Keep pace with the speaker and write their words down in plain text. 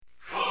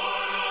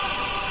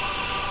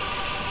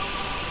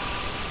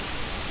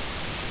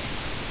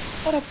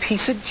What a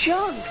piece of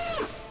junk.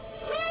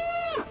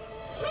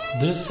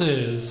 This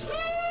is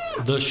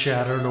the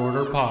Shattered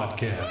Order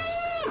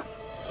Podcast.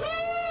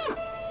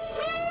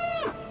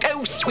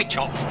 Go switch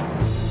off.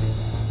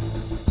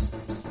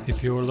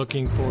 If you're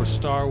looking for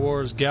Star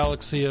Wars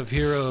Galaxy of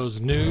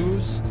Heroes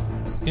news,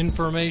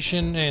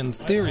 information, and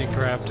theory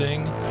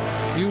crafting,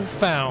 you've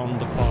found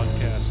the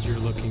podcast you're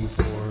looking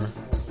for.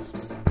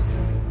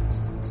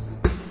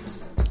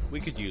 We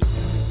could use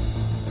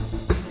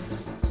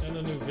one. And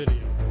a new video.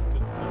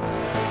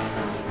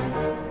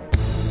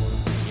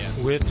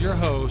 Yes. With your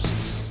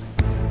hosts,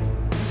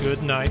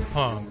 Goodnight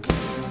Punk.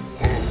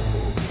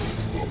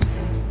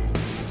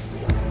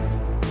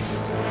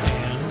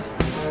 And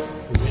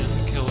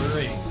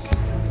Windkiller Inc.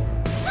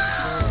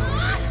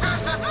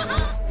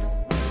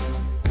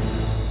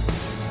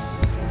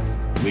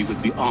 We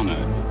would be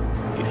honored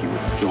if you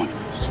would join us.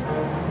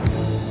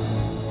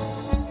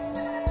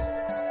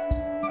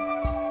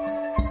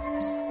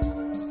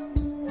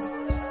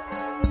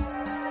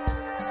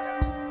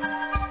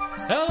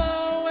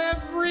 Hello,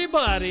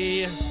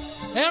 everybody,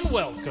 and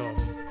welcome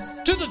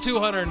to the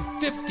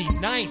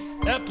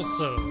 259th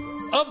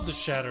episode of the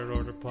Shattered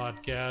Order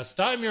Podcast.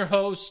 I'm your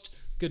host,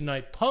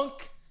 Goodnight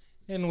Punk,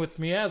 and with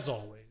me, as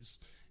always,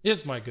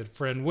 is my good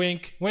friend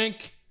Wink.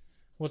 Wink,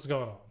 what's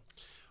going on?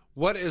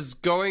 What is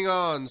going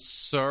on,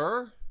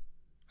 sir?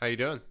 How you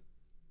doing?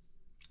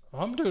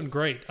 I'm doing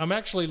great. I'm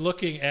actually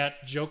looking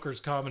at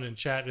Joker's comment in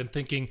chat and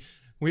thinking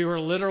we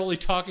were literally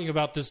talking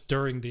about this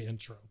during the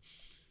intro.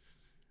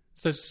 It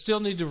says, still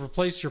need to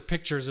replace your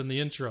pictures in the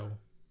intro.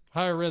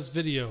 Higher res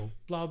video.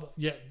 Blah, blah.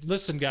 Yeah,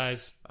 listen,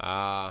 guys.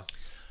 Yeah.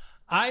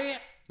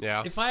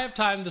 If I have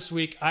time this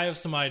week, I have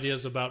some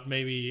ideas about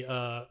maybe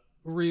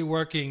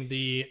reworking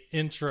the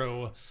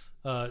intro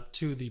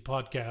to the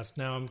podcast.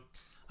 Now,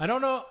 I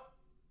don't know.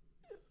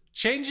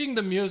 Changing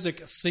the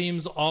music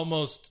seems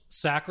almost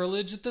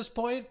sacrilege at this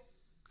point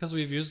because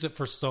we've used it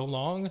for so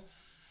long.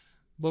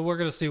 But we're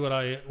gonna see what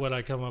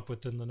I come up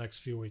with in the next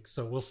few weeks.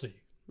 So we'll see.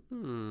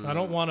 I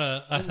don't want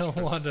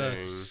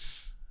to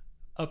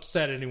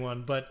upset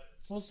anyone, but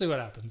we'll see what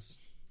happens.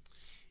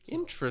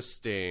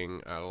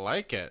 Interesting. I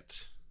like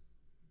it.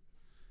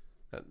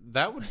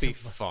 That would be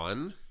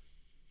fun.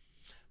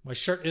 My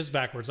shirt is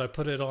backwards. I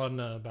put it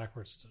on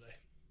backwards today.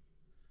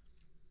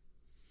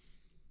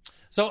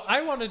 So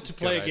I wanted to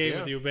play a game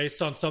with you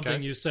based on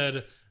something you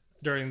said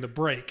during the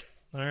break.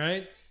 All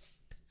right?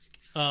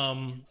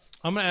 I'm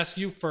going to ask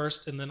you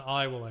first, and then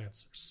I will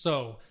answer.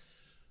 So,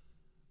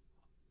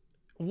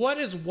 what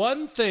is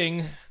one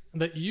thing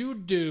that you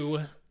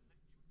do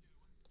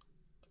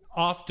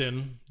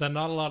often that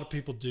not a lot of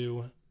people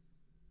do,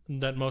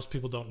 that most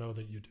people don't know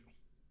that you do?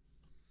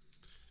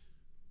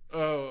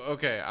 Oh,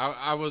 okay.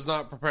 I was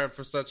not prepared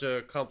for such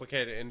a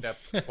complicated,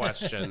 in-depth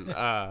question.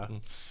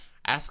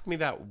 Ask me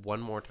that one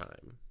more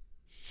time.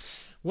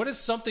 What is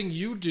something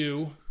you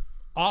do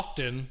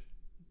often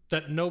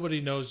that nobody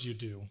knows you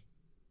do?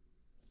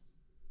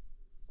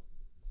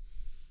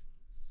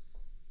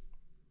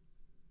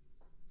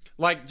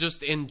 Like,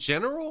 just in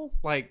general?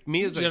 Like,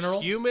 me as a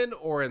human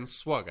or in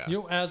Swugga?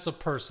 You as a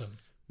person.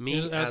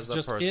 Me as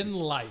a person. In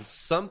life.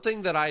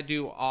 Something that I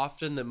do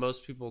often that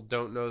most people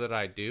don't know that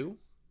I do?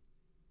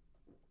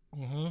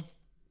 Mm-hmm.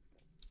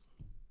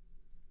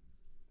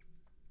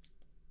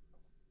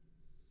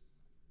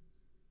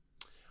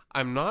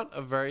 I'm not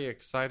a very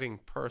exciting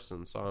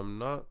person, so I'm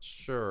not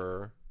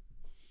sure.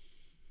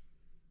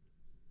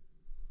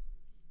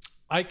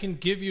 I can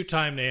give you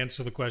time to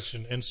answer the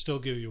question and still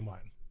give you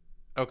mine.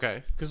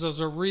 Okay. Because there's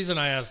a reason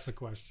I asked the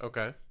question.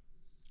 Okay.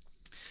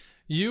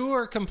 You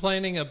are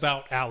complaining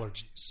about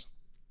allergies.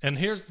 And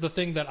here's the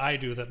thing that I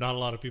do that not a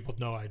lot of people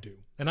know I do.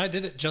 And I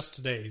did it just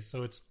today,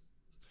 so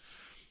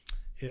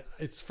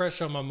it's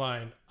fresh on my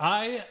mind.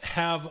 I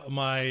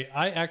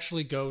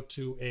actually go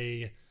to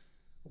a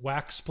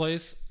wax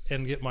place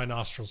and get my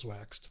nostrils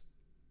waxed.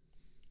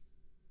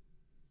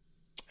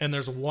 And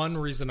there's one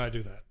reason I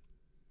do that.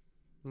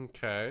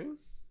 Okay.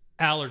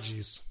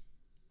 Allergies.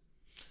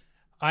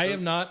 I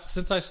have not,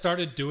 since I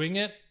started doing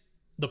it,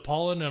 the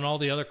pollen and all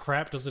the other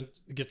crap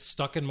doesn't get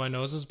stuck in my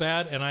nose as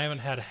bad, and I haven't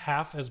had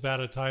half as bad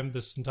a time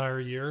this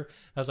entire year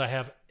as I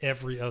have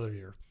every other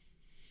year.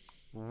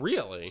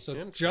 Really?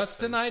 So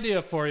just an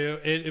idea for you.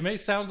 It may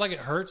sound like it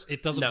hurts.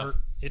 It doesn't hurt.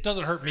 It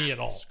doesn't hurt me at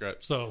all.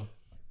 So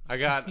I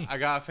got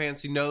a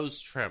fancy nose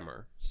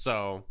trimmer.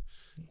 So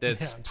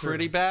that's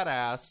pretty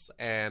badass,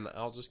 and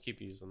I'll just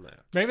keep using that.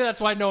 Maybe that's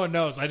why no one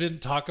knows. I didn't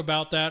talk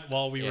about that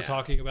while we were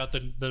talking about the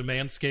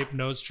Manscaped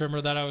nose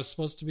trimmer that I was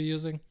supposed to be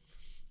using.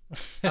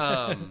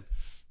 So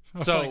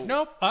like,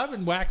 nope, I've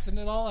been waxing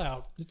it all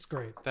out. It's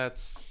great. That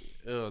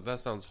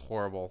sounds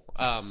horrible.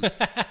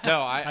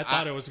 No, I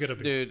thought it was gonna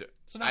be, dude.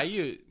 I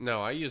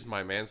use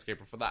my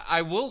Manscaper for that.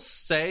 I will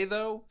say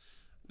though,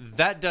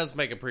 that does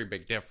make a pretty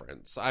big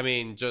difference. I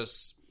mean,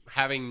 just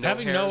having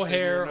no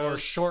hair or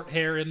short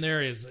hair in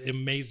there is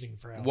amazing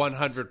for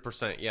allergies.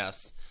 100%,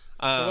 yes.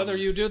 So whether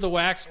you do the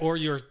wax or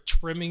you're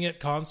trimming it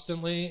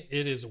constantly,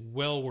 it is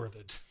well worth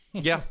it.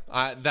 Yeah,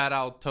 that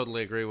I'll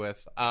totally agree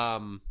with.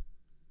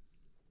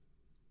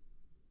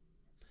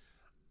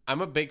 I'm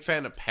a big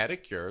fan of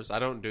pedicures. I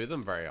don't do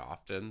them very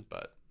often,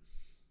 but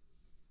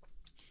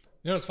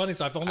it's funny.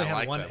 So I've only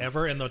had one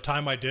ever, and the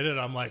time I did it,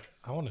 I'm like,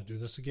 I want to do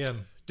this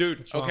again, dude.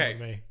 What's wrong with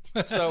me?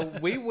 So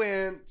we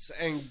went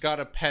and got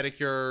a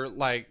pedicure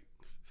like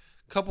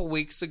a couple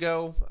weeks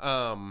ago.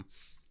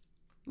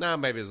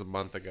 Maybe it was a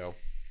month and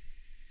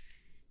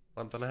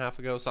a half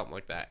ago, something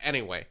like that.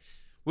 Anyway,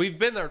 we've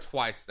been there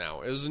twice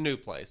now. It was a new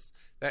place.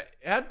 That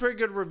had pretty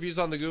good reviews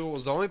on the Google. It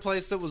was the only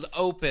place that was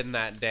open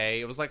that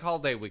day. It was like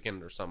holiday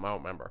weekend or something. I don't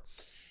remember.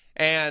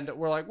 And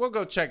we're like, we'll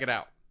go check it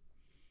out.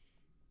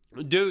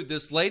 Dude,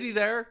 this lady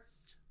there,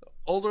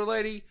 older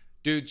lady,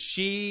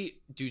 she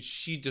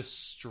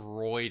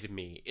destroyed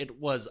me. It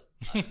was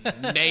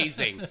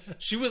amazing.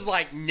 She was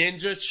like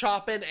ninja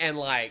chopping and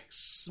like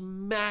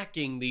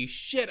smacking the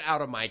shit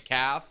out of my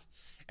calf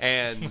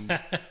and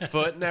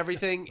foot and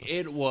everything.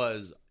 It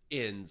was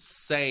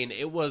insane.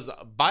 It was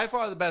by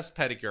far the best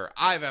pedicure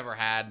I've ever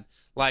had.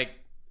 Like,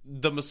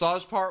 the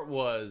massage part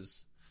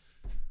was,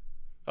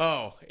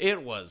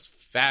 it was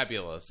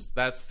fabulous.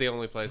 That's the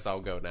only place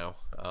I'll go now.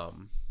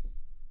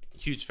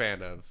 Huge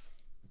fan of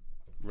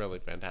really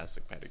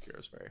fantastic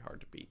pedicures. Very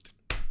hard to beat.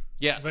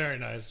 Yes. Very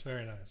nice.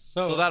 Very nice.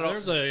 So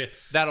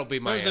that'll be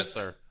my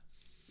answer.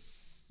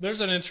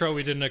 There's an intro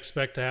we didn't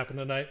expect to happen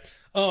tonight.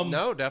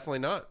 No, definitely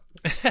not.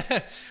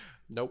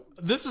 Nope.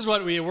 This is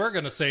what we were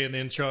going to say in the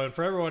intro. And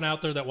for everyone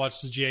out there that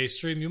watched the GA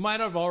stream, you might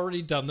have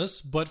already done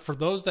this. But for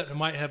those that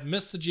might have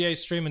missed the GA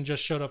stream and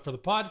just showed up for the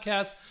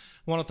podcast,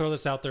 I want to throw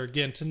this out there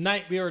again.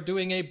 Tonight, we are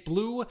doing a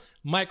Blue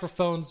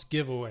Microphones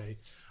giveaway.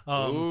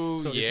 So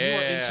if you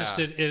are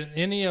interested in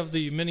any of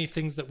the many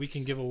things that we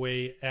can give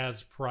away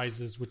as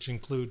prizes, which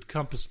include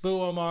Compass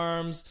boom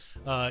arms,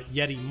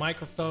 Yeti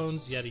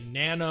microphones, Yeti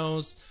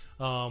Nanos,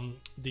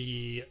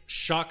 the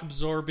shock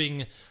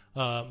absorbing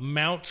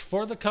mount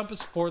for the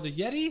Compass for the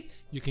Yeti,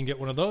 you can get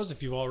one of those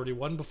if you've already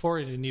won before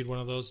and you need one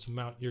of those to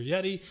mount your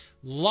Yeti.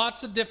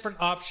 Lots of different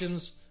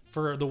options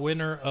for the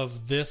winner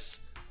of this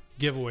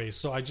giveaway.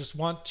 So I just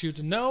want you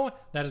to know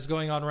that is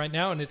going on right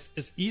now, and it's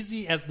as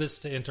easy as this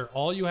to enter.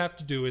 All you have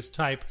to do is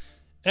type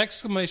 !ENTER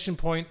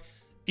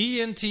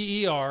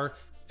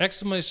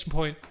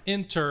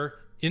 !enter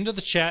into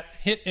the chat,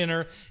 hit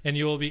enter, and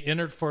you will be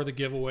entered for the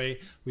giveaway.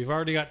 We've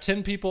already got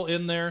 10 people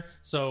in there,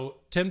 so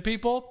 10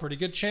 people, pretty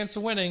good chance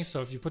of winning.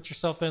 So if you put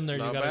yourself in there,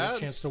 you got a good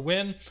chance to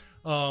win.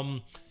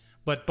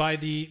 But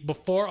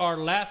before our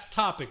last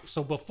topic,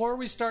 so before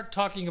we start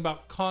talking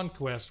about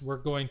Conquest, we're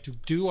going to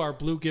do our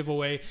Blue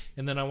giveaway,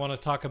 and then I want to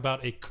talk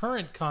about a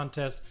current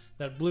contest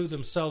that Blue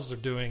themselves are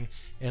doing,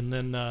 and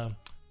then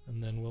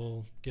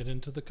we'll get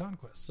into the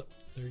Conquest. So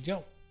there you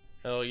go.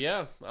 Hell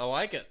yeah, I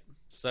like it.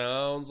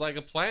 Sounds like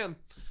a plan.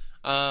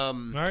 All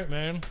right,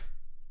 man.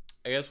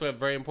 I guess we have a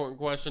very important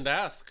question to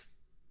ask.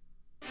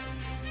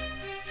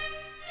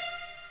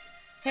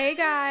 Hey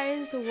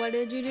guys, what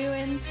did you do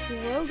in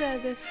Swoga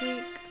this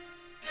week?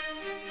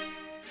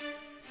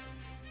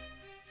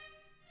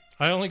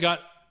 I only got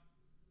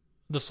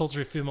the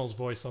sultry female's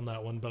voice on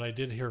that one, but I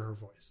did hear her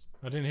voice.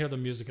 I didn't hear the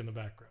music in the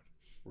background.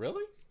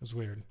 Really? It was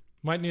weird.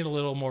 Might need a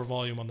little more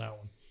volume on that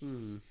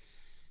one.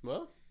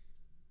 Well,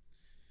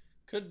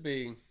 could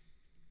be.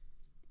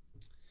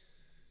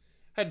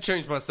 Had to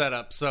change my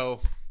setup, so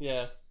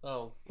yeah.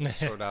 I'll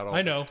sort out all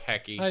the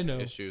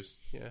techie issues.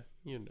 Yeah,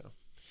 you know.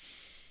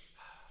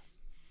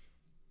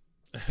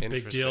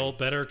 Big deal.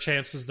 Better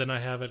chances than I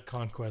have at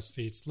Conquest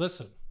feats.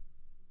 Listen,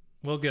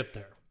 we'll get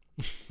there.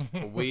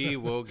 We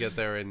will get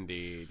there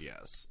indeed,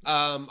 yes.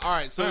 All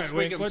right, so this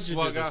week in what'd you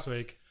do this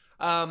week?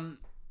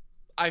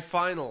 I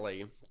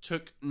finally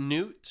took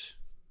Newt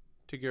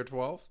to Gear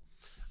 12.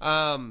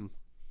 I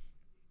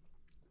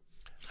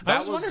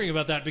was wondering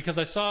about that because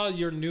I saw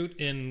your Newt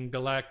in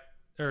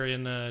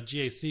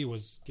GAC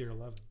was Gear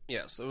 11.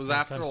 Yes, it was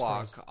after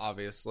lock,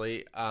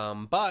 obviously.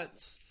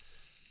 But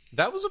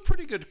that was a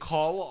pretty good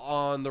call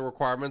on the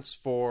requirements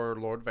for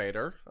Lord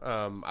Vader.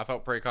 I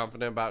felt pretty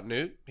confident about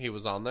Newt. He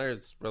was on there.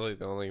 It's really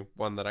the only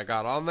one that I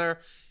got on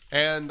there.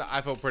 And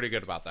I felt pretty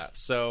good about that.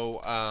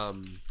 So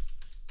I'm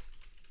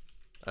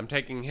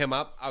taking him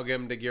up. I'll get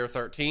him to Gear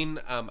 13.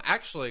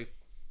 Actually,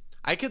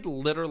 I could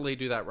literally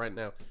do that right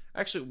now.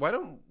 Actually, why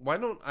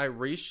don't I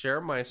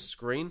reshare my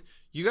screen?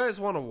 You guys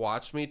want to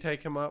watch me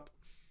take him up?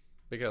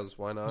 Because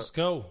why not? Let's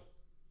go.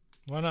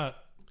 Why not?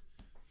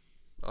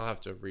 I'll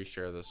have to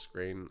reshare the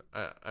screen.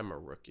 I'm a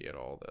rookie at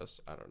all this.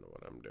 I don't know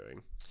what I'm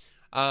doing.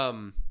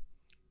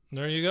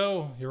 There you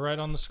go. You're right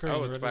on the screen.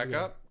 Oh, it's back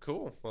up?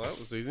 Cool. Well, that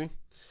was easy.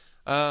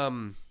 All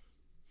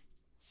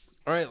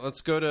right,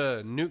 let's go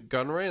to Newt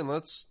Gunray and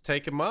let's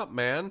take him up,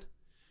 man.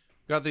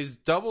 Got these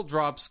double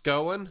drops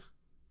going.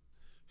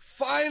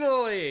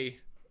 Finally,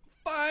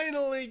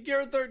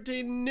 Gear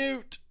 13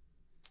 Newt.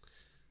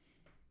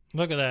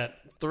 Look at that.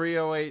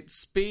 308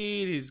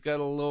 speed. He's got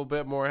a little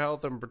bit more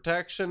health and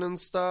protection and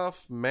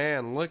stuff.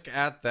 Man, look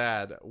at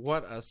that.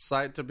 What a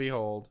sight to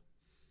behold.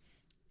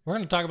 We're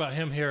going to talk about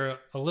him here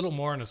a little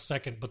more in a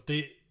second, but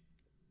the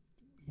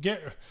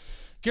Gear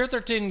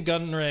 13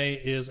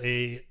 Gunray is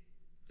a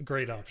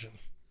great option.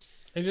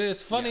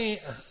 It's funny.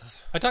 Yes.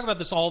 I talk about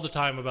this all the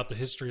time about the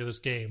history of this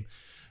game,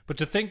 but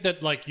to think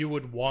that like you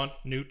would want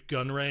Newt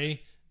Gunray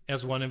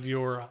as one of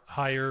your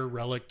higher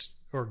relic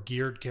or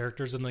geared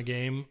characters in the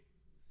game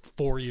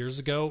 4 years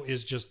ago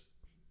is just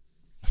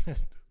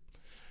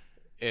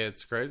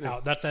It's crazy.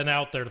 That's an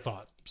out there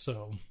thought.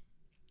 So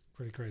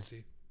pretty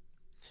crazy.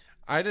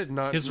 I did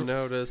not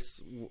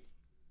notice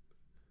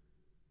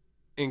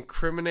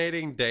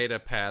incriminating data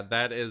pad.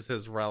 That is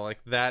his relic.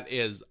 That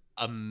is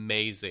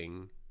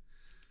amazing.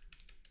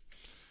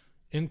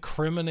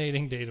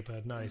 Incriminating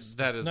datapad. Nice.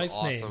 That is nice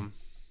awesome.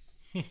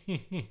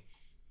 Name.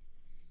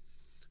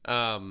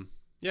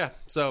 Yeah.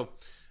 So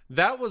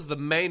that was the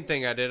main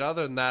thing I did.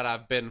 Other than that,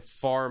 I've been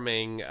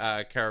farming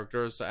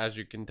characters, as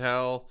you can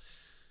tell.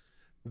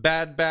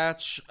 Bad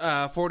Batch,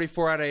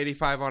 44 out of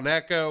 85 on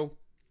Echo,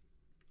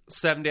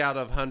 70 out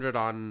of 100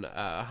 on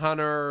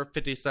Hunter,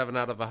 57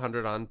 out of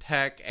 100 on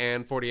Tech,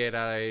 and 48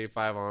 out of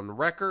 85 on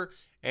Wrecker.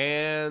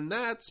 And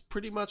that's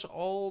pretty much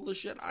all the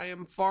shit I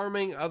am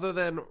farming other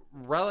than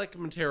relic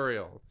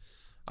material.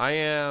 I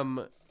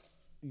am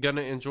going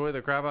to enjoy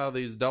the crap out of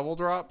these double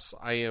drops.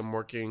 I am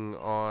working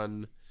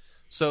on...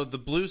 So the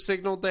blue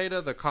signal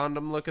data, the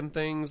condom looking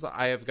things,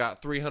 I have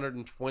got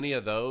 320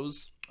 of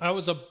those. I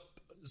was about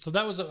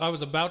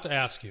to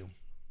ask you.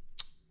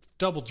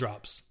 Double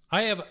drops.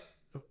 I have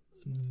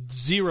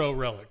 0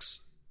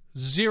 relics.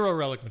 0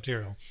 relic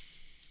material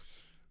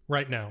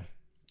right now.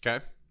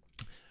 Okay.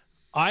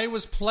 I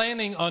was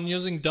planning on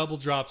using double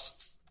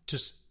drops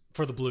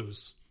for the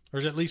blues, or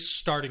at least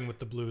starting with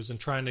the blues and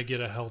trying to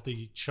get a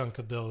healthy chunk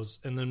of those,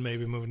 and then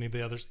maybe moving to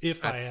the others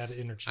if I had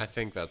energy. I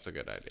think that's a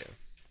good idea.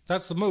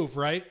 That's the move,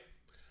 right?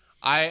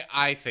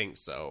 I think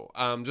so.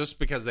 Just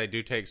because they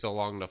do take so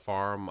long to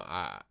farm,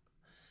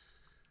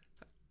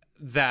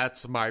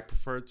 that's my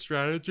preferred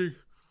strategy.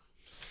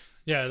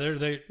 Yeah,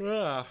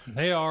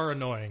 they are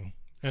annoying,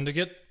 and to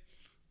get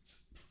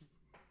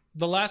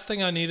the last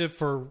thing I needed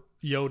for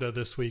Yoda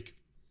this week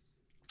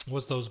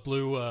was those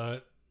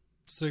blue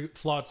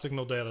flawed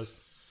signal datas.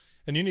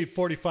 And you need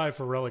 45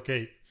 for Relic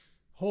 8.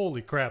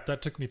 Holy crap,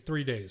 that took me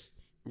 3 days.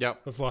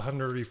 Yep. Of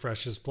 100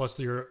 refreshes, plus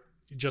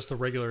just the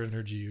regular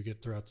energy you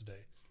get throughout the day.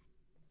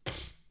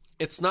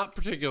 It's not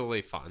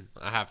particularly fun,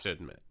 I have to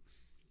admit.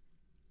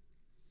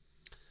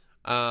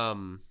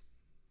 Yeah.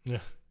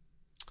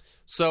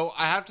 So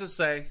I have to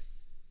say...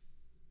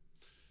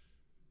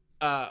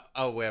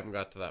 we haven't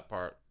got to that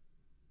part.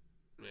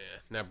 Yeah,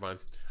 never mind.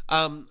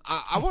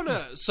 I want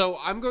to... So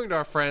I'm going to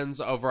our friends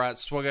over at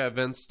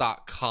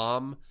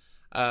swagaevents.com,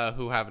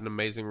 who have an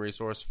amazing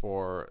resource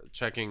for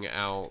checking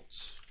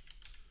out,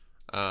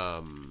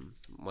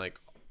 like,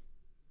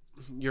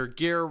 your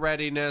gear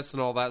readiness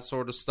and all that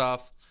sort of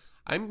stuff.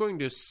 I'm going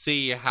to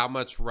see how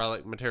much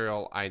relic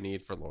material I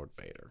need for Lord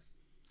Vader.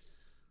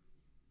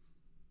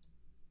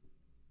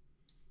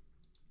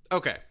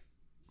 Okay.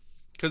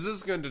 Because this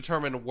is going to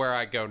determine where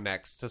I go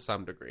next to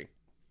some degree.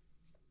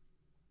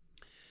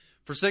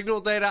 For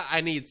signal data,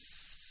 I need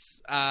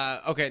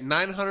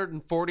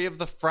 940 of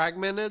the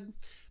fragmented,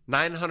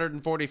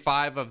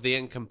 945 of the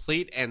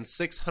incomplete, and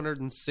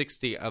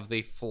 660 of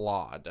the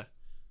flawed.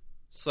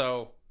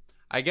 So,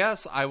 I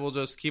guess I will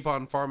just keep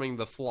on farming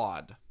the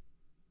flawed.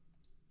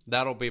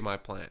 That'll be my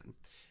plan.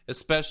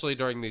 Especially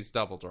during these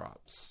double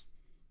drops.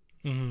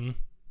 Mm-hmm.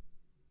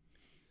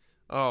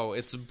 Oh,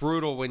 it's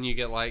brutal when you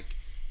get like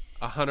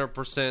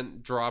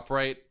 100% drop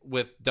rate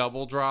with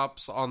double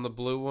drops on the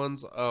blue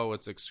ones. Oh,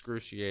 it's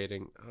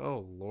excruciating.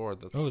 Oh,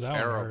 Lord, that's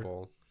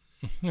terrible.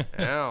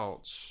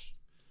 Ouch.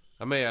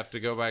 I may have to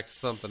go back to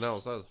something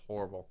else. That was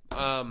horrible.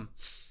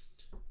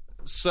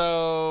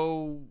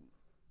 So,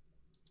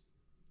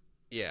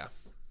 yeah.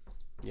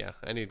 Yeah,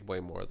 I need way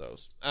more of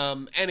those.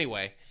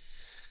 Anyway.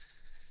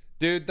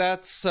 Dude,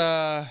 that's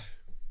pretty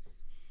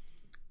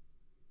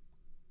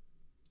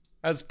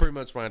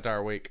much my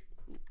entire week.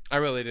 I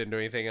really didn't do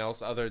anything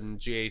else other than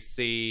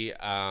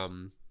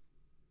GAC.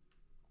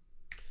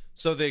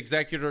 So the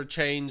executor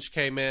change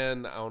came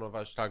in. I don't know if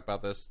I should talk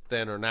about this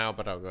then or now,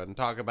 but I'll go ahead and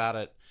talk about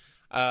it.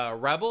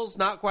 Rebels,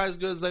 not quite as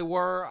good as they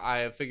were. I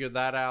have figured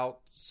that out.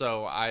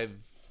 So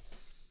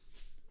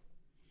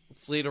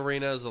Fleet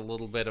Arena is a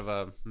little bit of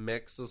a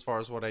mix as far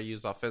as what I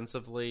use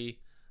offensively.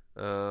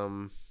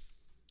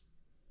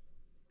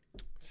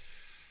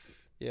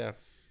 Yeah.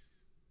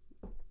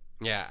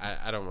 Yeah,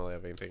 I don't really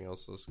have anything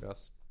else to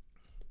discuss.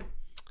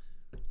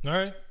 All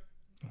right.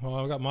 Well,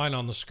 I've got mine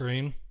on the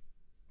screen.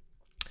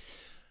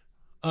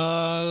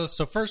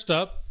 So first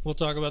up, we'll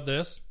talk about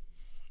this.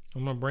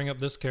 I'm going to bring up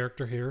this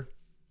character here.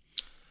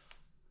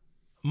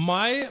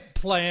 My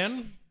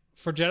plan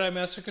for Jedi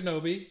Master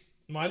Kenobi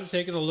might have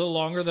taken a little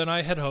longer than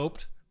I had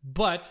hoped,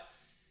 but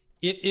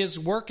it is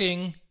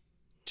working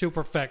to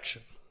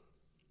perfection.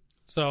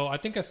 So I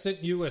think I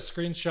sent you a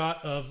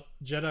screenshot of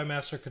Jedi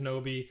Master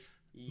Kenobi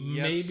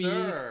maybe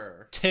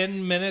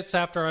 10 minutes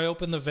after I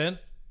opened the vent.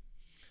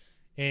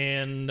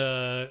 And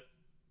I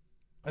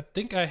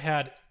think I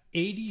had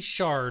 80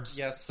 shards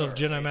of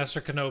Jedi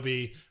Master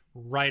Kenobi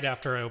right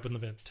after I open the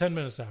event, 10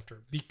 minutes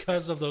after,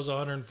 because of those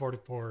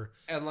 144.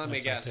 And let me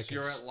guess, tickets.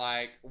 you're at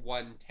like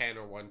 110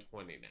 or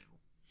 120 now.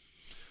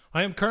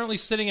 I am currently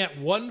sitting at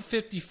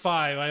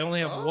 155. I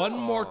only have one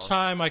more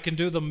time. I can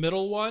do the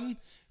middle one,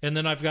 and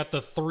then I've got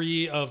the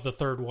 3 of the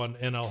third one,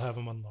 and I'll have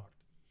them unlocked.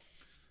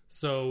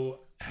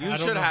 So you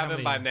should have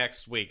it by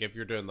next week if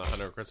you're doing the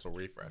 100 crystal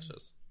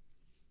refreshes.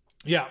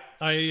 Yeah,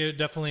 I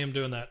definitely am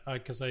doing that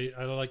because I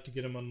like to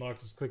get them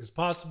unlocked as quick as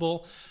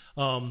possible.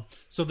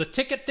 So the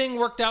ticket thing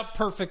worked out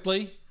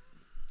perfectly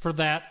for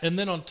that. And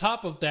then on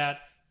top of that,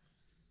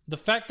 the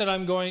fact that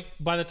I'm going,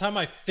 by the time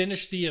I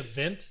finish the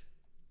event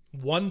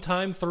one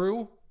time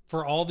through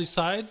for all the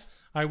sides,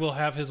 I will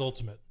have his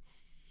ultimate.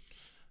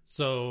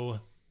 So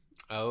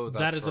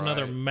that is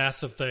another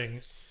massive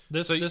thing.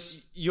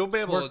 This you'll be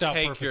able to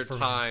take your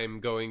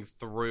time going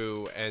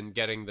through and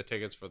getting the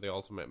tickets for the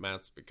ultimate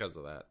mats because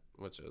of that,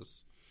 which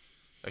is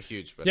a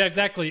huge benefit. Yeah,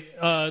 exactly.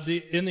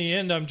 In the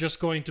end, I'm just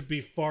going to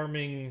be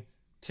farming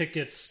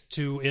tickets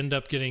to end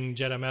up getting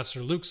Jedi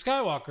Master Luke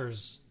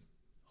Skywalker's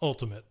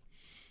ultimate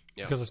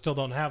because I still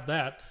don't have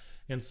that,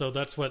 and so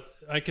that's what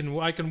I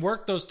can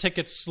work those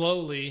tickets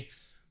slowly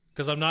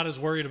because I'm not as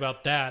worried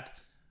about that,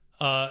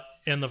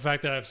 and the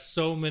fact that I have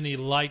so many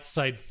light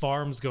side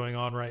farms going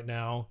on right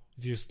now.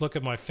 If you look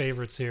at my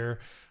favorites here,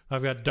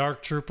 I've got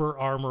Dark Trooper,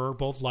 Armorer,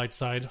 both light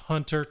side,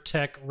 Hunter,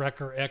 Tech,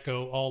 Wrecker,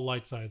 Echo, all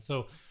light side.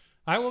 So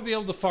I will be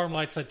able to farm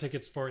light side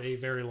tickets for a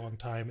very long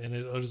time, and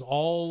it is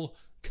all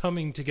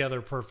coming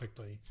together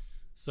perfectly.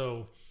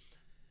 So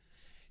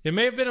it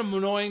may have been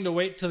annoying to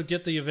wait to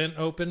get the event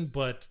open,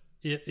 but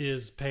it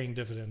is paying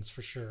dividends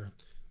for sure.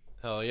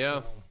 Hell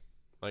yeah.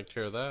 Like to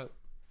hear that.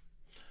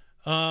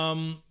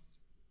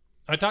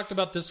 I talked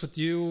about this with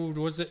you.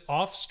 Was it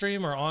off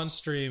stream or on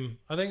stream?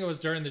 I think it was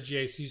during the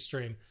GAC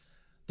stream.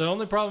 The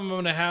only problem I'm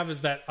going to have is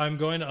that I'm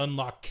going to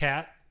unlock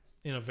Cat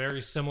in a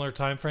very similar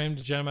time frame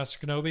to Jedi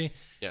Master Kenobi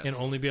and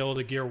only be able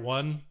to gear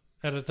one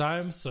at a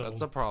time. So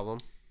that's a problem.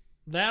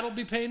 That'll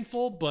be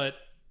painful, but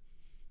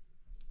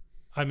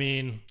I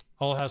mean,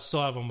 I'll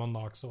still have them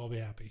unlocked, so I'll be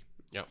happy.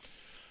 Yep.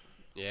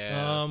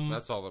 Yeah,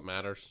 that's all that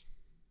matters.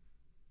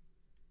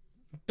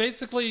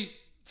 Basically,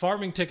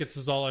 farming tickets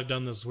is all I've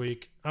done this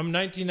week. I'm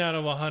 19 out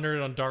of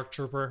 100 on Dark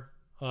Trooper.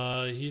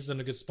 He's in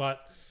a good spot.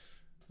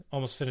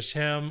 Almost finished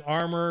him.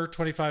 Armor,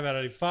 25 out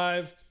of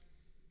 85.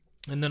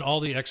 And then all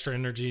the extra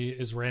energy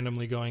is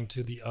randomly going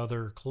to the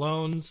other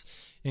clones,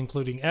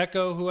 including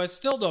Echo, who I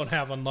still don't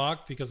have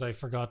unlocked because I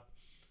forgot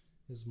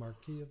his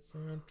marquee up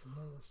front.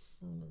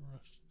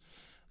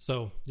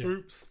 So, yeah.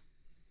 Oops.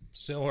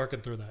 Still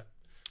working through that.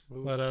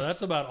 Oops. But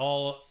that's about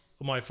all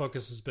my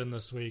focus has been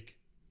this week.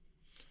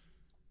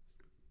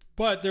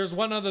 But there's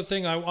one other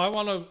thing I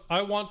want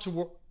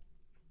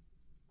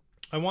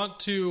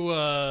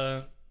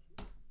to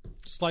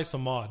slice a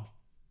mod.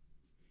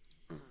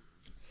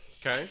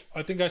 Okay.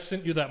 I think I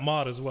sent you that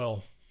mod as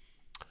well.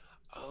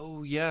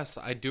 Oh yes,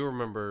 I do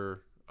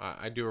remember.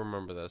 I do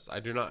remember this. I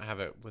do not have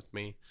it with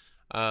me.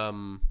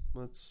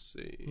 Let's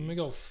see. Let me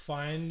go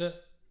find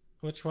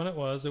which one it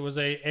was. It was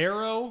a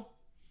Arrow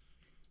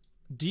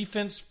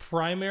defense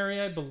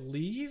primary, I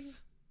believe.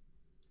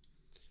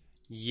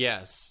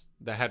 Yes,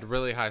 that had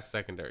really high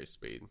secondary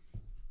speed.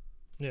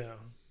 Yeah.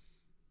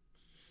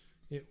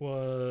 It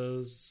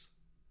was...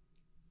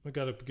 I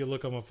got a good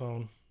look on my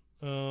phone.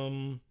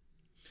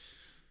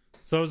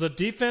 So it was a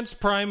defense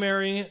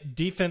primary,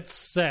 defense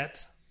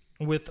set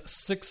with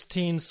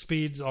 16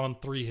 speeds on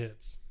 3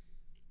 hits.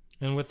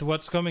 And with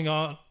what's coming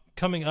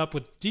up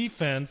with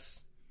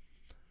defense,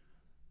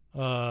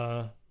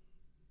 I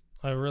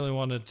really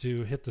wanted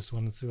to hit this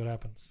one and see what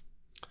happens.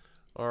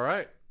 All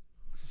right.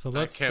 So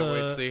let's. I can't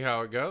wait to see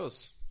how it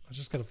goes. I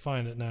just gotta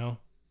find it now.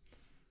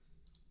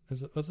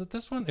 Was it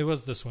this one? It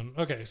was this one.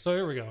 Okay, so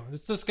here we go.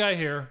 It's this guy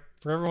here.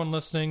 For everyone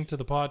listening to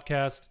the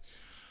podcast,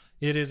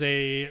 it is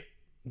a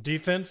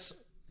defense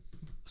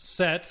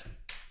set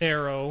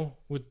Arrow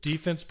with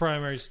defense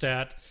primary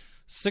stat,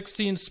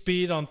 16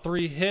 speed on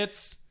 3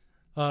 hits.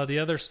 The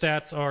other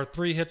stats are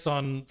 3 hits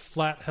on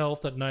flat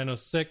health at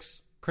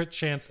 906, crit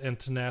chance, and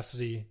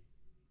tenacity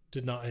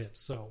did not hit.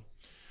 So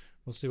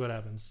we'll see what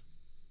happens.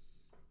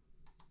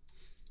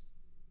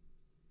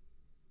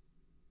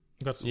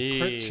 Got some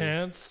crit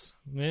chance.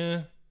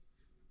 Yeah.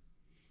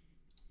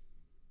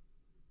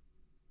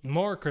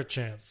 More crit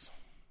chance.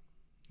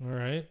 All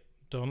right.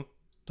 Don't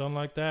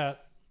like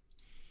that.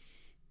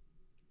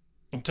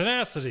 And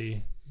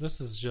tenacity. This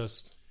is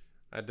just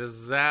a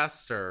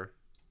disaster.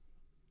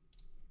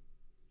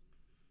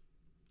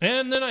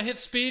 And then I hit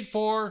speed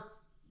for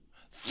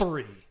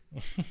 3.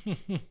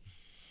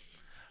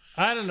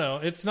 I don't know.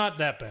 It's not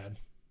that bad.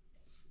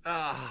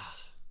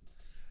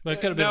 But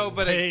it could have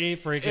been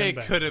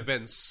it could have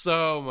been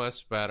so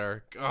much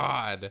better.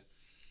 God.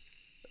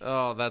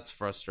 Oh, that's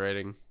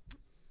frustrating.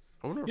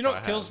 I wonder you know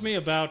what kills me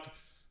about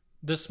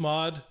this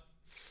mod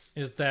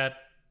is that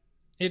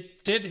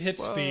it did hit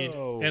speed,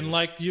 and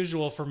like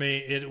usual for me,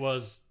 it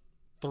was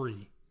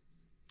 3.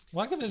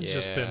 Why couldn't it have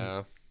just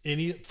been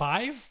any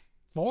 5?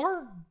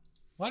 4?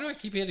 Why do I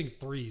keep hitting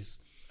 3s?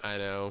 I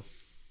know.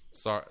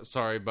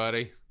 Sorry,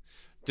 buddy.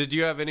 Did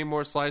you have any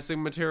more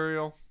slicing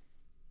material?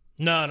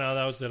 No,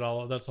 that was it.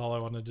 That's all I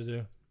wanted to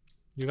do.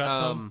 You got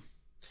some?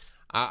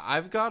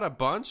 I've got a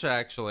bunch,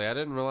 actually. I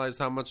didn't realize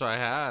how much I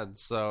had,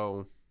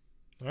 so...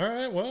 All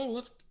right, well,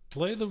 let's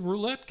play the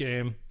roulette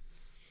game.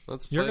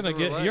 Let's play the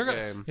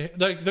roulette game.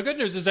 The good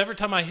news is every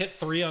time I hit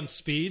 3 on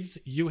speeds,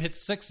 you hit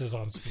 6s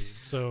on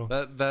speeds. So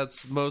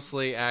that's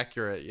mostly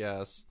accurate,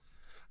 yes.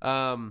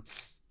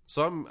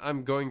 So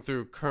I'm going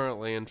through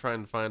currently and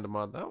trying to find a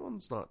mod. That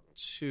one's not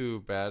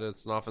too bad.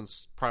 It's an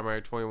offense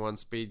primary 21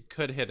 speed.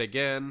 Could hit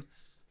again.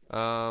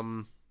 I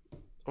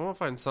want to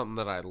find something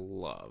that I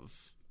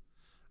love.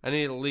 I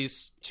need at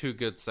least 2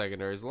 good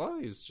secondaries. A lot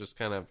of these just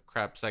kind of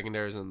crap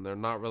secondaries, and they're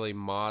not really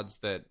mods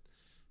that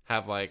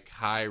have like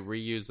high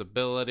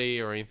reusability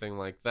or anything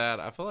like that.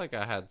 I feel like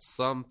I had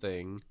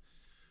something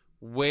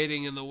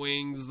waiting in the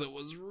wings that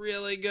was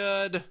really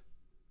good.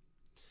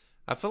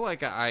 I feel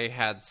like I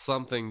had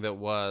something that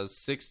was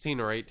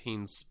 16 or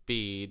 18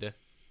 speed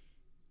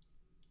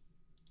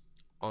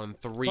on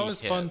 3 hits. It's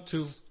always fun to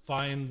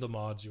find the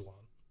mods you want.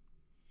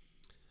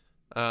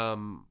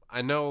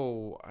 I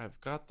know I've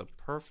got the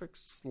perfect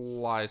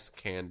slice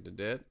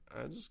candidate.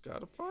 I just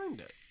gotta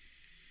find it.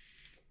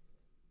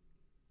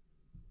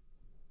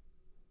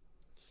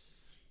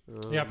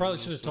 Yeah, I probably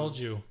should have told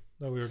you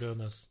that we were doing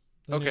this.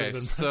 Then okay,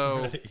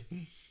 so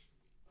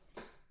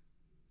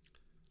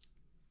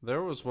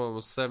there was one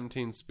with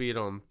 17 speed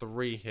on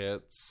 3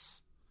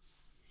 hits.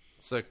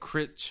 It's a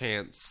crit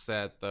chance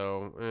set,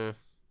 though.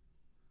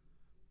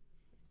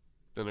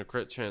 Then a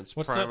crit chance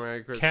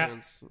primary crit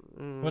chance.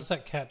 What's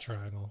that cat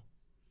triangle?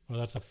 Oh,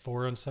 that's a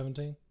 4 on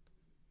 17?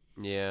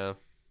 Yeah.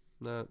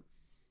 Not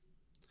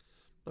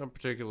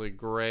particularly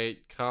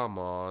great. Come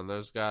on.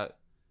 Is that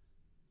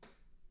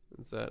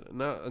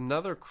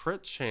another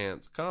crit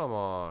chance? Come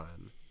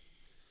on.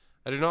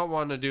 I do not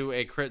want to do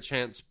a crit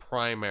chance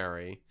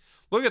primary.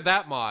 Look at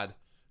that mod.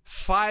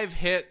 5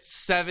 hits,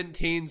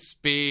 17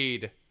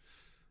 speed.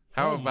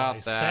 How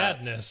about that?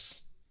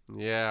 Sadness.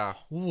 Yeah.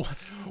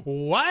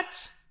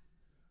 What?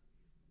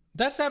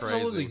 That's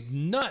absolutely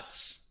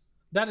nuts.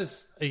 That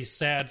is a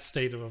sad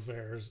state of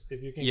affairs.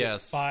 If you can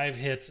get 5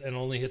 hits and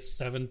only hit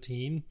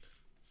 17.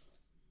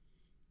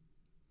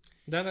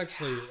 That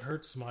actually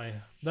hurts my...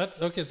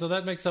 That's okay, so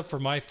that makes up for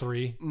my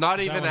 3. Not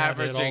even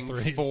averaging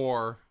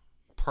 4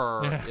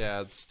 per.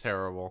 Yeah, it's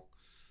terrible.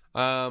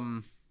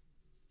 Look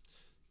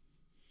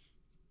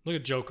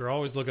at Joker,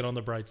 always looking on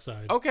the bright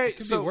side. Okay, it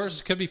could be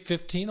worse. It could be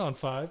 15 on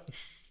 5.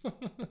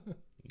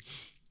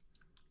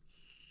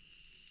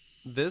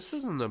 This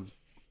isn't a...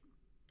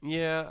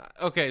 Yeah,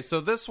 okay,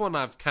 so this one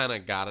I've kind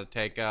of got to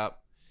take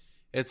up.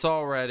 It's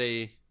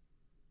already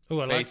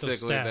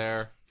basically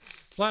there.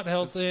 Flat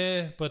health,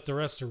 but the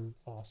rest are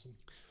awesome.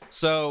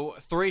 So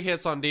 3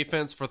 hits on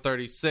defense for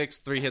 36,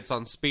 3 hits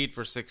on speed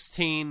for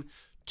 16,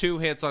 2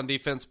 hits on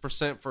defense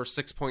percent for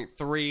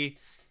 6.3,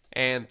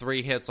 and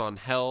 3 hits on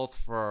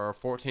health for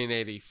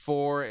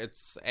 1484.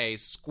 It's a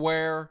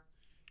square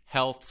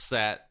health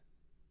set.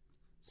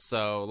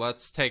 So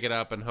let's take it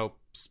up and hope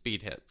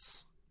speed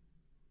hits.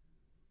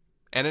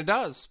 And it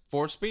does.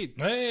 4 speed.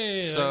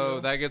 Hey. So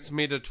that gets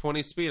me to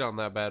 20 speed on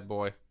that bad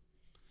boy.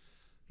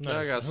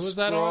 Nice. Now I Who is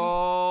that on?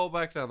 Scroll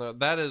back down there.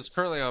 That is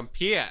currently on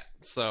Piet.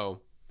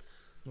 So,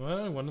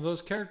 well, one of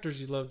those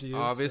characters you love to use.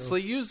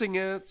 Obviously using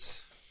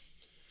it.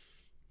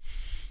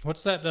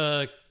 What's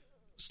that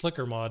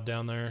slicker mod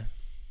down there?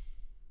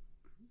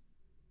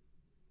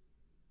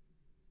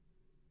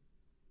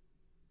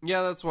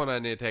 Yeah, that's one I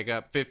need to take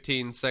up.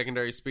 15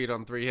 secondary speed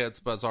on 3 hits,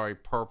 but it's already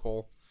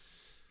purple.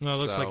 No, it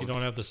looks like you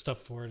don't have the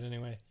stuff for it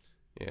anyway.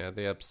 Yeah,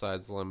 the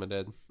upside's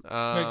limited.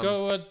 Wait,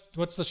 go.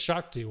 What's the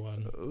Shakti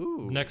one?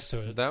 Ooh, next to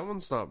it. That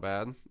one's not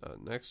bad.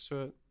 Next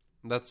to it,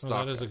 that's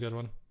that is a good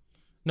one.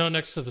 No,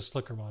 next to the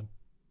slicker mod.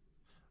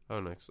 Oh,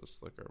 next to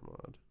slicker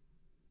mod.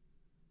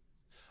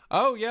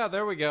 Oh yeah,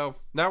 there we go.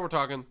 Now we're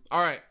talking.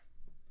 All right.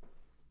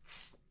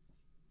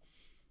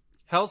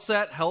 Health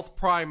set, health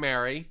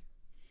primary.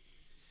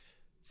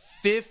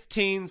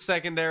 15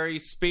 secondary,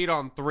 speed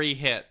on 3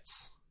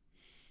 hits.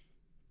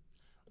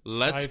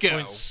 Let's go.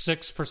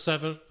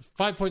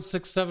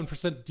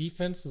 5.67%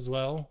 defense as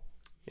well.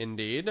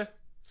 Indeed.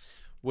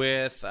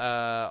 With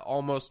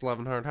almost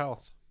 1100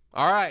 health.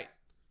 All right.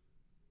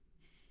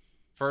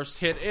 First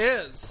hit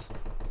is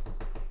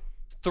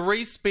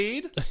 3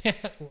 speed.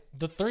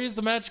 The 3 is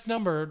the magic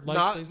number.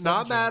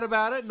 Not mad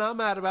about it. Not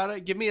mad about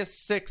it. Give me a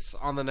 6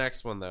 on the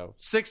next one, though.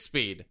 6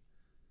 speed.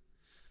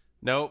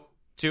 Nope.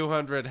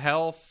 200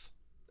 health.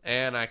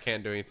 And I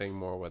can't do anything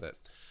more with it.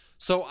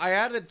 So I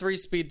added 3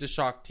 speed to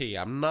Shock T.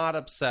 I'm not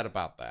upset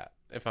about that,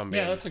 if I'm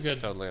being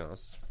totally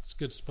honest. It's a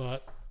good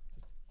spot.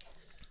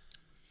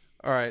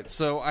 All right,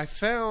 so I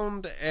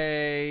found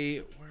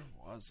where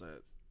was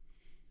it?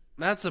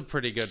 That's a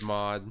pretty good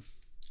mod.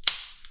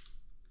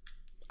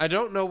 I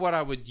don't know what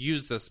I would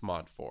use this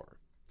mod for.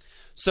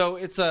 So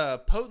it's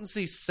a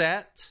potency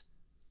set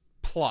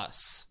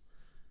plus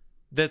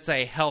that's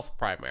a health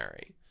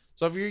primary.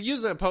 So if you're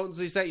using a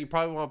potency set, you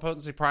probably want a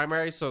potency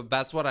primary, so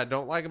that's what I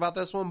don't like about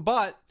this one.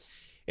 But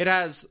It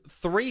has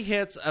 3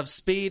 hits of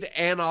speed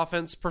and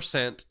offense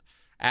percent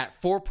at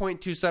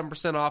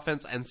 4.27%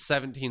 offense and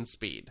 17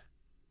 speed.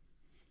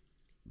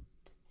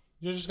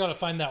 You just got to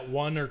find that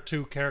 1 or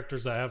 2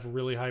 characters that have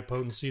really high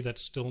potency that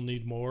still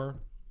need more.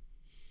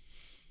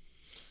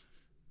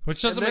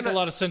 Which doesn't make a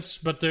lot of sense,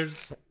 but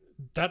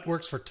that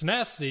works for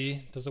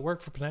tenacity. Does it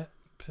work for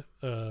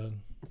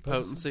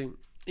potency?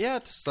 Yeah,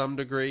 to some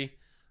degree.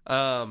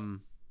 I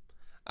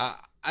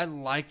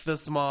like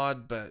this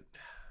mod, but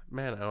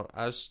man,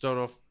 I just don't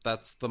know if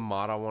that's the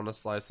mod I want to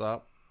slice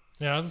up.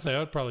 Yeah, I was gonna say I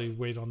would probably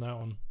wait on that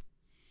one.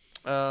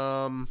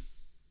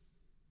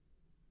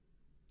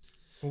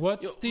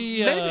 What's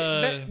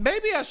the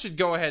maybe I should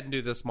go ahead and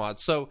do this mod.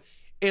 So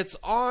it's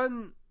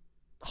on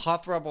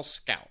Hoth Rebel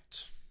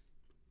Scout.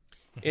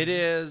 It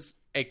is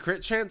a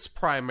crit chance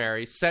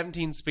primary,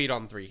 17 speed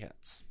on 3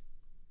 hits.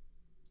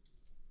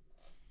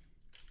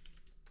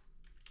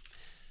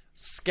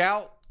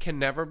 Scout can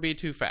never be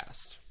too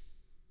fast.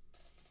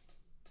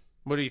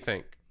 What do you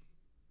think?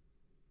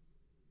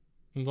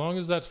 As long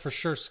as that's for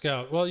sure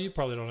Scout. Well, you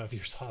probably don't have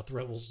your Hoth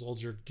Rebel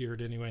Soldier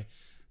geared anyway.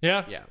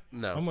 Yeah? Yeah,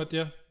 no. I'm with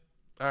you.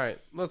 All right,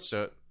 let's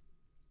do it.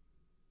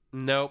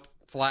 Nope.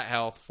 Flat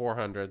health,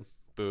 400.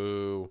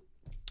 Boo.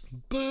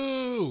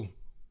 Boo!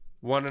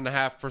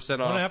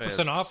 1.5% offense.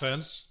 1.5%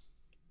 offense.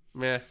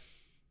 Meh.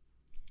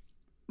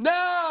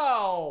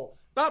 No!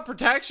 Not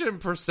protection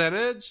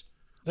percentage.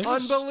 They're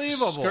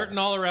Unbelievable. Skirting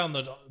all around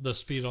the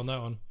speed on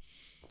that one.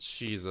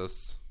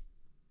 Jesus.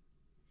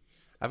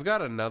 I've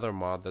got another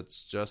mod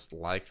that's just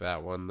like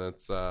that one.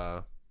 That's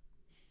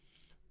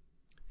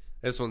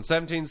this one,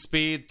 17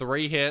 speed,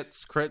 3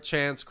 hits, crit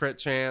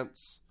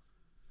chance.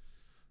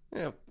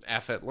 Yeah,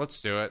 F it.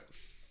 Let's do it.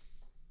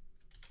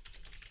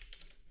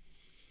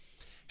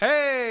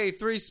 Hey,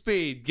 3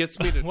 speed gets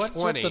me to What's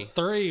 20. with the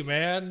 3,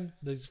 man?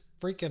 These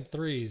freaking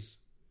 3s.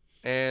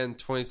 And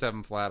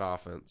 27 flat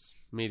offense.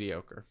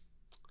 Mediocre.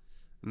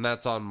 And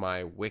that's on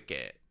my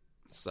Wicket.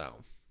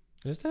 So.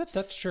 That's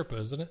Chirpa,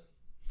 isn't it?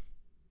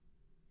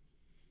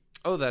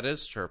 Oh, that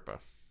is Chirpa.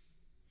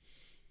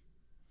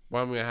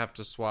 Well, I'm going to have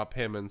to swap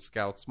him and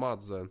Scout's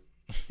mods then.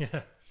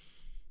 Yeah.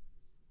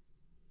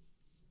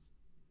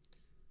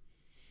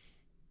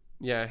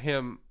 Yeah,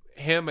 him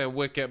and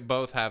Wicket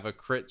both have a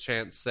crit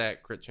chance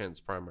set, crit chance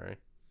primary.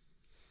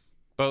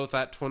 Both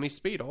at 20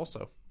 speed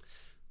also.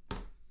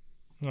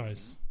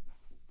 Nice.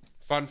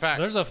 Fun fact.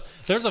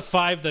 There's a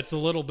 5 that's a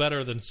little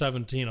better than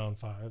 17 on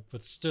 5,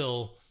 but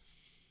still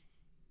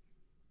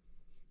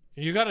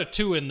you got a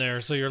 2 in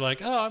there, so you're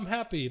like, oh, I'm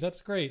happy.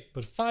 That's great.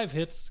 But 5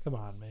 hits, come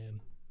on,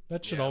 man.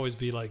 That should always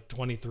be like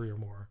 23 or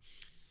more.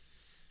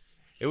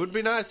 It would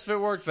be nice if it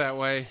worked that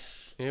way.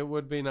 It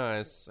would be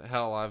nice.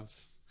 Hell,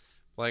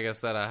 like I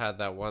said, I had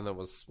that one that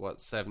was,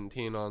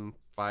 17 on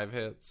 5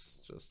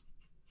 hits? Just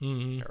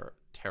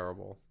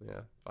terrible.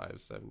 Yeah,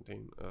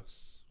 5-17. Ugh,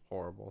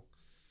 horrible.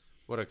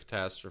 What a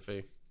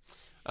catastrophe.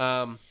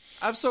 I've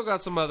still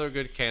got some other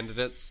good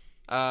candidates.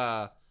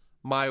 My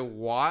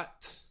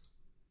Watt...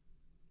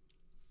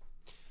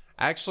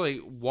 Actually,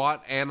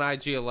 Watt and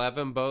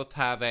IG-11 both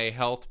have a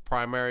health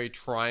primary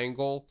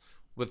triangle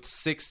with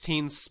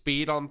 16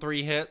 speed on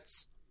 3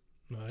 hits.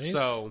 Nice.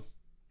 So,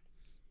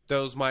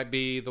 those might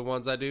be the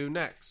ones I do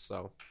next.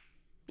 So,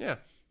 yeah.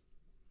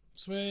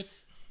 Sweet.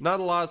 Not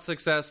a lot of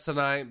success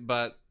tonight,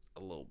 but a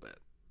little bit.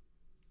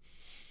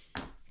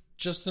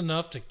 Just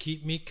enough to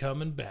keep me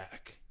coming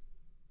back.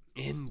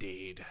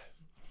 Indeed.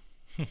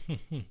 All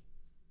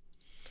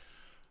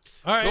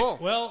right. Cool.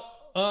 Well,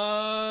 we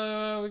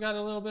got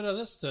a little bit of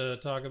this to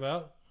talk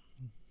about.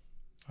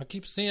 I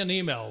keep seeing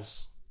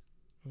emails.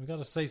 We got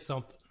to say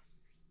something.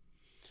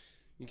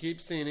 You keep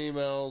seeing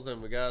emails,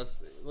 and we got.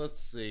 Let's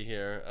see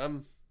here. I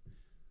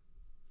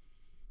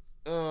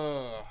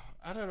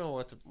don't know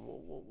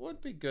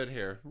what'd be good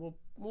here. We'll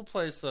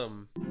play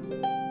some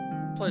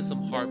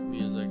harp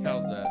music.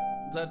 How's that?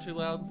 Is that too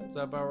loud? Is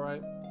that about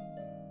right?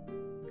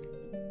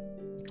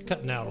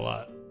 Cutting out a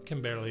lot.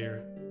 Can barely hear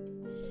it.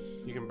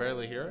 You can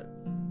barely hear it?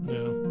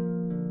 Yeah.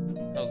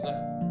 How's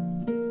that?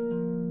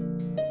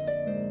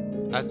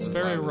 That's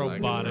very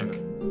robotic.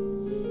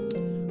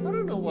 I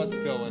don't know what's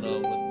going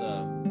on with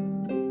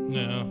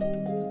Yeah.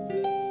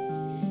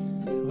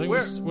 I think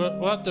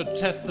we'll have to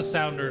test the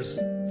sounders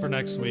for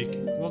next week.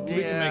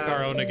 We can make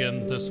our own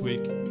again this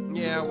week.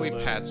 Yeah, we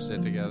patched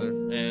it together.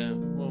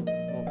 And we'll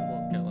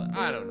kill it.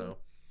 I don't know.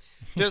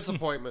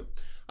 Disappointment.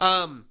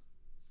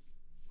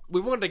 We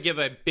wanted to give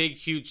a big,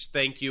 huge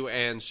thank you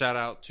and shout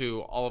out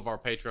to all of our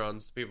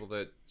Patreons, the people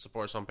that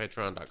support us on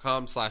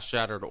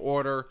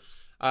patreon.com/shatteredorder.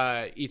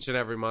 Each and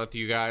every month,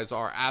 you guys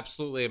are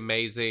absolutely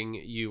amazing.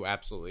 You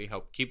absolutely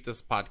help keep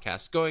this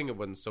podcast going. It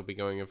wouldn't still be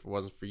going if it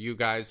wasn't for you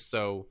guys.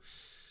 So,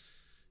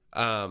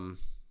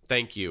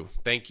 thank you.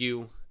 Thank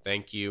you.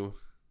 Thank you.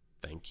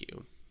 Thank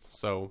you.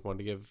 So, wanted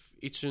to give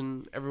each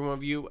and every one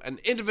of you an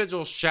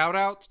individual shout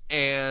out,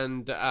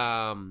 and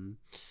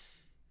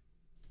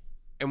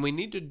we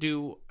need to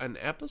do an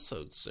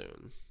episode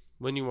soon.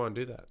 When you want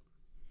to do that?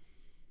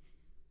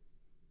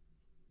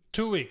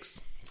 2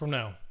 weeks from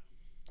now.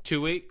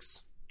 2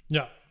 weeks?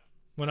 Yeah.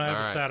 when I have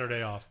All a right.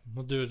 Saturday off.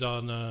 We'll do it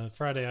on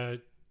Friday. I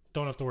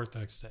don't have to work the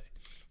next day.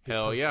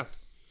 Hell yeah.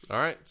 All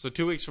right. So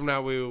 2 weeks from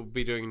now, we will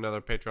be doing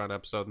another Patreon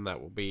episode, and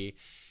that will be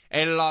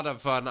a lot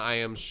of fun, I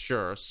am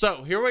sure.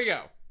 So here we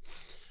go.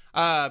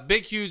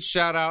 Big, huge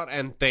shout out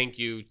and thank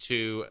you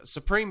to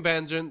Supreme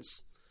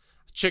Vengeance,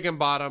 Chicken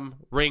Bottom,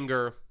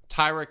 Ringer,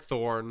 Tyrek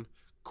Thorn,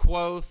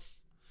 Quoth,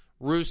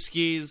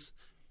 Rooskies,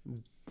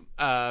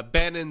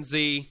 Ben and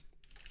Z,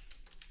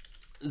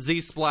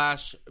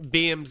 Z-Splash,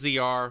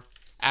 BMZR,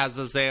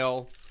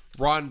 Azazel,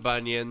 Ron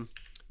Bunyan,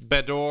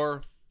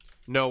 Bedor,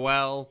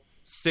 Noel,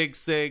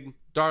 Sig,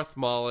 Darth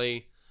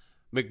Molly,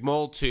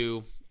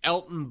 McMole2,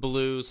 Elton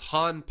Blues,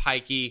 Han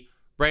Pikey,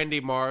 Randy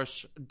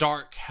Marsh,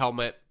 Dark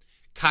Helmet,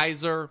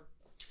 Kaiser,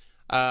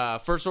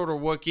 First Order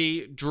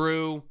Wookie,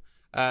 Drew,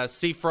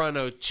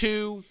 Seafront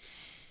 02,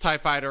 TIE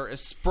Fighter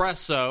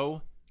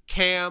Espresso,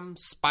 Cam,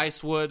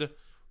 Spicewood,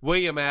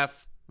 William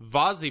F.,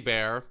 Vozzy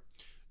Bear,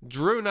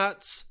 Drew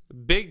Nuts,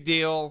 Big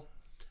Deal,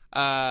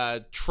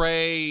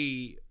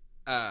 Trey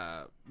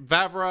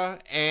Vavra,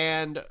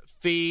 and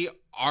Fee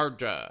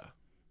Arda.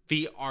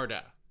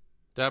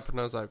 Did I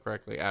pronounce that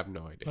correctly? I have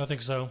no idea. I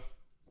think so.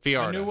 Fee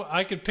I Arda. knew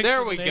I could picture There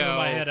the we name go. in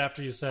my head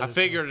after you said it. I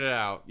figured it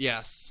out.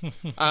 Yes.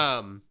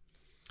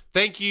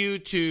 Thank you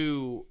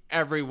to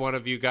every one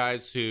of you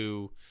guys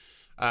who've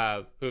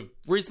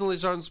recently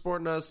started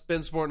supporting us,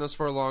 been supporting us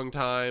for a long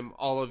time.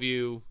 All of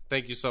you,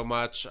 thank you so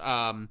much.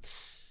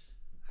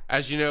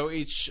 As you know,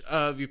 each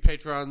of you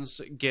patrons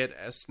get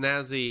a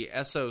snazzy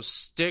SO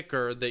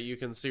sticker that you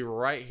can see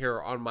right here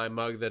on my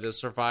mug that has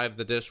survived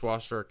the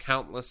dishwasher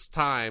countless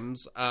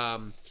times.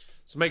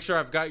 So make sure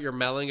I've got your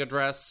mailing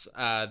address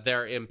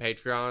there in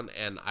Patreon,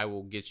 and I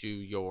will get you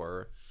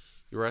your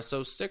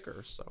SO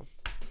sticker. So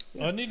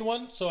I need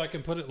one so I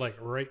can put it like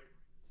right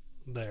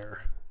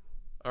there.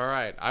 all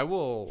right, I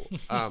will.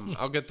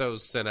 I'll get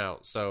those sent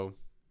out. So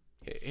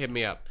hit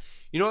me up.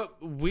 You know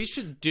what? We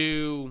should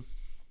do.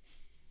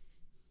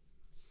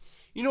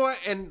 You know what?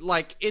 And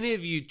like any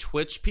of you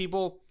Twitch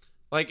people,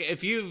 like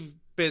if you've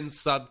been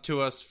subbed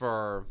to us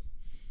for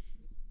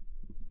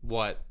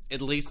what,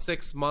 at least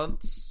 6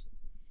 months.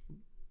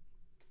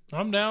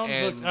 I'm down.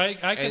 And- Look, I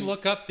can and-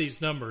 look up these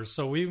numbers,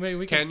 so we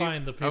can you?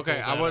 find the people. Okay,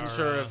 I that wasn't are,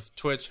 sure if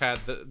Twitch had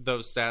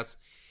those stats.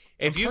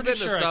 If I'm you've been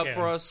pretty a sure I sub can.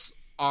 for us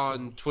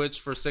on Twitch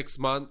for 6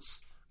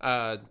 months,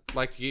 I'd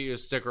like to get you a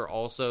sticker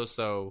also.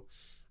 So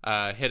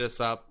hit us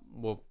up.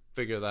 We'll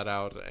figure that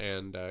out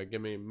and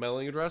give me a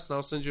mailing address, and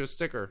I'll send you a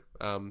sticker.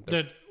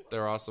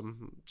 They're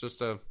awesome.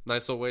 Just a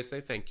nice little way to say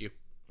thank you.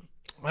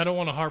 I don't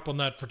want to harp on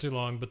that for too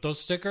long, but those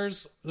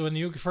stickers, when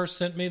you first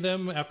sent me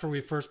them after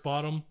we first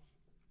bought them,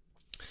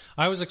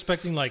 I was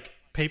expecting like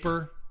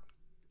paper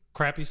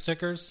crappy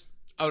stickers.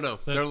 Oh no,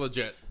 they're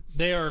legit.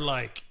 They are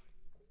like,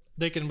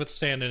 they can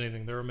withstand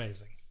anything. They're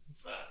amazing.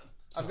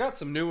 I've got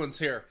some new ones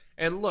here,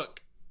 and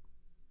look,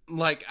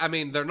 like I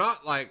mean, they're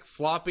not like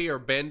floppy or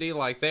bendy.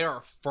 Like they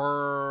are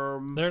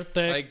firm. They're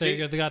thick. Like, they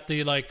got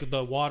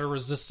the water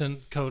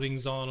resistant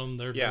coatings on them.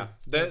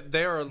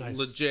 They are nice.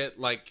 legit,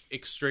 like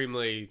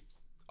extremely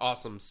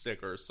awesome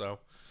stickers. So,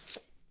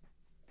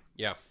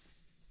 yeah.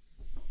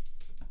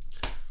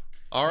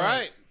 All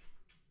right.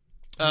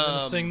 You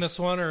gonna sing this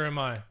one or am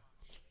I?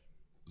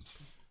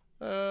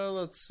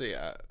 Let's see.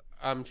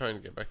 I'm trying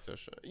to get back to the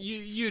show.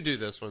 You do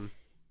this one.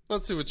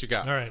 Let's see what you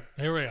got. All right,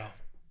 here we go.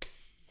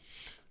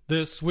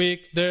 This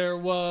week there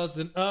was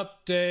an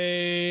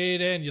update,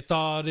 and you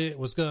thought it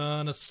was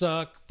gonna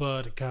suck,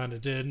 but it kind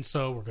of didn't.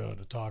 So we're going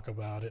to talk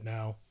about it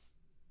now.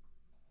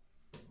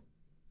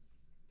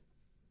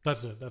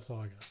 That's it. That's all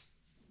I got.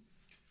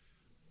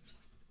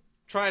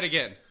 Try it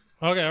again.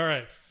 Okay, all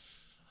right.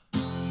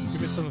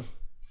 Give me some.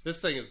 This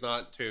thing is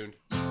not tuned.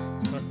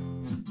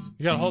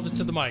 You gotta hold it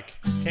to the mic.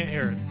 Can't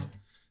hear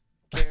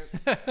Can't.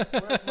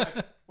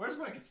 Where's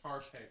my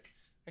guitar pick?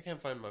 I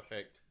can't find my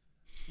pick.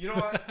 You know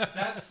what?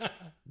 That's it.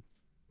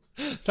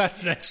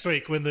 That's next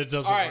week when it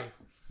doesn't all right. work.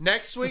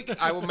 Next week,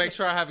 I will make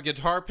sure I have a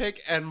guitar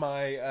pick and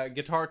my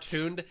guitar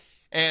tuned.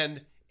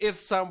 And if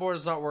soundboard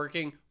is not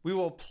working, we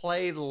will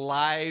play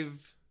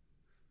live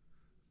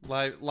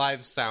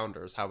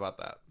sounders. How about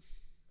that?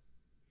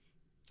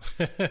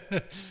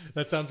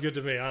 That sounds good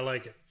to me. I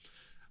like it.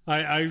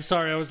 I'm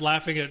sorry, I was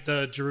laughing at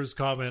Drew's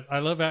comment. I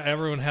love how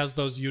everyone has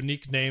those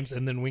unique names,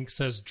 and then Wink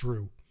says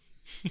Drew.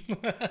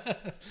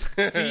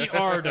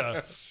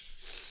 Arda,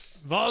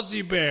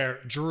 Vozzy Bear,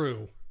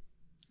 Drew.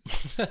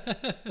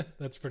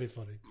 That's pretty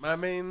funny. I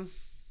mean,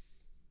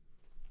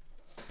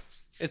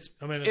 it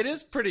it's-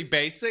 is pretty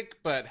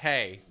basic, but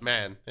hey,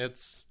 man,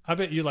 it's. I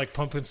bet you like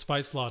pumpkin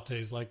spice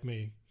lattes like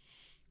me.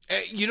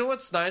 You know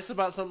what's nice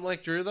about something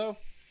like Drew though?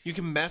 You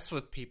can mess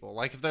with people.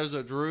 Like if there's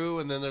a Drew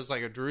and then there's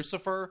like a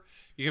Drucifer,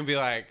 you can be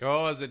like,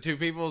 "Oh, is it two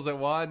people? Is it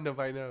one?"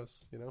 Nobody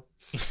knows, you know.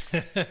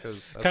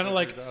 Kind of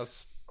like,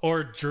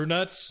 or Drew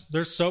Nuts.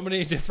 There's so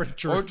many different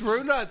Drews. or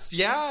Drew Nuts.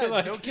 Yeah,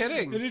 Like, no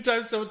kidding.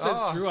 Anytime someone says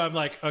Oh. Drew, I'm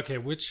like, okay,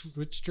 which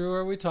Drew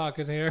are we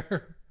talking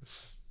here?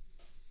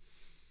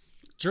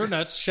 Drew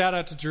Nuts. Shout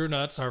out to Drew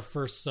Nuts, our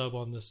first sub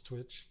on this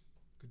Twitch.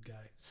 Good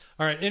guy.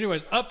 All right.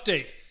 Anyways,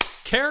 update.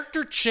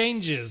 Character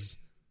changes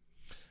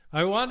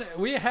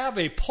We have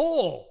a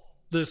poll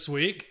this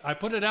week. I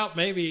put it out.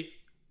 Maybe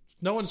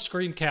no one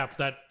screen capped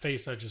that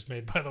face I just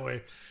made. By the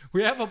way,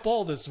 we have a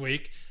poll this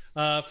week.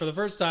 For the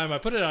first time, I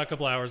put it out a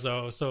couple hours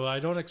ago, so I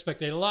don't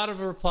expect a lot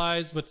of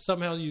replies, but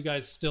somehow you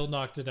guys still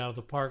knocked it out of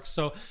the park.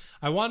 So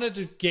I wanted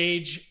to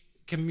gauge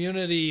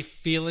community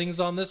feelings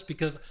on this,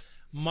 because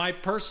my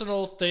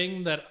personal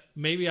thing that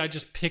maybe I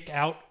just pick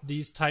out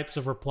these types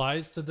of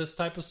replies to this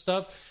type of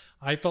stuff,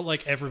 I felt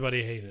like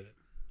everybody hated it,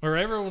 or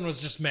everyone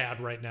was just mad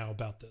right now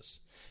about this.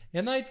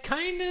 And I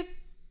kind of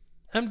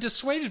am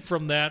dissuaded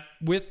from that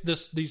with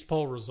these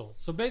poll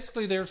results. So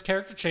basically there's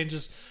character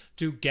changes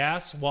to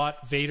Gas,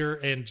 Watt, Vader,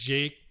 and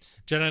Jedi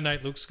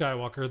Knight Luke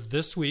Skywalker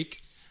this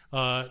week.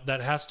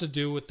 That has to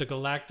do with the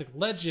Galactic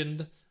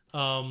Legend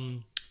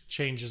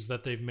changes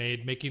that they've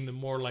made, making them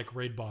more like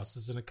raid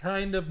bosses, and a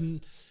kind of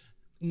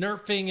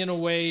nerfing in a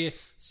way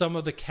some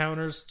of the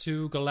counters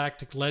to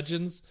Galactic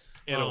Legends.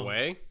 In a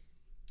way?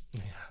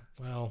 Yeah,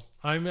 well,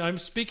 I'm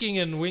speaking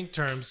in Wink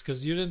terms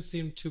because you didn't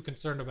seem too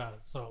concerned about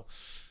it. So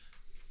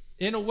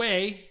in a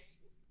way,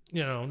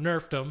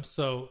 nerfed them.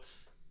 So,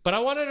 but I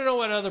wanted to know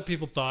what other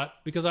people thought,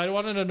 because I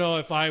wanted to know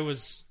if I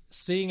was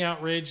seeing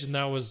outrage and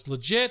that was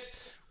legit,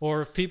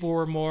 or if people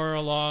were more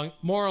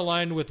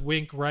aligned with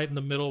Wink right in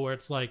the middle, where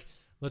it's like,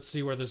 let's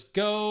see where this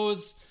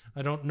goes.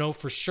 I don't know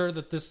for sure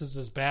that this is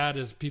as bad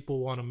as people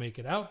want to make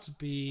it out to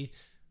be.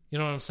 You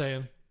know what I'm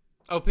saying?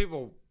 Oh,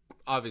 people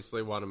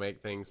obviously want to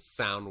make things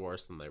sound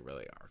worse than they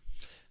really are.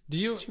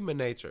 It's human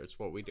nature. It's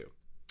what we do.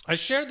 I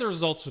shared the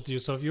results with you,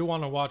 so if you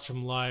want to watch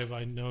them live,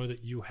 I know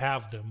that you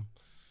have them.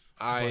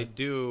 I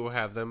do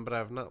have them, but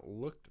I've not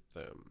looked at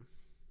them.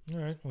 All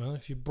right. Well,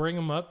 if you bring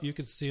them up, you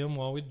can see them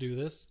while we do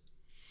this.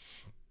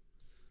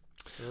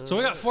 So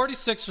we got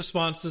 46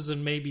 responses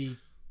in maybe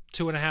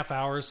 2.5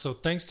 hours. So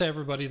thanks to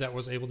everybody that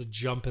was able to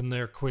jump in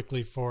there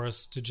quickly for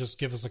us to just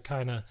give us a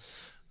kind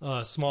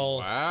of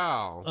small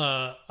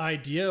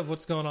idea of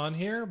what's going on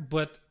here.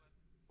 But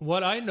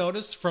what I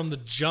noticed from the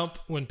jump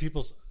when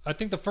I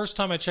think the first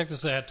time I checked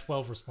this, I had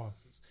 12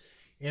 responses.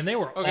 And they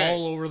were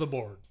all over the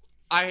board.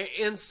 I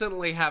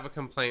instantly have a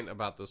complaint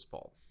about this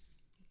poll.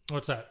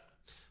 What's that?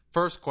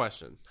 First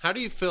question. How do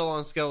you feel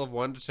on a scale of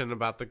 1 to 10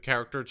 about the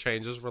character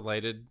changes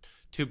related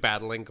to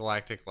battling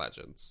Galactic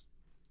Legends?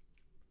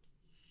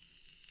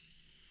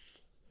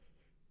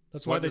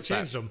 That's why they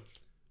changed them.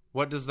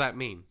 What does that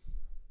mean?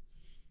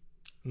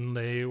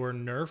 They were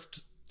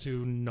nerfed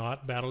to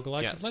not battle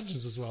Galactic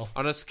Legends as well.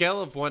 On a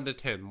scale of 1 to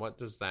 10, what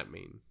does that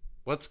mean?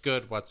 What's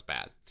good? What's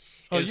bad?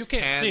 Oh, you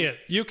can't see it.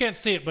 You can't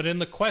see it, but in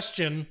the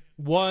question,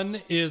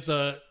 1 is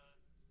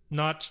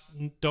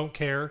don't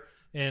care,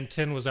 and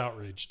 10 was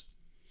outraged.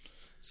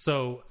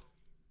 So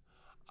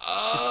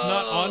it's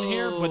not on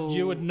here, but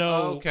you would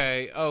know.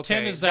 Okay.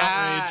 10 is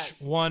outrage,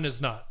 1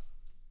 is not.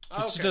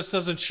 It just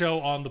doesn't show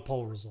on the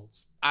poll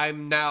results.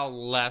 I'm now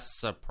less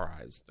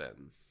surprised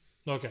then.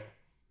 Okay.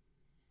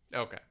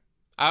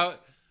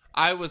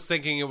 I was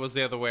thinking it was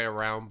the other way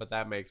around, but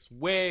that makes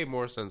way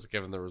more sense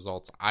given the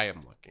results I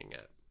am looking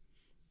at.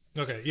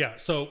 Okay, yeah.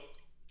 So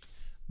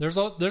there's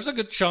a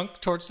good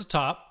chunk towards the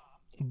top,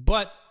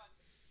 but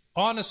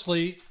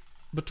honestly,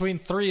 between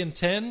 3 and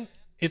 10,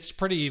 it's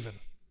pretty even.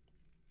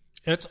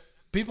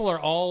 People are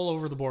all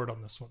over the board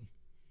on this one.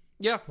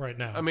 Yeah, right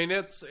now. I mean,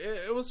 it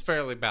was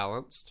fairly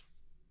balanced.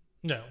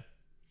 No,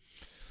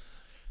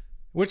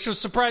 which was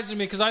surprising to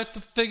me because I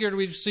figured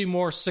we'd see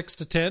more 6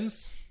 to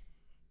 10s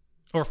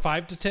or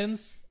 5 to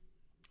 10s,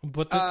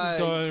 but this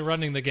is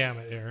running the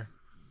gamut here.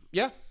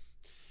 Yeah.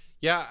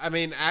 I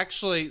mean,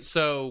 actually,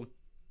 so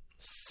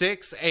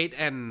 6, 8,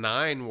 and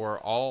 9 were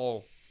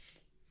all,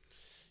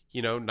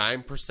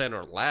 9%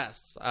 or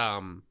less.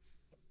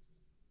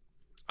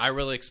 I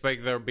really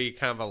expect there would be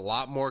kind of a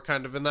lot more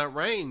kind of in that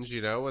range,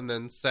 and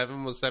then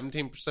 7 was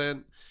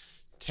 17%,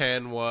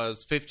 10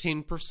 was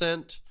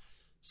 15%.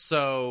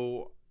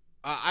 So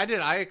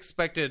I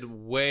expected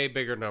way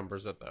bigger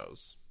numbers at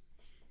those.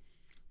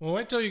 Well,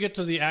 wait till you get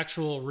to the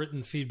actual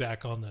written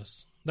feedback on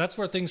this. That's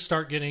where things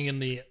start getting in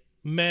the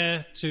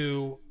meh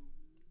to.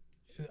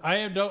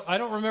 I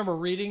don't remember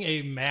reading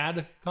a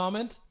mad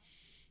comment,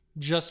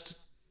 just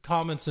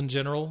comments in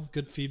general,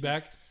 good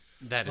feedback.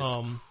 That is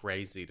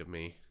crazy to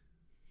me.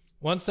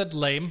 One said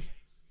lame.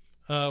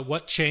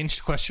 What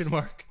changed? ?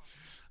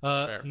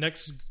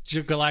 Next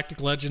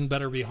Galactic Legend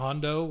better be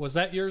Hondo. Was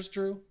that yours,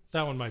 Drew?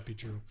 That one might be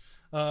Drew.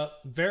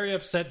 Very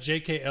upset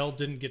JKL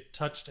didn't get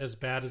touched as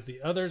bad as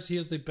the others. He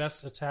is the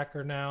best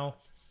attacker now.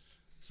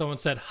 Someone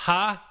said,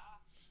 ha!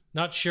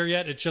 Not sure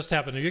yet. It just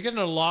happened. You're getting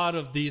a lot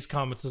of these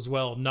comments as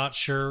well. Not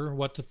sure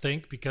what to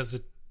think because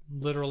it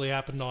literally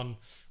happened on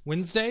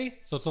Wednesday.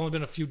 So it's only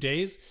been a few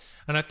days.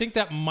 And I think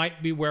that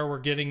might be where we're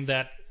getting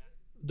that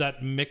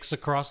mix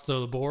across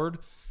the board.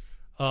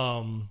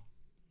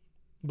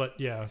 But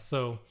yeah,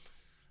 so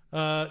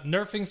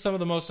nerfing some of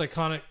the most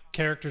iconic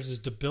characters is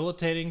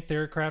debilitating.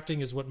 Theory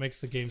crafting is what makes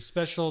the game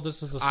special.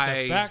 This is a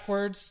step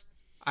backwards.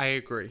 I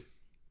agree.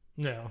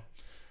 No.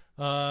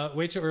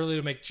 Way too early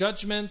to make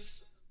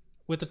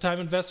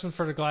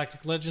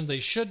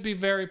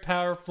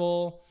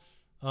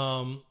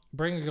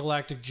bring a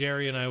Galactic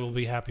Jerry and I will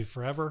be happy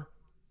forever.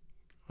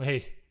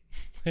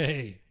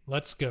 Hey,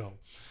 let's go.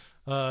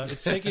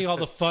 It's taking all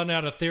the fun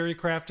out of theory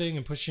crafting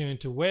and pushing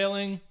into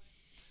whaling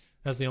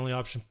as the only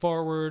option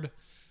forward.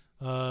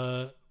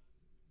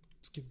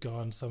 Let's keep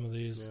going some of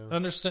these. Yeah.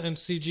 Understand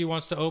CG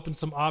wants to open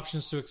some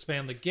options to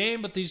expand the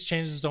game, but these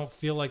changes don't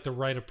feel like the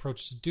right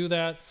approach to do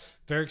that.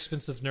 Very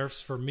expensive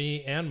nerfs for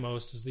me and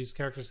most, as these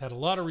characters had a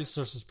lot of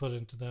resources put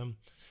into them.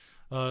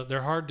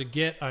 They're hard to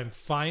get. I'm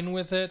fine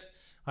with it.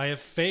 I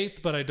have faith,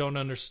 but I don't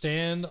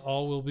understand.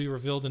 All will be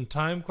revealed in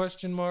time, ?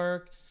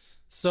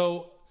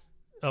 So,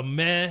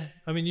 meh.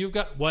 I mean, you've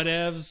got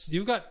whatevs.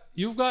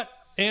 You've got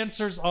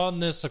answers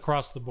on this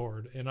across the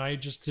board, and I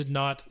just did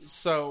not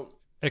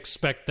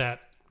expect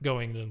that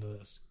going into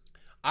this.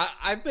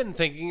 I've been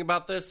thinking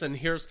about this, and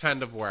here's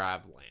kind of where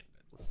I've landed.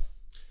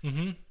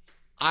 Mm-hmm.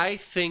 I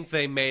think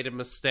they made a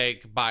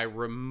mistake by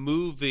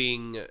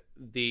removing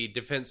the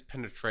defense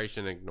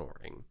penetration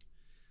ignoring.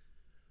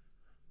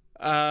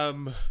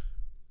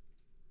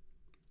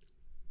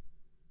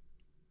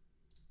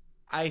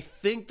 I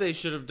think they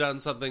should have done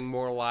something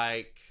more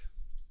like,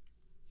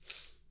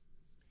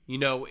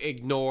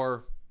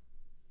 ignore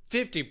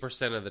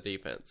 50% of the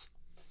defense.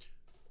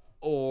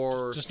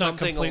 Or just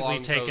something not completely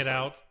along take those it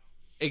lines. out.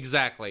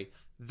 Exactly.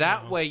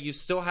 That way you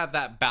still have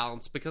that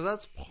balance, because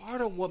that's part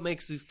of what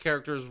makes these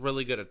characters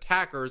really good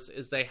attackers,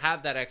 is they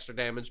have that extra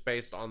damage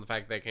based on the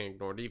fact they can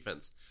ignore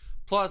defense.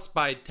 Plus,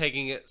 by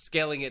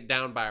scaling it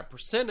down by a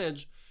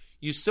percentage,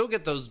 you still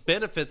get those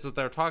benefits that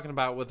they're talking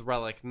about with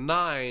Relic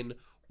 9,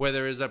 where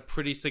there is a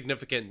pretty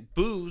significant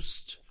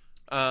boost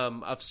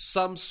of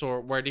some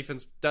sort, where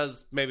defense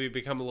does maybe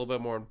become a little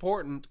bit more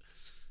important.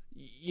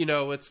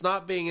 It's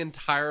not being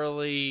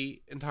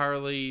entirely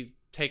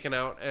taken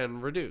out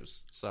and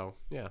reduced. So,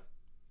 yeah.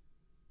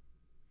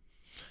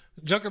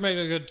 Junker made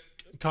a good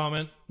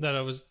comment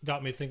that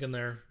got me thinking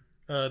there.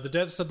 The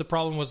dev said the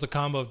problem was the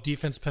combo of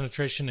defense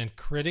penetration and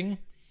critting,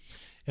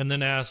 and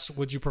then asked,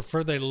 would you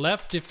prefer they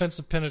left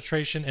defensive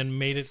penetration and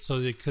made it so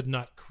they could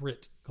not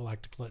crit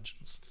Galactic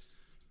Legends?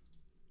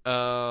 It's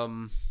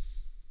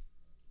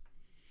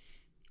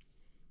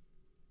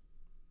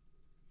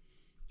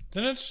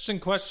an interesting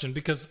question,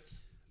 because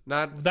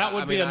that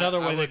would be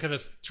another way they could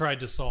have tried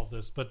to solve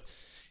this. But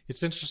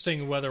it's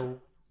interesting whether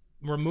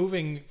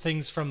removing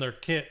things from their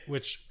kit,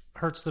 which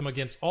hurts them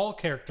against all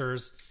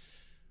characters,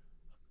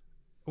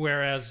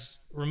 whereas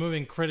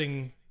removing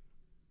critting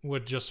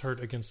would just hurt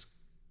against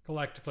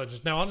Galactic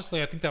Legends. Now,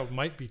 honestly, I think that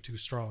might be too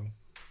strong,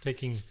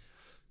 taking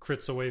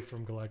crits away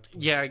from Galactic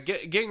Legends. Yeah,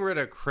 getting rid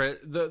of crit.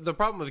 The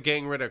problem with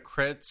getting rid of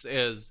crits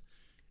is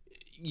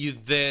you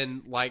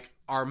then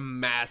are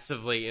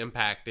massively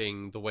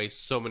impacting the way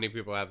so many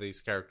people have these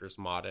characters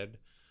modded.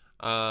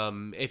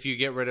 If you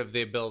get rid of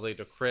the ability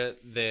to crit,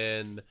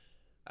 then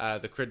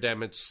the crit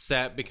damage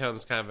set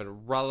becomes kind of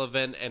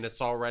irrelevant, and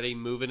it's already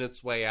moving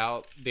its way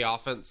out. The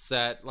offense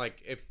set,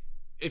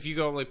 if you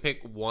can only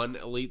pick one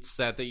elite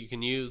set that you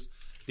can use,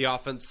 the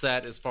offense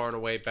set is far and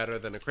away better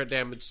than a crit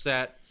damage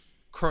set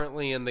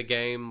currently in the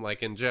game,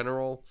 in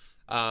general.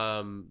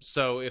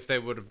 So if they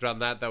would have done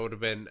that, that would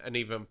have been an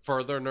even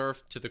further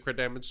nerf to the crit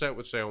damage set,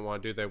 which they don't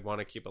want to do. They want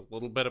to keep a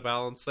little bit of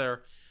balance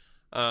there.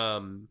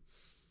 The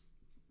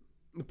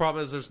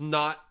problem is there's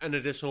not an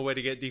additional way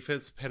to get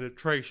defense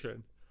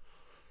penetration.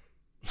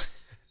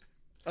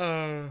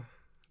 Chris,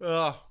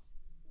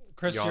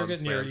 you're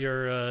getting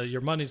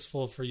your money's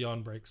full for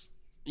yawn breaks.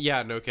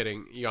 Yeah, no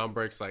kidding. Yawn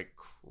breaks like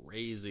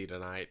crazy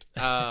tonight.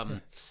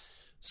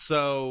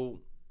 So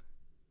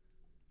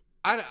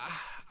I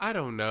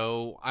don't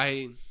know.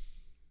 I'm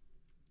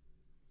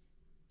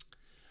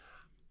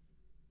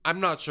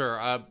not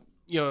sure.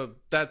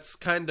 That's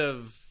kind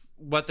of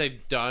what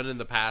they've done in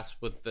the past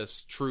with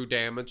this true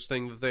damage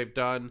thing that they've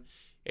done.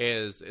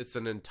 Is it's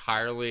an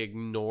entirely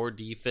ignore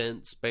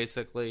defense,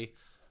 basically.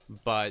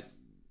 But,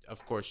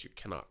 of course, you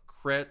cannot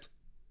crit.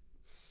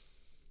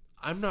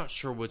 I'm not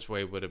sure which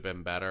way would have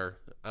been better.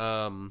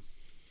 I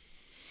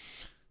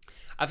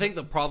think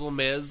the problem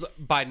is,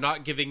 by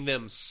not giving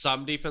them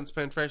some defense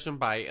penetration,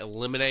 by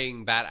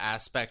eliminating that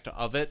aspect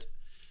of it,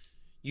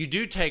 you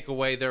do take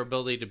away their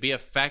ability to be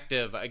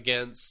effective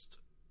against,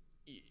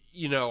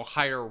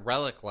 higher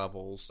relic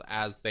levels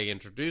as they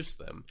introduce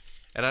them.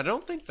 And I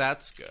don't think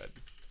that's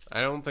good.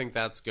 I don't think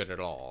that's good at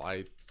all.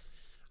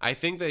 I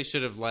think they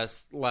should have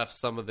left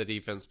some of the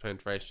defense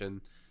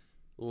penetration,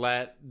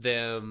 let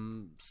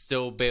them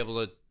still be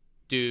able to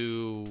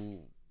do,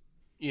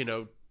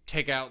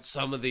 take out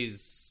some of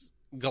these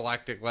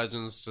Galactic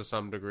Legends to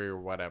some degree or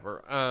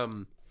whatever.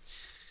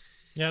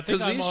 Yeah, I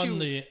think I'm on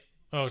the...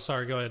 Oh,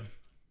 sorry, go ahead.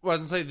 Well, I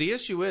was going to say, the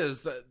issue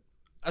is that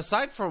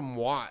aside from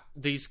Watt,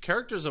 these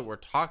characters that we're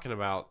talking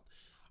about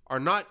are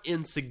not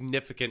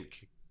insignificant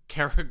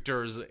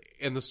characters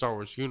in the Star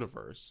Wars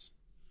universe.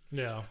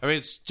 Yeah. I mean,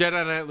 it's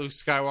Jedi Knight Luke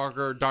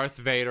Skywalker, Darth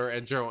Vader,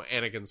 and General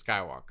Anakin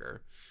Skywalker.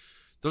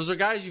 Those are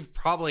guys you've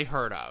probably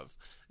heard of.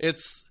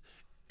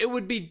 It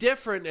would be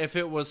different if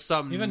it was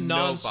some even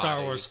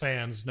non-Star Wars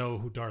fans know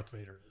who Darth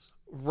Vader is.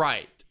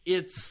 Right.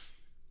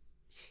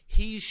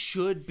 he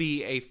should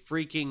be a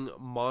freaking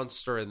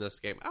monster in this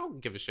game. I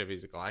don't give a shit if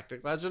he's a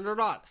Galactic Legend or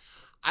not.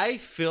 I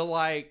feel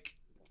like...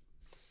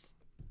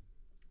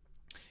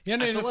 Yeah,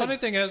 and the funny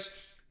thing is,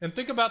 and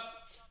think about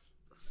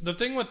the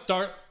thing with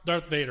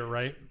Darth Vader,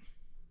 right?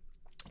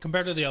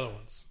 Compared to the other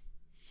ones.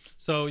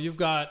 So you've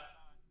got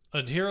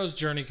a hero's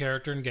journey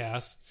character in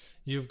Gas.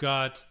 You've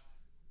got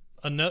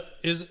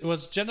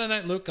was Jedi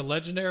Knight Luke a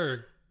legendary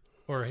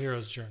or a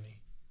hero's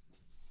journey?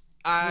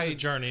 He was a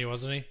journey,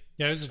 wasn't he?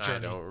 Yeah, he was a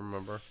journey. I don't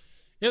remember.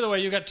 Either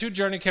way, you've got 2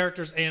 journey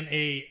characters and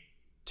a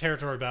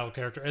territory battle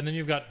character, and then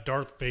you've got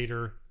Darth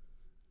Vader,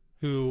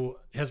 who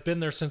has been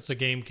there since the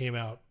game came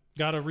out.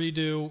 Got a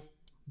redo,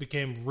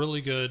 became really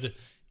good,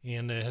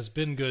 and it has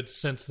been good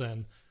since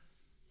then.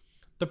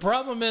 The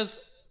problem is,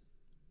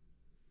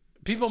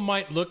 people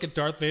might look at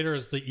Darth Vader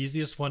as the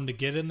easiest one to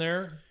get in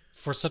there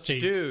for such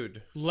a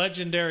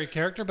legendary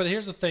character, but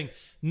here's the thing.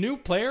 New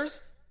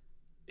players,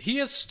 he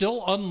is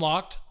still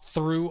unlocked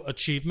through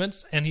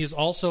achievements, and he is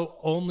also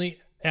only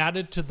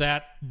added to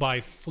that by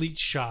Fleet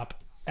Shop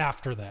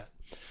after that.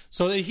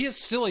 So he is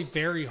still a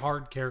very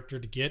hard character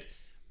to get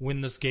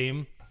win this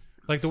game.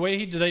 Like the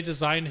way they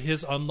designed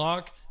his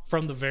unlock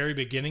from the very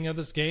beginning of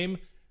this game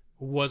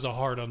was a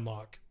hard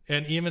unlock.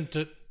 And even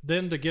to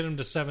get him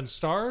to 7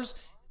 stars,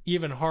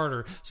 even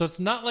harder. So it's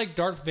not like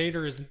Darth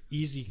Vader is an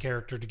easy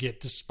character to get,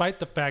 despite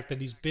the fact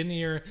that he's been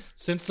here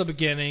since the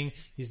beginning.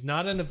 He's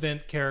not an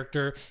event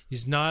character.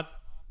 He's not,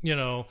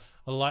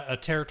 a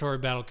territory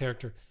battle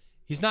character.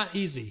 He's not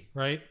easy,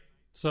 right?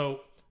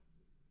 So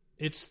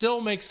it still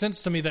makes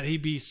sense to me that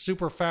he'd be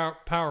super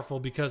powerful,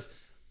 because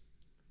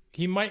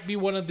he might be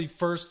one of the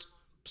first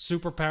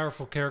super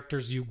powerful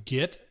characters you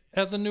get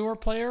as a newer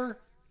player.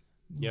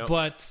 Yep.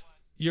 But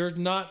you're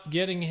not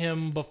getting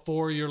him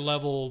before you're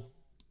level,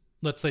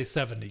 let's say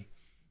 70.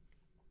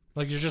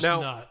 Like, you're just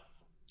not.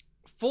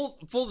 Full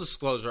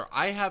disclosure,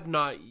 I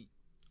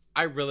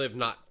really have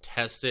not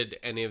tested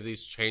any of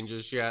these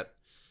changes yet.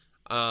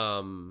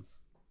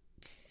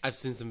 I've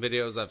seen some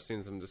videos, I've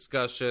seen some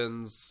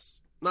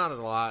discussions, not a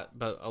lot,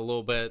 but a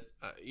little bit,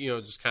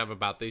 just kind of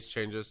about these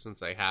changes since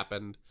they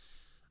happened.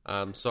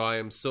 So I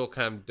am still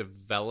kind of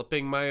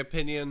developing my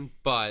opinion,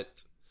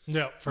 but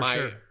yeah, for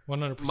sure,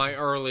 100%. My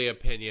early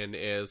opinion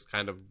is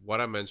kind of what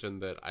I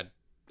mentioned, that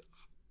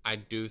I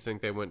do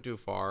think they went too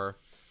far.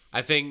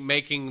 I think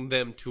making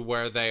them to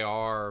where they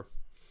are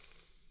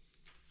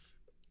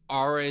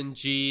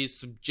RNG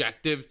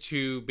subjective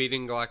to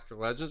beating Galactic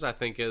Legends, I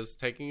think is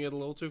taking it a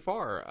little too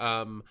far.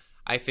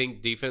 I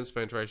think defense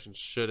penetration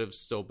should have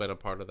still been a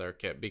part of their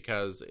kit,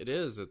 because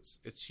it's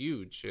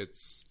huge.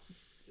 It's,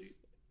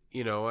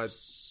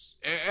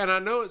 and I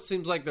know it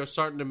seems like they're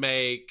starting to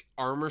make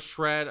Armor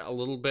Shred a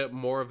little bit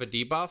more of a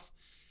debuff.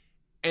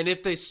 And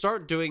if they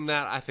start doing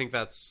that, I think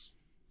that's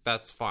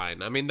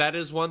fine. I mean, that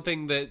is one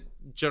thing that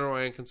General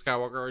Anakin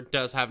Skywalker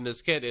does have in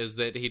his kit, is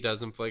that he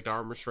does inflict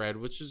Armor Shred,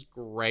 which is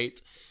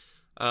great.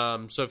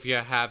 So if you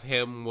have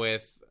him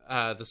with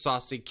the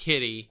Saucy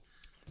Kitty,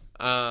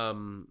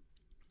 they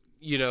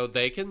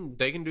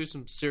can do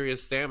some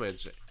serious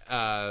damage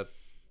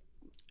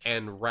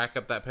and rack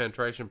up that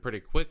penetration pretty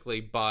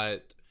quickly.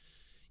 But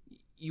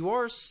you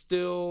are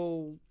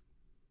still,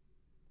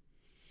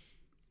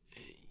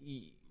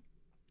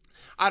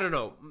 I don't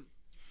know.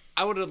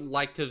 I would have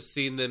liked to have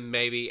seen them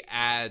maybe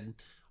add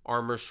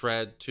Armor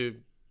Shred to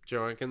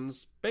General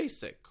Anakin's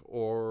basic,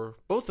 or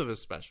both of his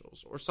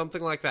specials, or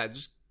something like that.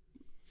 Just,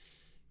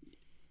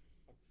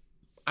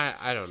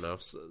 I don't know,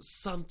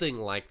 something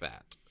like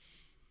that.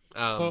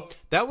 So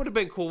that would have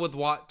been cool with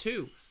Watt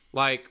too.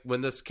 Like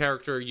when this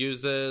character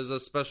uses a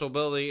special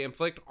ability,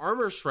 inflict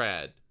Armor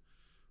Shred,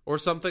 or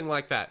something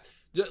like that.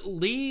 Just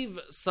leave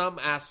some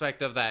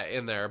aspect of that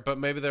in there, but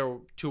maybe they're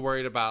too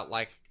worried about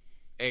like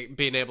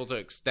being able to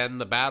extend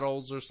the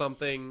battles or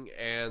something,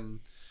 and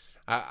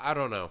I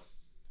don't know.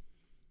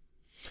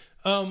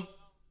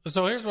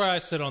 So here's where I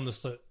sit on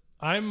this.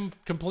 I'm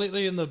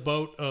completely in the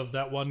boat of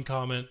that one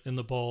comment in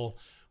the poll,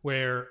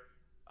 where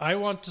I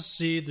want to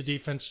see the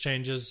defense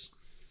changes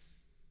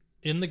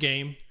in the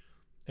game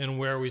and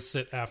where we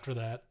sit after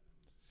that.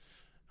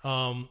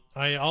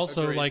 I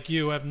also, agreed, like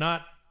you, have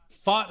not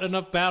fought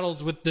enough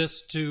battles with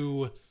this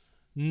to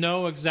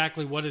know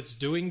exactly what it's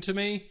doing to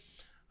me.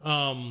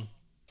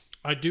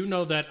 I do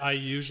know that I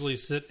usually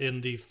sit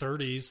in the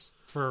 30s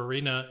for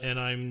Arena, and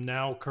I'm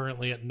now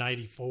currently at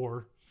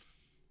 94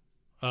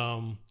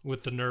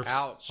 with the nerfs.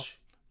 Ouch.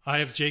 I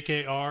have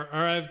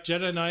I have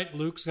Jedi Knight,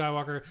 Luke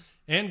Skywalker,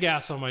 and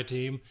Gas on my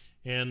team,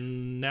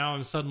 and now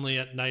I'm suddenly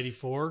at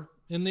 94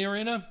 in the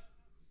Arena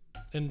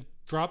and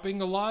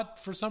dropping a lot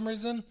for some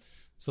reason.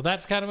 So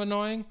that's kind of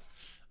annoying.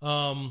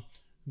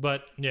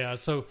 But yeah,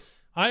 so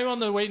I'm on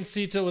the wait and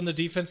see till when the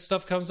defense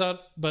stuff comes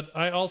out, but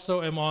I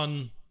also am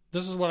on...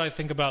 This is what I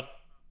think about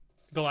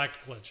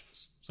Galactic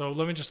Legends. So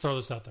let me just throw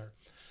this out there.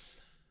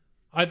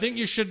 I think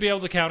you should be able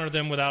to counter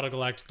them without a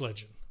Galactic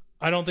Legend.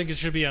 I don't think it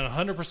should be a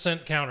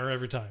 100% counter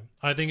every time.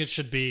 I think it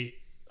should be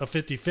a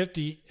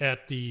 50-50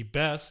 at the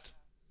best.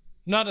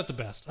 Not at the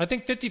best. I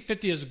think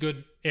 50-50 is a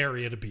good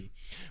area to be,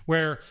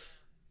 where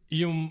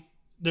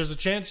there's a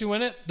chance you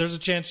win it, there's a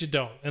chance you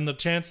don't, and the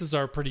chances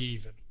are pretty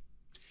even.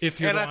 If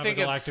you don't have a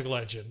Galactic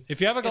Legend. If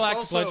you have a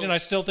Galactic Legend, I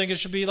still think it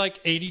should be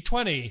like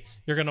 80-20.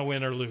 You're going to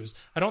win or lose.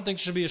 I don't think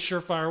it should be a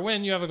surefire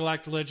win. You have a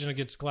Galactic Legend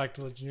against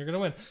Galactic Legend, you're going to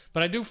win.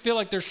 But I do feel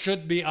like there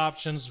should be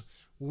options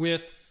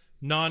with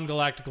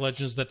non-Galactic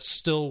Legends that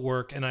still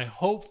work. And I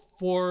hope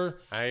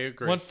I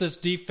agree. Once this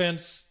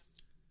defense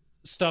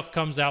stuff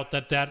comes out,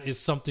 that is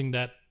something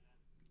that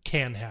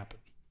can happen.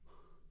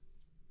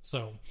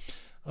 So,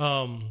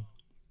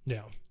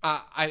 yeah.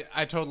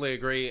 I totally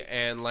agree,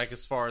 and like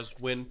as far as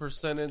win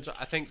percentage,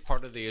 I think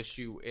part of the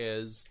issue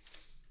is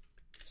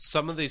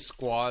some of these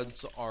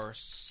squads are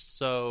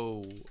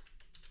so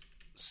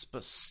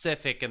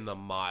specific in the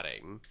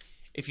modding.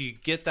 If you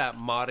get that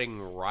modding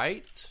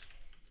right,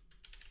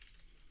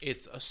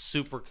 it's a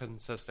super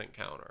consistent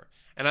counter,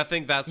 and I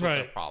think that's what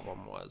the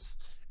problem was.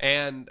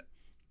 And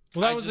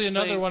well, that was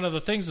another one of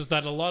the things is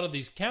that a lot of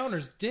these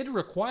counters did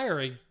require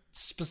a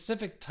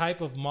specific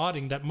type of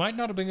modding that might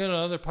not have been good in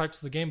other parts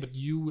of the game, but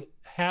you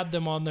had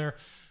them on there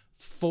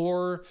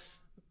for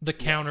the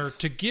counter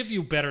to give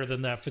you better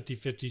than that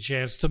 50-50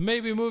 chance to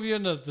maybe move you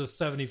into the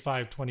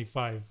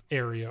 75-25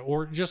 area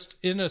or just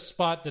in a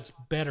spot that's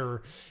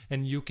better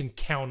and you can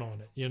count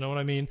on it. You know what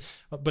I mean?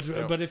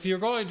 But if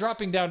you're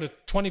dropping down to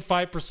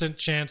 25%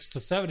 chance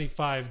to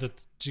 75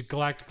 that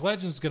Galactic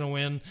Legend's going to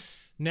win,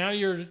 now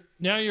you're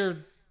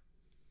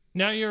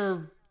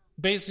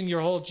basing your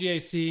whole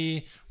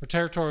GAC or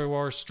territory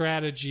war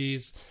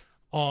strategies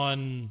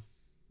on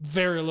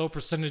very low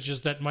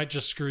percentages that might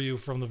just screw you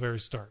from the very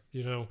start.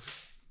 You know,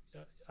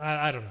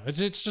 I don't know.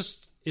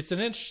 It's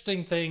an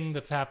interesting thing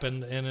that's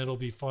happened, and it'll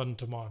be fun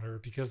to monitor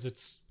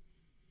because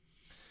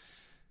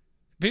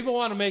people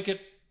want to make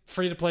it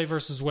free to play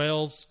versus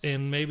whales,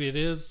 and maybe it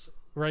is.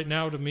 Right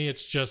now, to me,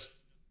 it's just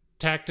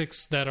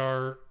tactics that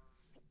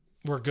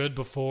were good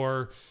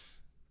before.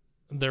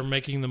 They're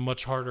making them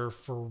much harder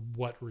for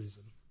what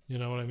reason? You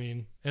know what I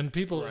mean? And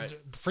people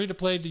free to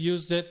play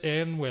used it,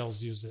 and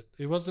whales used it.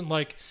 It wasn't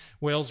like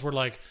whales were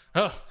like,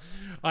 "Oh,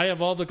 I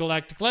have all the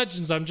Galactic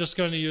Legends. I'm just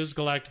going to use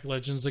Galactic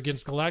Legends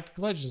against Galactic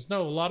Legends."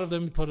 No, a lot of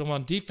them put them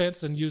on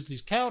defense and use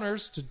these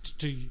counters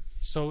to.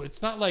 So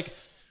it's not like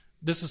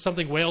this is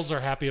something whales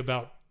are happy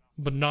about,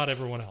 but not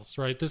everyone else,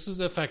 right? This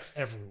affects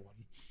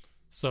everyone.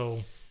 So,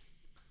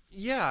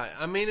 yeah,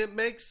 I mean, it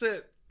makes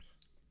it.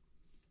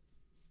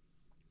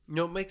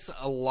 It makes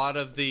a lot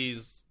of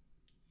these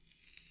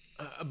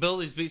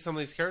abilities beat some of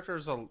these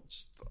characters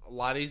just a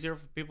lot easier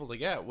for people to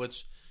get,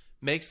 which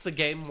makes the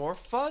game more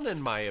fun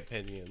in my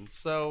opinion.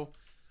 So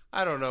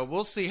I don't know,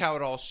 we'll see how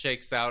it all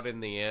shakes out in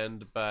the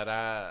end, but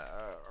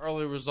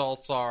early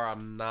results are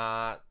I'm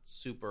not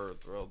super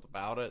thrilled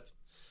about it.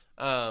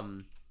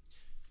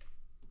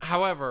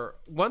 However,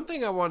 one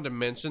thing I wanted to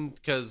mention,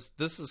 because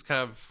this is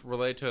kind of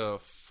related to a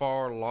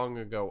far long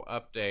ago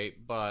update,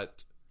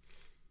 but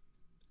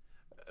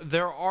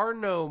there are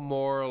no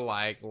more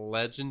like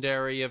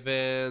legendary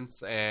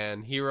events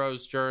and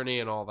Hero's Journey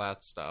and all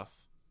that stuff.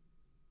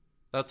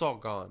 That's all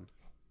gone.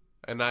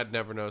 And I'd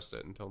never noticed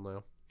it until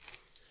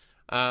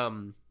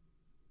now.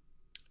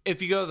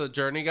 If you go to the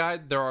journey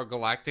guide, there are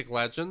Galactic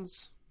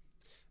Legends.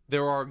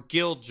 There are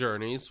guild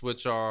journeys,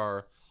 which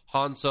are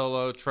Han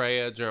Solo,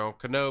 Traya, General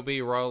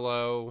Kenobi,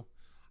 Rolo,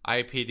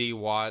 IPD,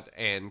 Watt,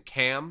 and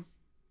Cam.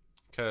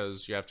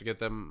 Because you have to get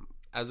them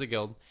as a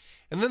guild.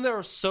 And then there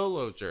are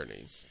solo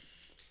journeys.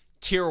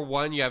 Tier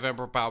 1, you have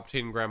Emperor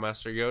Palpatine,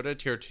 Grandmaster Yoda.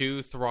 Tier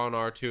 2, Thrawn,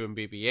 R2, and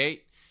BB-8.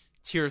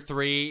 Tier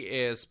 3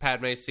 is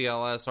Padme,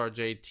 CLS,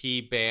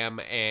 RJ-T, BAM,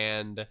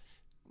 and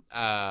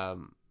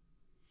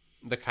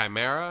the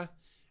Chimera.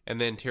 And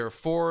then Tier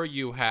 4,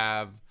 you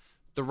have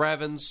the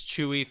Revans,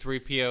 Chewie,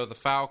 3PO, the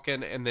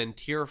Falcon. And then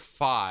Tier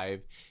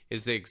 5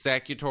 is the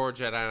Executor,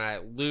 Jedi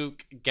Knight,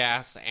 Luke,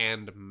 Gas,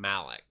 and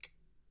Malak.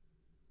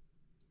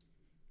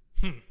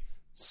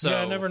 So,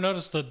 yeah, I never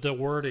noticed the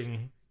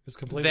wording. It's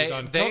completely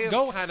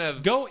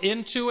gone. Go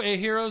into a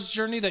hero's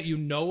journey that you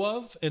know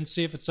of and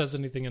see if it says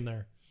anything in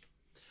there.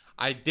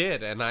 I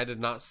did, and I did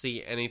not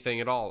see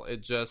anything at all.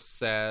 It just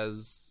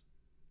says...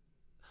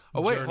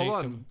 Oh, wait, hold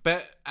on.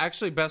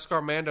 Actually,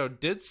 Beskar Mando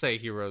did say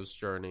hero's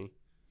journey.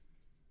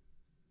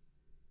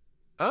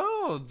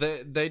 Oh,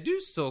 they do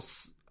still...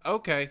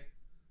 Okay.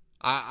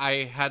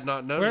 I had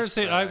not noticed.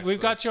 Where is it?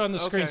 We've got you on the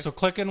screen, so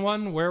click in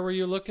one. Where were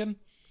you looking?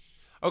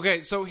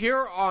 Okay, so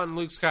here on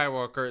Luke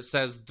Skywalker, it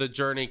says the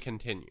journey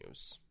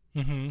continues.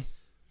 Mm-hmm.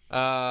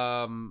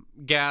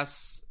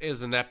 Gas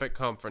is an epic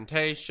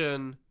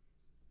confrontation.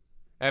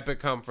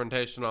 Epic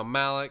confrontation on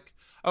Malak.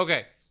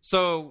 Okay,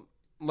 so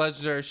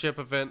legendary ship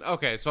event.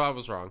 Okay, so I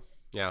was wrong.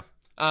 Yeah.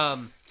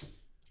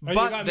 You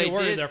got me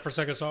worried there for a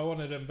second, so I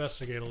wanted to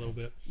investigate a little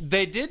bit.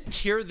 They did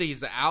tier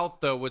these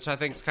out, though, which I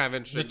think is kind of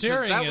interesting. The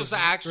tiering that was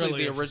actually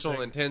really the original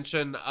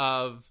intention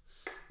of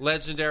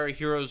Legendary,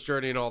 Hero's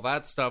Journey, and all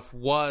that stuff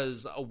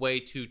was a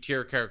way to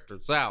tier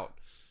characters out.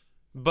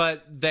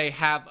 But they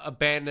have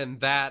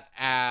abandoned that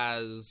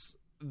as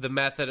the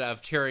method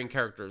of tiering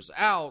characters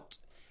out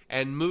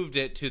and moved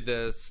it to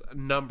this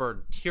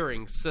numbered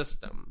tiering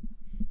system.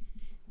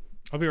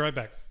 I'll be right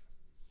back.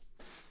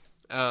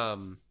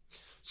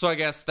 So I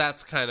guess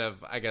that's kind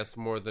of,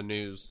 more the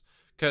news.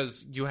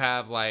 Because you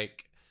have,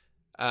 like,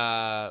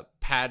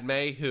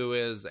 Padme, who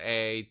is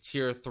a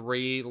Tier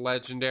 3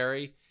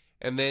 legendary.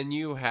 And then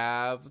you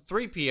have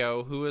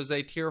 3PO, who is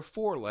a Tier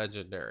 4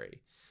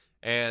 legendary.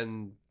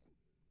 And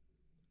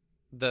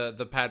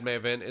the Padme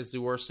event is the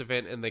worst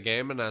event in the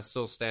game, and I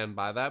still stand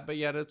by that, but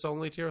yet it's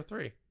only Tier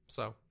 3.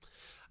 So,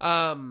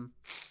 I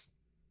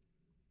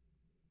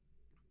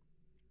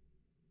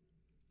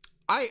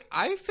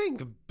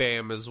think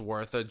Bam is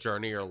worth a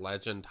Journey or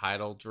Legend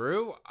title,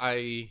 Drew.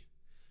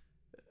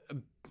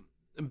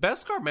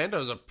 Beskar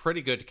Mando is a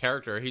pretty good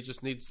character. He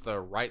just needs the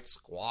right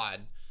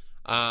squad.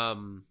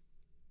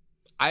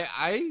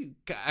 I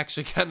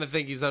actually kind of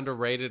think he's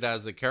underrated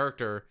as a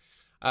character.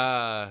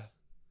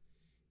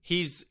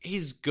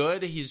 He's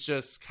good. He's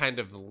just kind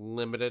of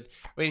limited.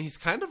 I mean, he's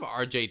kind of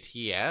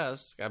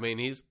RJT-esque. I mean,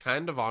 he's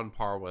kind of on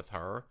par with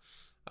her.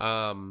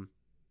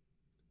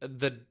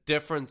 The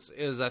difference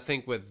is, I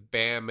think, with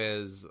Bam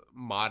is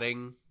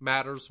modding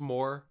matters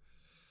more.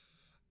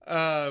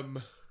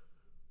 And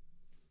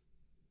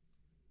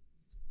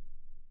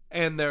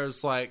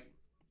there's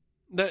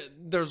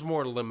there's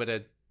more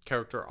limited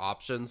character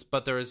options,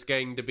 but there is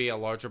going to be a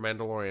larger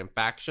Mandalorian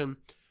faction.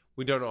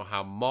 We don't know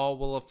how Maul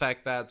will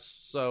affect that,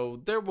 so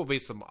there will be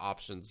some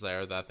options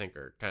there that I think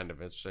are kind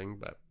of interesting.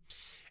 But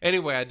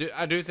anyway,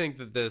 I do think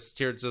that this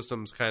tiered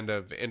system's kind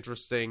of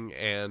interesting,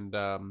 and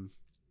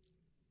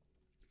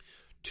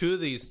two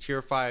of these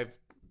tier 5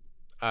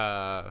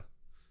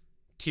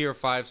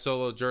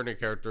 solo journey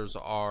characters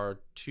are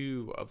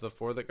 2 of the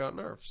 4 that got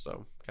nerfed,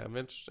 so kind of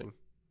interesting.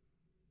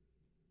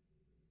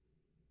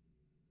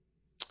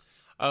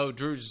 Oh,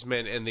 Drew just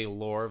meant in the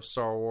lore of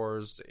Star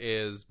Wars,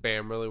 is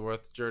Bam really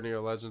worth Journey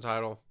or Legend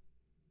title?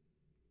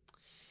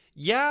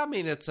 Yeah, I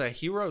mean, it's a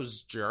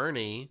hero's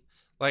journey.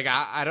 Like,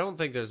 I don't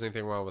think there's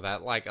anything wrong with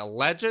that. Like, a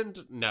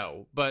legend,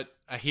 no. But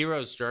a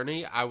hero's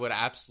journey, I would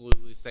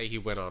absolutely say he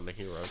went on a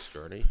hero's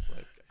journey.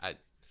 Like,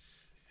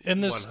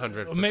 in this,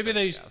 100%.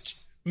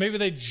 Maybe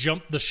they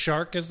jumped the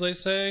shark, as they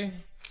say,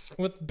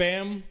 with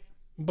Bam.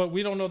 But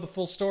we don't know the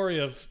full story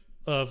of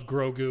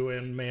Grogu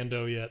and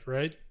Mando yet,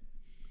 right?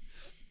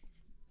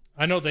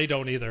 I know they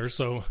don't either,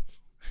 so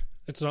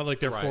it's not like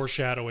they're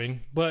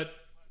foreshadowing, but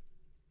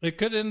it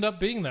could end up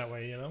being that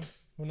way, you know?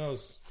 Who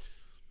knows?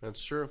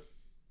 That's true.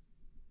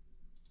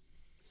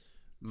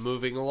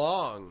 Moving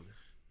along.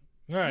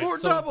 All right, more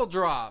double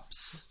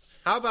drops.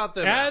 How about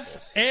them? As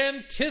apples?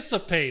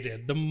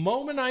 anticipated, the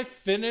moment I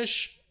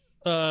finish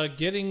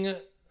getting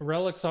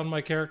relics on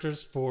my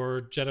characters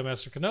for Jedi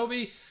Master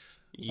Kenobi,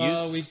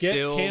 we get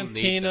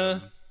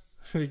Cantina.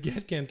 We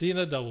get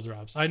Cantina double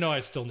drops. I know I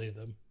still need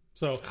them.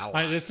 So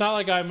it's not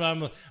like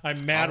I'm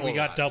mad we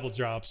got double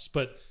drops,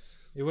 but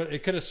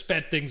it could have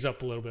sped things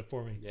up a little bit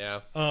for me.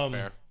 Yeah,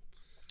 fair.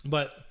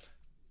 But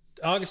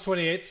August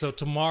 28th, so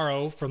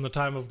tomorrow from the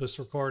time of this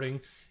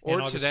recording, or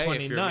and August today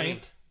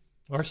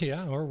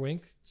 29th, or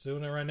Wink,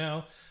 doing it right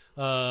now.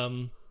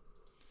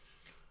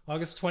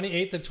 August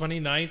 28th and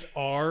 29th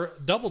are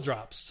double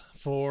drops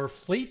for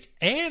Fleet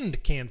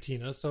and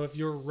Cantina. So if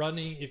you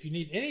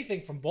need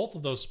anything from both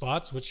of those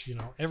spots, which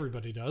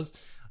everybody does,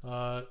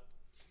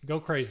 go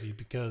crazy,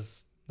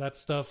 because that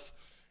stuff,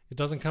 it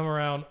doesn't come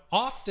around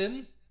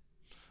often,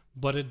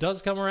 but it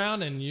does come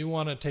around, and you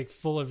want to take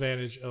full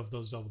advantage of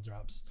those double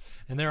drops.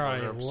 And there are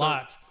 100%. A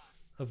lot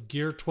of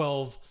Gear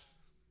 12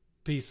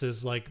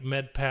 pieces like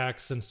med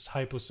packs and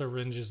hypo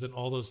syringes and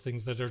all those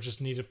things that are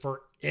just needed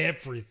for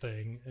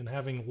everything, and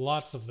having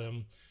lots of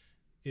them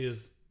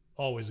is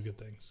always a good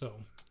thing. So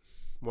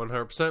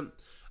 100%.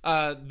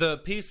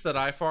 The piece that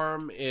I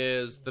farm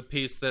is the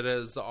piece that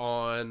is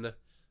on,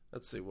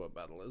 let's see what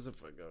battle is.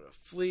 If I go to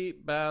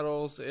Fleet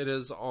Battles, it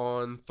is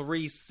on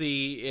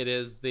 3C. It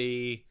is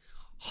the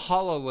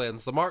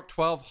HoloLens, the Mark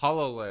 12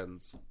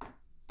 HoloLens.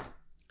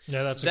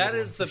 Yeah, that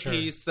is the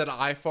piece that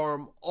I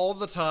farm all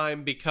the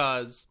time,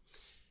 because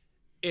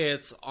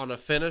it's on a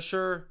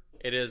finisher.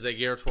 It is a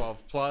Gear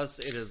 12 Plus.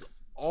 It is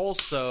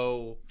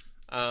also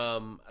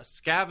a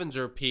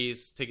scavenger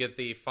piece to get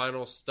the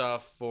final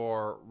stuff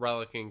for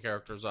relicing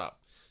characters up.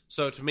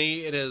 So to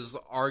me, it is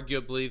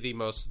arguably the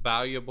most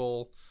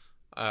valuable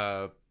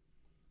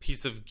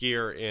piece of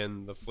gear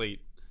in the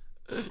fleet.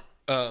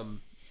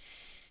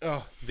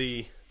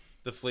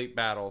 The Fleet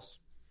Battles.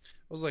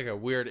 It was like a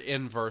weird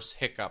inverse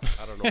hiccup.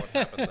 I don't know what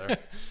happened there.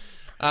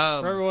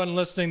 For everyone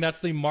listening, that's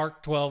the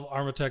Mark 12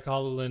 Armatech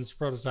HoloLens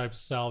prototype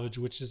salvage,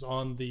 which is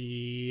on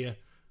the...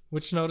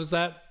 Which node is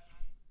that?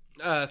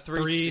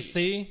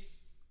 3C.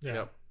 Yeah.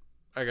 Yep.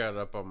 I got it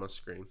up on my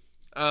screen.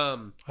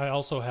 I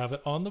also have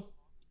it on the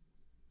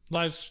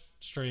live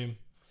stream,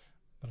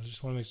 but I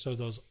just want to make sure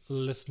those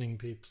listening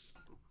peeps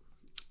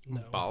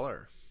know.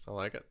 Baller. I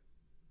like it.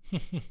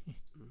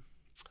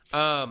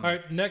 All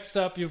right, next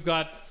up, you've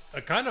got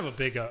a kind of a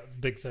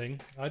big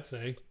thing, I'd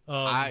say.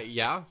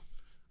 Yeah.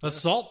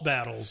 Assault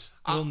battles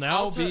will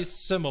now be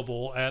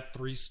simmable at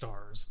 3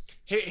 stars.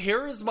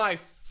 Here is my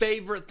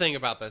favorite thing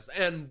about this,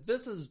 and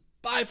this is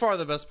by far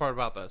the best part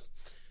about this.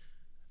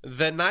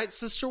 The Night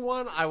Sister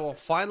one, I will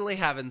finally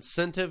have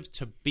incentive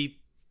to beat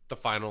the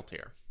final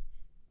tier.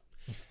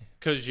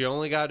 Because you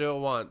only got to do it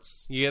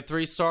once. You get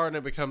 3-star and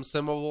it becomes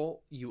simmable.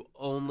 You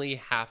only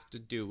have to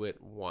do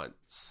it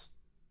once.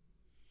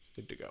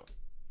 Good to go.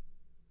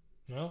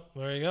 Well,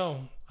 there you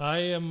go. I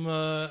am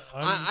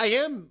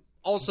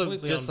also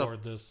completely on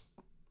board this.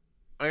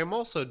 I am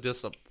also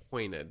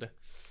disappointed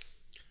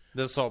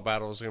this Assault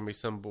Battle is going to be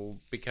simple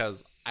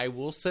because I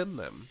will sim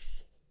them,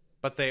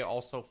 but they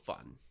also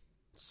fun.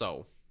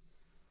 So,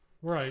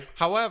 right.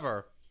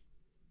 However,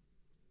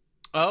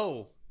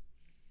 so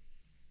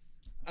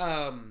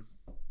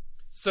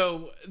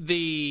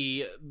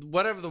the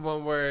whatever the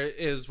one where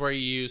you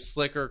use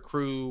Slicker,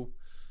 Crew,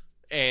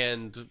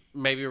 and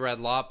maybe Red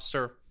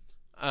Lobster.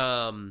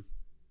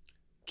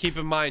 Keep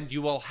in mind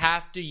you'll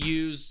have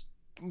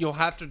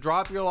to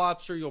drop your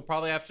lobster. You'll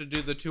probably have to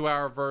do the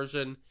 2-hour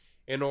version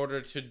in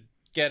order to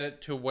get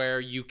it to where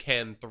you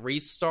can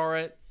 3-star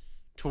it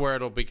to where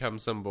it'll become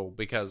symbol,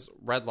 because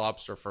Red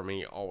Lobster for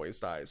me always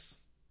dies.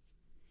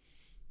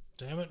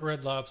 Damn it,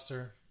 Red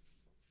Lobster.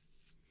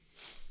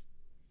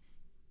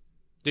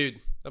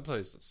 Dude, that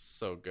place is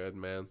so good,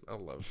 man. I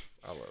love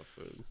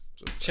food.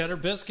 Just cheddar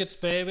biscuits,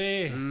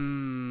 baby.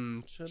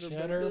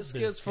 Cheddar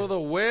biscuits for the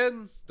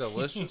win.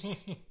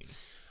 Delicious.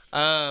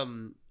 All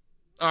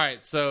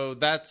right, so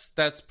that's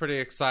pretty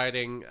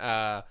exciting.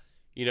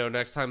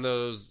 Next time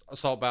those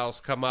assault battles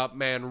come up,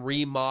 man,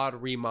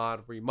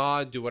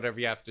 remod, do whatever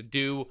you have to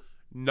do.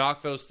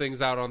 Knock those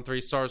things out on 3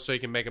 stars so you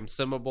can make them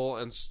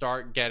simmable and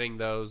start getting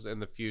those in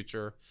the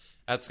future.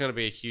 That's going to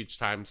be a huge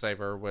time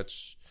saver,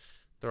 which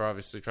they're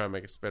obviously trying to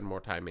make us spend more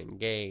time in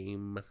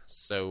game.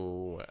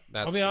 So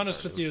that's I'll be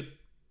honest with you.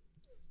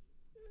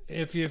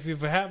 If you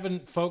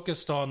haven't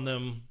focused on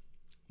them,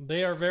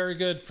 they are very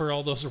good for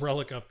all those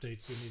relic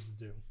updates you need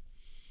to do.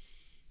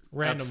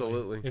 Randomly.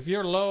 Absolutely. If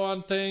you're low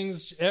on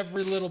things,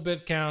 every little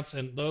bit counts,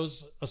 and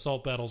those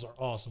assault battles are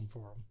awesome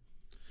for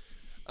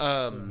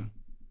them.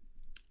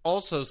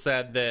 Also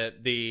said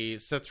that the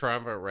Sith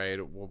Triumvirate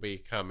raid will be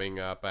coming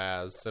up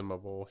as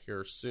simmable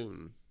here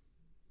soon.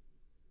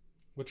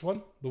 Which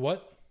one? The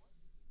what?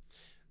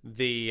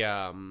 The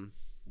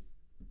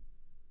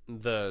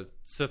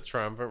Sith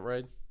Triumvirate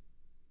raid.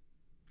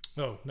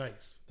 Oh,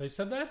 nice. They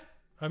said that?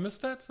 I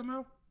missed that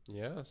somehow?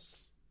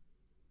 Yes.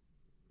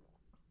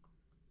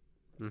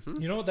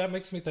 You know what that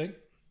makes me think?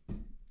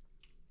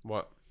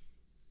 What?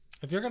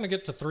 If you're going to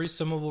get to 3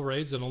 simmable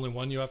raids and only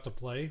one you have to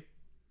play,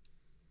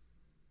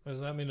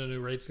 does that mean a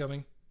new raid's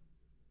coming?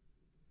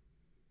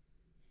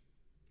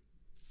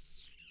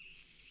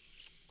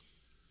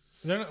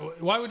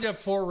 Why would you have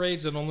 4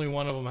 raids and only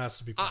one of them has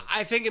to be played?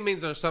 I think it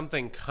means there's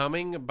something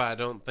coming, but I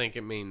don't think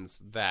it means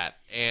that.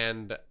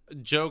 And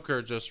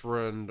Joker just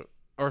ruined...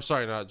 Or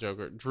sorry, not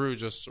Joker. Drew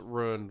just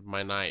ruined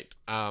my night.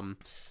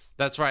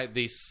 That's right.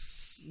 The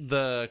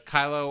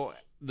Kylo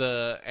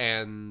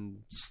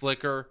and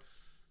Slicker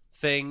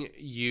thing,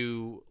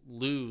 you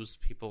lose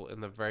people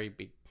in the very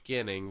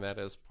beginning. That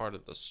is part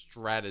of the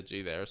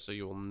strategy there, so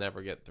you will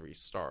never get 3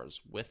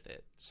 stars with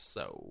it.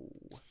 So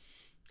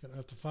gonna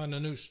have to find a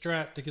new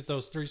strat to get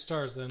those 3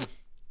 stars then.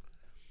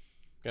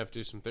 You have to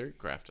do some theory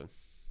crafting.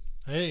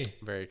 Hey.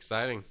 Very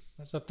exciting.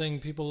 That's a thing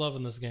people love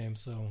in this game,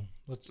 so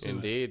let's do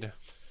Indeed. it.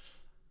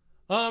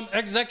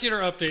 Executor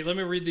update. Let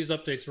me read these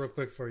updates real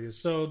quick for you.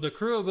 So the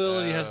crew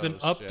ability has been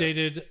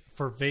updated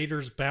for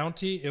Vader's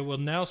bounty. It will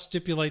now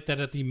stipulate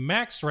that at the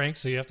max rank,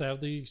 so you have to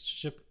have the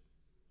ship.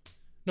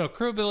 No,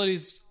 crew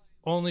abilities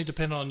only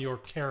depend on your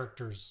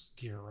character's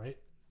gear, right?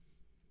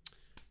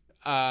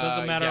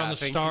 Doesn't matter on the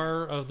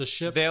star of the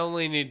ship. They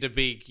only need to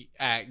be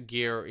at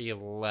gear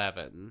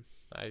 11,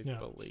 I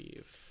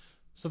believe.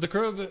 So the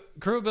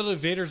crew ability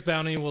Vader's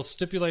bounty will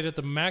stipulate at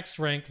the max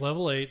rank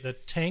level 8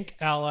 that tank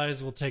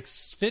allies will take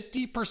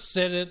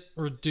 50%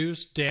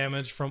 reduced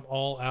damage from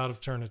all out of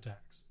turn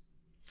attacks.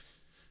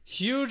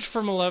 Huge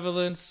for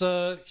Malevolence,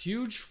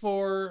 huge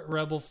for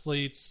Rebel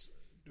fleets,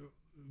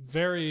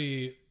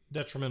 very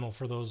detrimental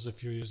for those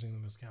if you're using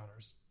them as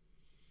counters.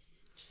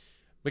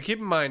 But keep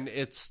in mind,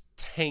 it's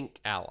tank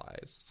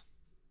allies.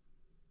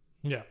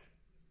 Yeah.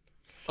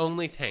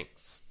 Only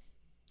tanks.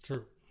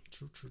 True.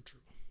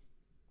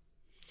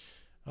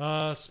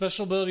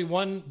 Special ability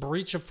 1,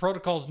 Breach of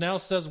Protocols now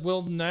says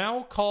will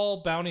now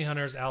call bounty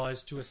hunters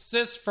allies to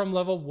assist from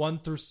level 1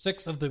 through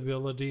 6 of the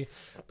ability.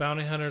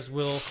 Bounty hunters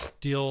will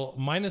deal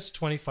minus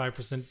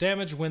 25%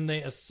 damage when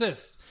they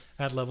assist.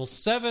 At level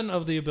 7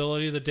 of the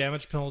ability, the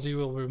damage penalty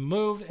will be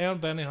removed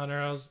and bounty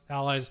hunter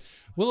allies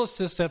will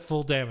assist at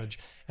full damage.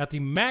 At the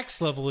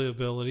max level of the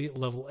ability,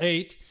 level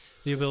 8,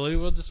 the ability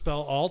will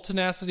dispel all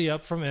tenacity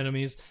up from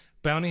enemies.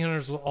 Bounty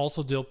hunters will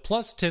also deal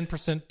plus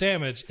 10%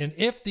 damage, and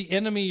if the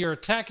enemy you're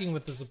attacking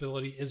with this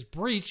ability is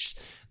breached,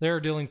 they're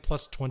dealing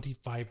plus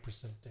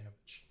 25%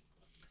 damage.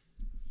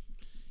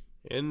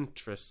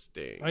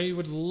 Interesting.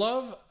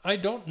 I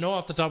don't know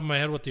off the top of my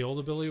head what the old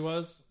ability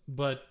was,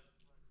 but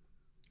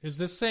Is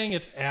this saying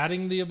it's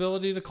adding the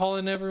ability to call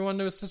in everyone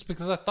to assist?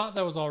 Because I thought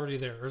that was already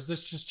there. Or is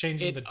this just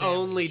changing the damage? It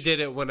only did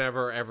it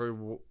whenever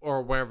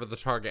whenever the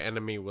target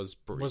enemy was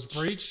breached. Was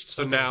breached?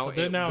 So okay, now so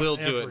it will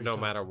do it no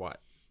matter what.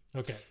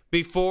 Okay.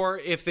 Before,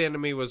 if the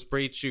enemy was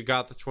breached, you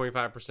got the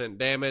 25%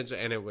 damage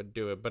and it would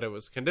do it. But it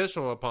was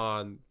conditional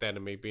upon the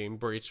enemy being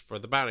breached for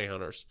the bounty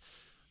hunters.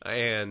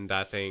 And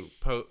I think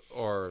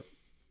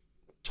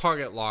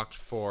target locked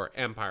for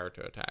Empire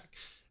to attack.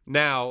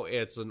 Now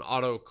it's an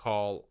auto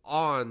call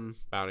on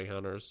bounty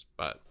hunters,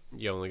 but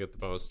you only get the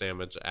bonus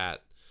damage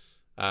at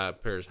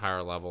appears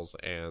higher levels.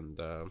 And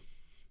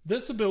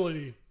this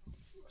ability,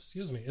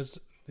 excuse me,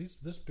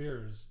 this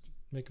beer is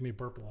making me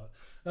burp a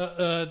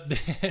lot.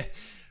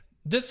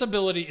 This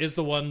ability is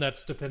the one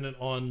that's dependent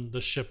on the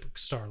ship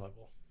star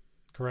level,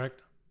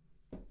 correct?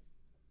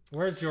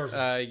 Where's yours?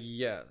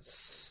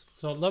 Yes.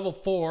 So level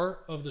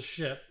 4 of the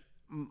ship.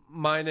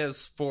 Mine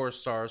is 4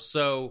 stars.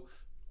 So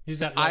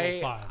he's at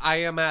level 5. I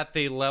am at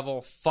the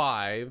level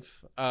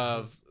 5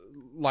 of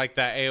like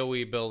that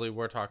AoE ability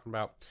we're talking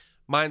about.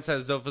 Mine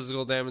says no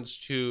physical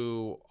damage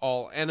to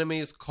all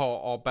enemies. Call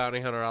all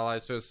bounty hunter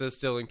allies to assist,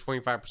 dealing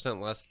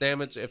 25% less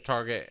damage. If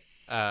target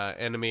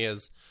enemy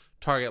is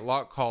target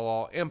lock, call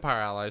all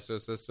Empire allies to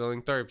assist,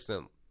 dealing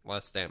 30%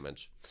 less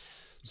damage.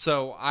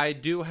 So I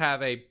do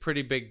have a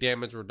pretty big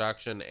damage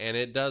reduction, and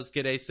it does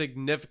get a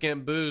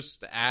significant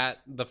boost at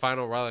the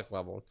final relic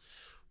level,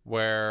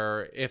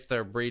 where if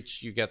they're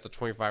breached, you get the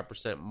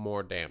 25%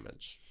 more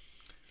damage.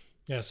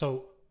 Yeah,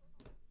 so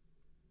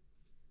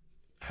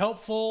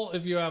helpful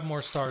if you have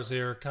more stars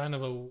here. Kind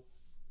of a...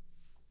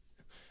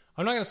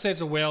 I'm not going to say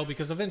it's a whale,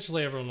 because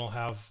eventually everyone will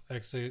have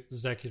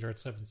Executor at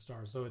 7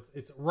 stars. So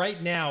it's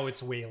right now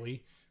it's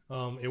whaley.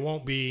 It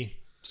won't be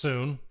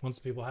soon once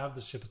people have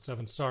the ship at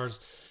 7 stars.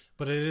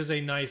 But it is a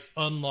nice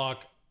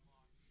unlock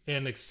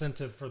and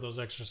incentive for those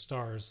extra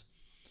stars.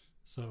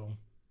 So,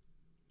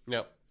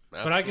 yep.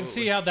 Absolutely. But I can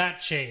see how that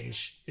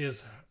change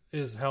is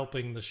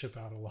helping the ship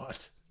out a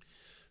lot.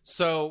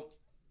 So,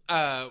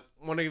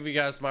 want to give you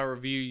guys my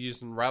review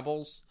using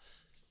Rebels.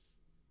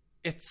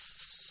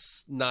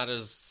 It's not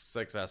as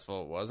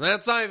successful as it was. And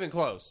it's not even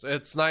close.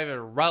 It's not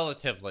even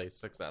relatively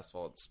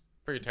successful. It's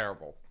pretty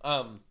terrible.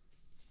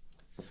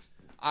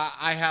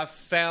 I have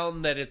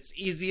found that it's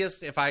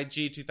easiest if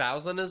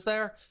IG-2000 is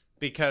there,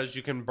 because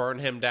you can burn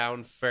him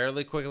down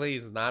fairly quickly.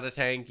 He's not a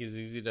tank. He's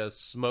easy to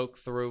smoke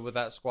through with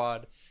that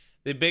squad.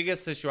 The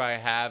biggest issue I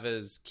have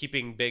is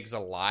keeping Biggs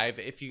alive.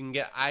 If you can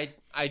get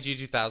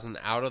IG-2000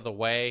 out of the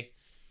way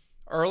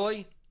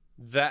early,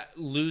 that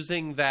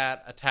losing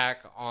that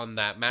attack on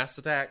that mass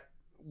attack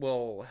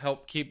will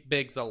help keep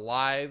Biggs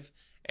alive.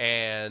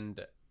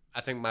 And I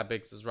think my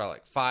Biggs is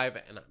Relic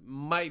 5, and I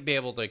might be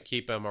able to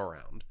keep him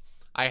around.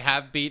 I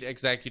have beat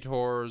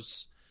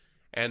Executors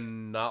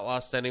and not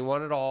lost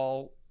anyone at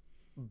all,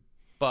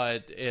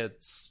 but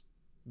it's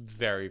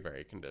very,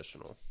 very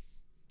conditional.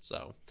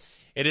 So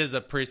it is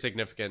a pretty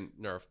significant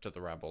nerf to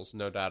the Rebels,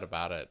 no doubt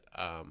about it.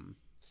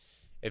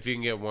 If you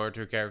can get 1 or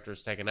 2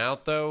 characters taken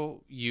out,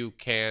 though, you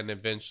can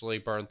eventually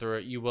burn through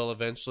it. You will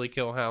eventually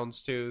kill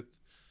Houndstooth.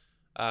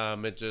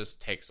 It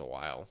just takes a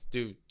while.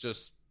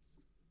 Just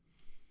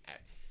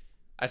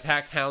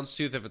attack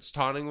Houndstooth if it's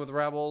taunting with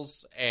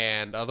Rebels,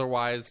 and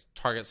otherwise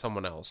target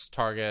someone else.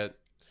 Target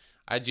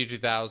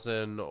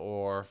IG-2000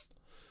 or...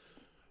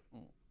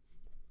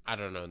 I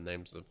don't know the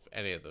names of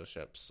any of those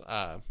ships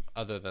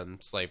other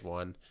than Slave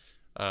 1.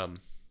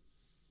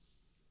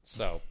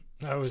 So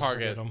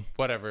target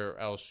whatever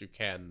else you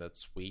can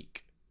that's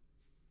weak.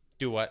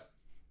 Do what?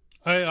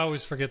 I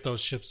always forget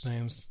those ships'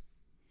 names.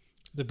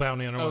 The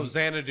bounty hunter ones.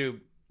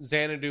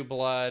 Xanadu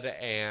Blood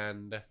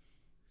and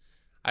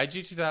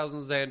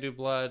IG-2000, Xanadu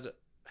Blood,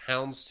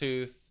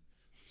 Houndstooth,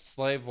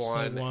 Slave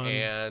 1,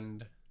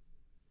 and...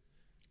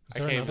 Is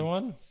there another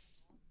one?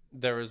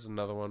 There is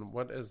another one.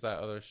 What is that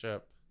other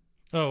ship?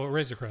 Oh,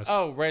 Razor Crest.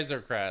 Oh,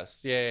 Razor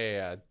Crest.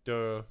 Yeah.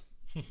 Duh.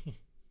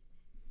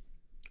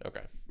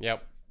 Okay.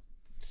 Yep.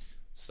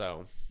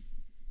 So.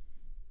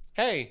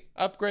 Hey,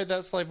 upgrade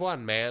that Slave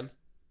 1, man.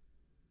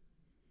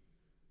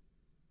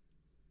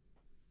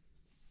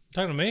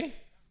 Talking to me?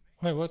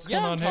 Wait, what's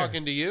going on here? Yeah, I'm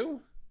talking to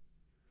you.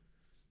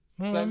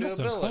 Well, I'm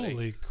missing.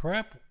 Holy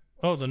crap.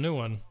 Oh, the new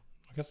one.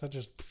 I guess I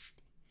just...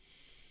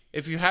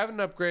 If you haven't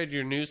upgraded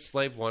your new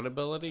Slave 1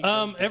 ability...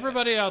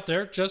 everybody out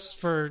there, just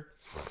for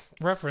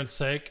reference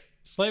sake,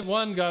 Slave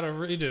 1 got a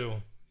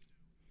redo.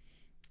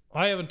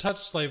 I haven't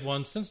touched Slave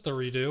 1 since the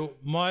redo.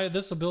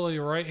 This ability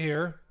right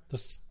here,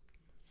 this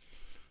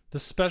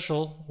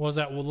special, was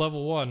at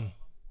level 1.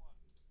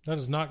 That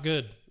is not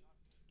good.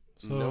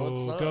 So no,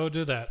 it's not. Go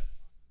do that.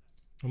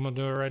 I'm going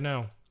to do it right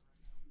now.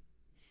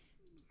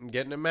 I'm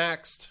getting it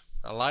maxed.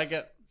 I like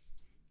it.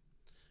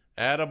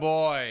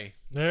 Attaboy.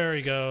 There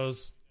he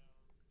goes.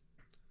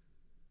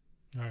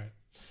 All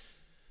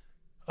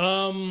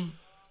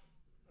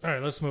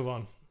right, let's move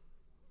on.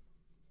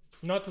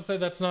 Not to say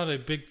that's not a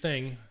big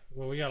thing.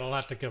 Well, we got a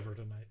lot to cover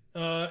tonight.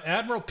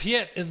 Admiral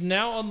Piet is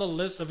now on the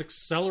list of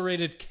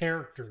accelerated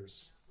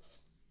characters.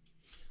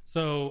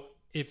 So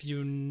if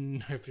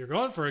you're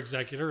going for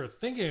Executor or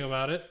thinking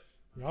about it,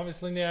 you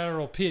obviously need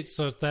Admiral Pete,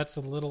 so that's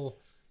a little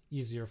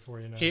easier for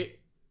you now.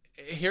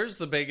 Here's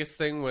the biggest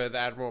thing with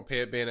Admiral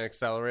Piet being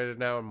accelerated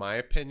now, in my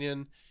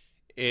opinion,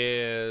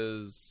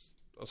 is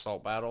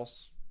assault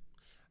battles.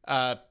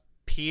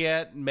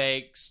 Piet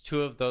makes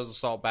 2 of those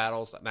assault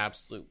battles an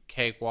absolute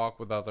cakewalk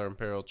with other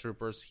Imperial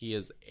troopers. He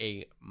is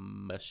a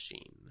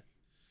machine.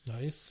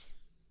 Nice.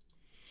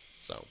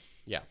 So,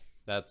 yeah,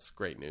 that's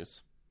great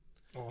news.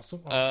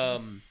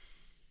 Awesome.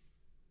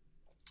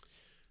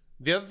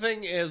 The other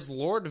thing is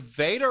Lord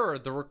Vader,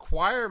 the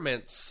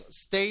requirements,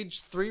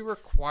 stage 3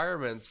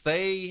 requirements,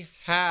 they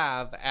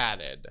have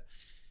added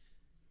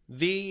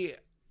the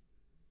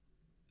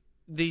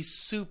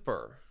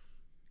super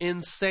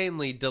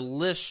insanely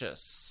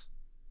delicious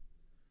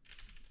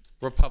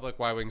Republic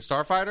Y-Wing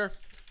Starfighter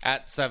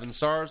at 7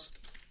 stars,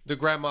 the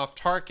Grand Moff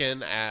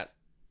Tarkin at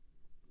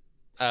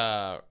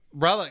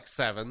Relic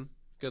 7,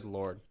 good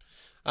lord,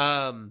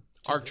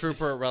 ARC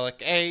Trooper at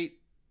Relic 8,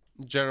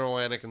 General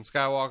Anakin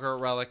Skywalker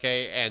at Relic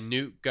 8, and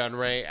Newt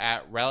Gunray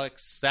at Relic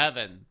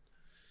 7.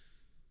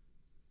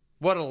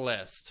 What a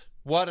list.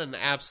 What an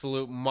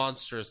absolute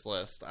monstrous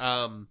list.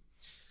 I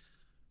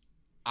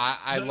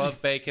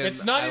love bacon.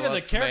 It's not even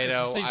the characters,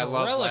 tomato. it's these I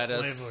love relic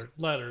lettuce.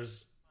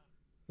 letters.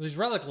 These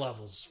relic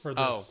levels for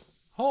this. Oh.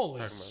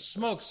 Holy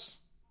smokes.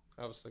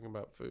 I was thinking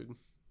about food.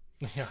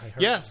 Yeah, I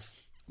heard Yes.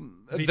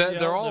 BTL,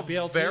 They're all the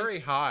BLT? very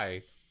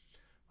high.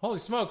 Holy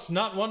smokes,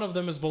 not one of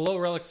them is below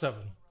Relic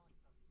 7.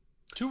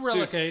 2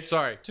 Relic 8s.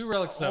 Sorry. 2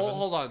 Relic 7s.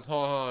 Hold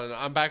on.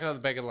 I'm back on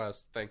the bacon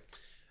list thing.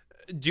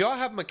 Do y'all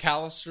have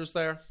McAllister's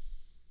there?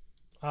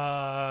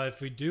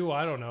 If we do,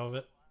 I don't know of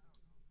it.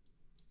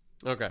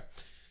 Okay.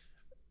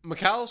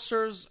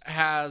 McAllister's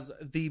has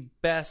the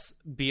best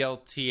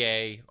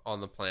BLTA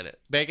on the planet.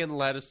 Bacon,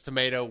 lettuce,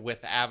 tomato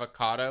with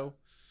avocado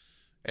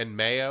and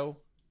mayo.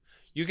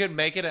 You can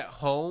make it at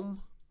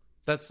home.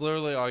 That's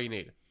literally all you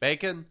need.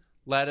 Bacon,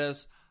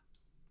 lettuce,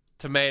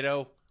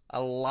 tomato,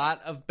 a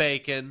lot of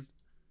bacon.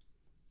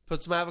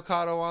 Put some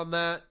avocado on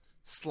that.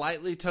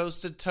 Slightly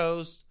toasted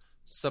toast.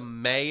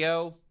 Some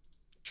mayo.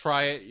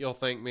 Try it. You'll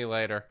thank me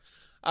later.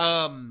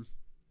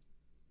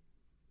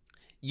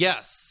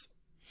 Yes.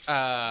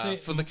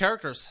 For the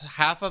characters,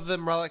 half of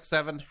them Relic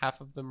 7, half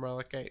of them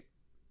Relic 8.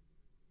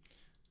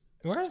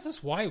 Where is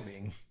this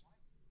Y-Wing?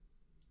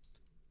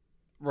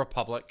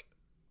 Republic.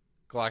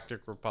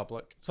 Galactic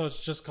Republic. So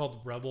it's just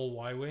called Rebel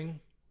Y-Wing?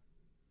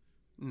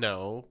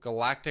 No,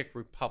 Galactic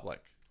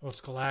Republic. Oh,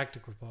 it's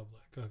Galactic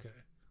Republic. Okay.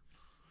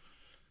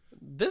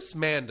 This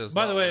man does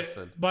By not the way,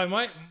 listen. by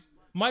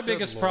my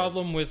biggest Lord.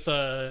 problem with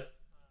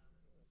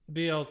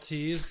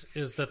BLTs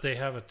is that they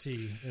have a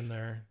T in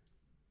there.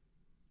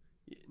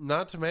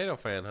 Not tomato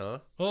fan, huh?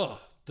 Ugh,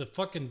 the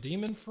fucking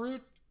demon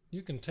fruit?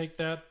 You can take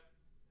that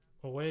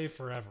away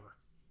forever.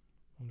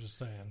 I'm just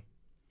saying.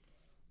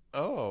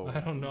 Oh,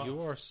 I don't know.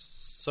 You are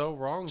so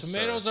wrong.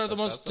 Tomatoes sir, are the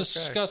but most that's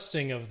okay.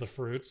 disgusting of the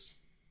fruits.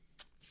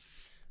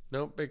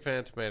 Nope, big fan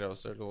of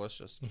tomatoes. They're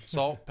delicious.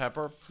 Salt,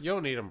 pepper. You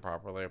don't eat them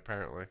properly,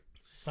 apparently.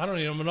 I don't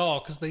eat them at all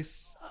because they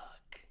suck.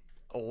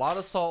 A lot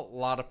of salt, a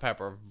lot of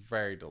pepper.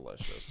 Very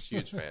delicious.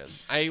 Huge fan.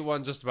 I eat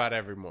one just about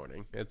every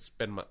morning. It's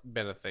been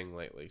a thing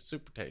lately.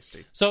 Super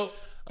tasty. So,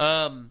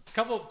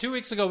 2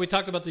 weeks ago, we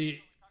talked about the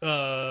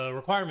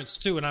requirements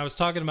too, and I was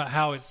talking about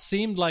how it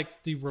seemed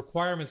like the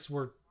requirements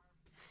were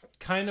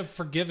kind of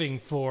forgiving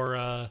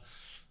for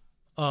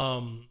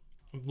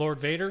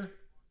Lord Vader,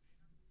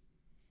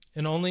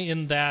 and only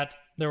in that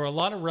there were a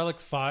lot of Relic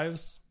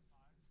 5s.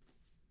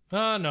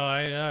 Oh no,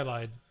 I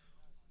lied.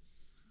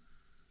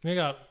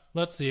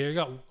 Let's see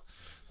here.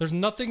 There's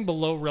nothing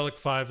below Relic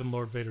 5 in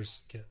Lord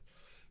Vader's kit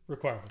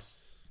requirements.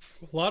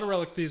 A lot of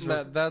Relic these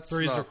that's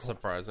threes not are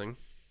surprising.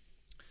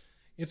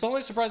 It's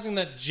only surprising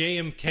that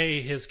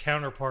JMK, his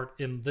counterpart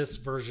in this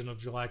version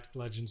of Galactic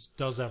Legends,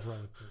 does have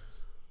Relic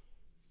 3s.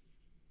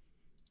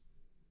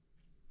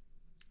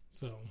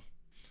 So,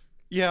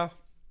 yeah,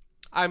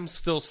 I'm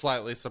still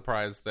slightly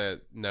surprised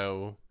that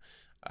no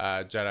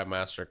Jedi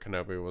Master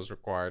Kenobi was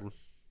required.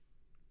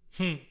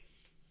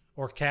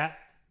 Or Cat.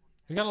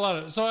 We got a lot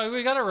of... So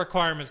we got our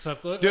requirement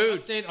stuff. So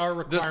Dude, update our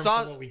requirements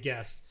of what we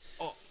guessed.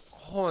 Oh,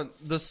 hold on.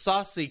 The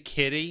Saucy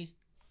Kitty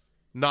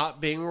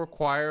not being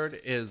required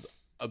is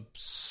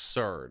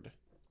absurd.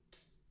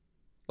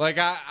 Like,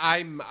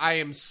 I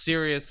am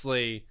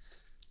seriously...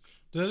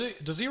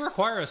 Does he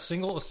require a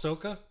single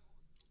Ahsoka?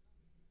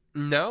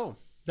 No.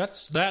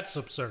 That's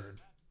absurd.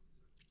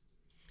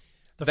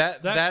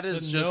 That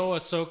is just... no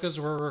Ahsokas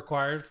were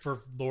required for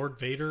Lord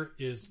Vader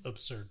is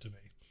absurd to me.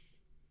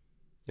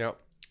 Yep.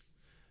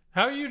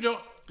 How you don't...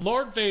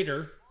 Lord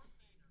Vader,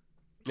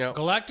 Yep.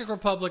 Galactic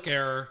Republic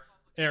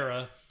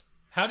era,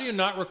 how do you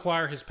not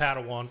require his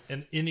Padawan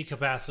in any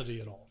capacity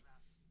at all?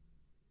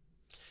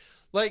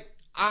 Like,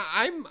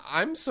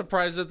 I'm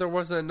surprised that there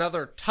wasn't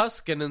another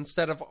Tusken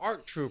instead of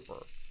ARC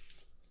Trooper.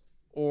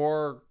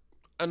 Or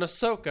an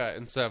Ahsoka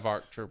instead of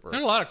ARC Trooper.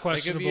 There's a lot of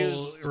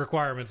questionable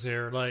requirements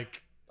here.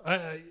 Like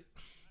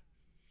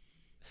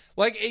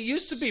it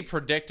used to be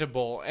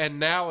predictable, and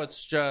now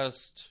it's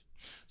just...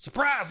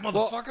 Surprise,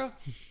 motherfucker!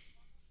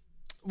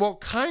 Well,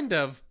 kind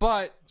of,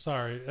 but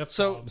Sorry.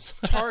 so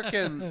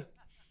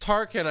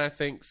Tarkin, I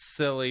think,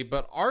 silly,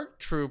 but ARC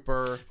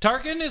Trooper.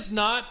 Tarkin is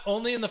not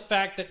only in the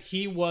fact that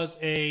he was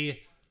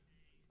a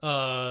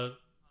part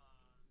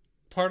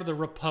of the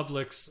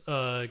Republic's.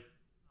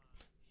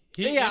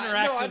 He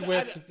interacted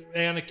with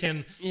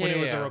Anakin when he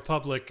was a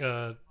Republic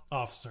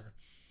officer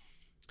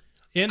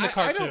in the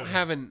cartoon. I don't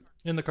have an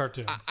in the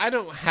cartoon. I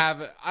don't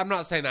have. I'm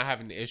not saying I have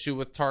an issue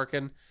with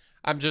Tarkin.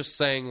 I'm just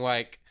saying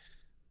like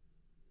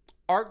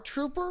ARC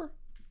Trooper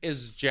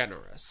is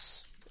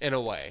generous in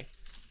a way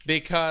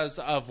because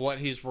of what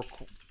he's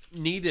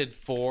needed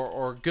for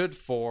or good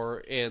for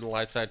in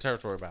Light Side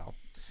Territory Battle.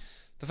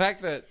 The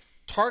fact that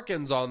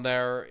Tarkin's on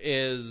there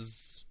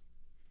is,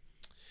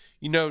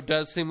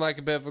 does seem like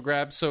a bit of a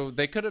grab. So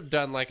they could have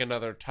done like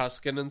another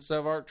Tusken instead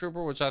of ARC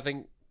Trooper, which I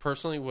think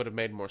personally would have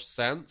made more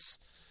sense.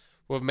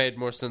 Would have made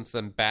more sense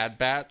than Bad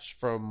Batch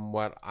from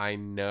what I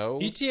know.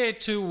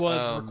 ETA-2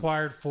 was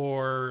required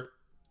for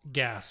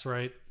gas,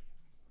 right?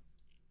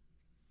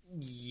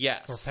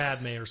 Yes. Or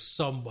Padme or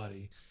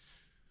somebody.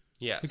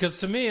 Yes. Because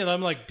to me,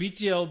 I'm like,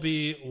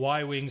 BTLB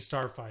Y-Wing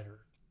Starfighter,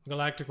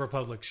 Galactic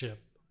Republic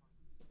ship.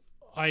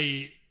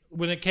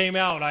 When it came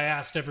out, I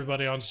asked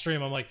everybody on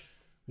stream, I'm like,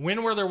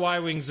 when were there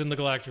Y-Wings in the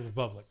Galactic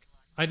Republic?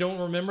 I don't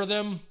remember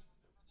them.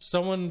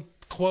 Someone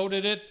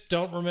quoted it,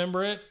 don't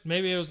remember it.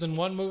 Maybe it was in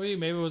one movie,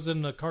 maybe it was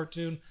in the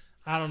cartoon.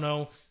 I don't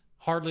know.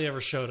 Hardly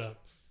ever showed up.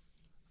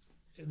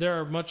 There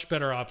are much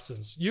better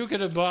options. You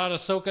could have bought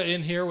Ahsoka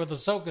in here with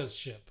Ahsoka's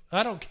ship.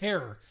 I don't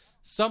care.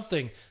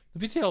 Something.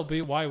 The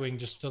BTLB Y-Wing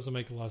just doesn't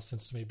make a lot of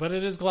sense to me. But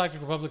it is Galactic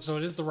Republic, so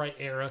it is the right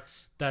era.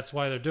 That's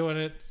why they're doing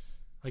it.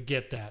 I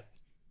get that.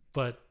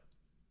 But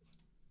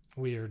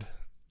weird.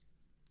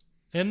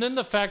 And then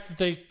the fact that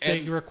they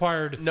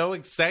required no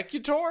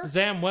Executor?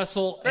 Zam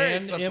Wessel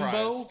and surprised.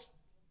 Imbo.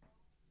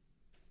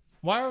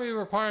 Why are we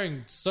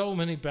requiring so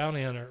many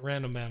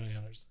random bounty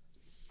hunters?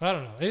 I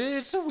don't know.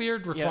 It's a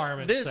weird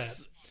requirement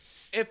set.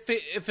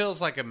 It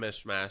feels like a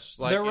mishmash.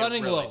 Like, they're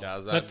running really low.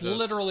 Does. That's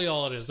literally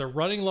all it is. They're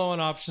running low on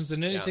options,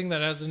 and anything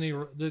that has any,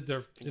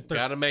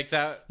 got to make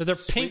that. If their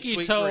sweet, pinky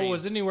sweet toe green.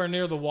 was anywhere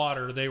near the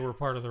water, they were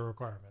part of the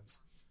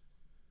requirements.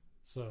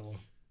 So,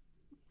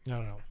 I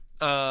don't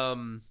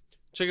know.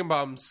 Chicken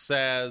Bomb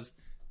says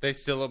they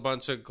steal a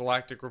bunch of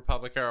Galactic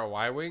Republic era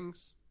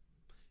Y-Wings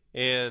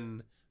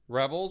in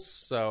Rebels.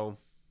 So,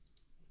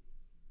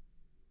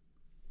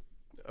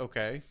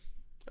 okay.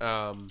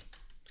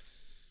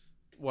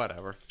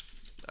 Whatever.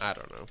 I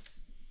don't know.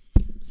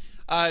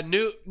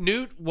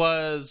 Newt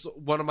was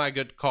one of my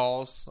good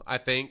calls, I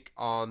think,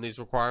 on these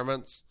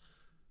requirements.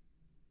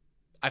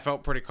 I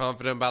felt pretty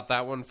confident about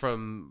that one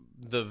from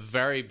the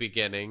very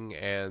beginning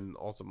and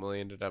ultimately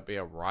ended up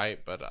being right.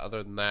 But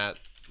other than that,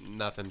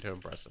 nothing too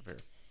impressive here.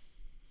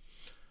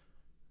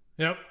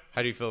 Yep.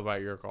 How do you feel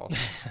about your calls?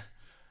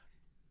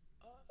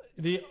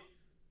 The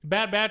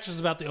Bad Batch is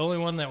about the only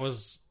one that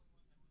was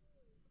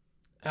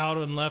out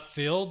in left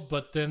field,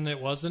 but then it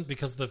wasn't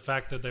because of the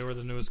fact that they were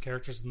the newest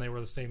characters and they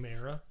were the same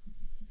era.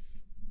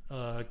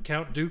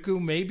 Count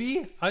Dooku,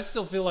 maybe? I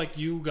still feel like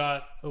you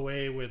got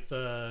away with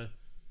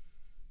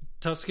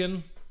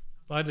Tusken.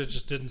 I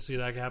just didn't see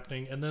that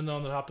happening. And then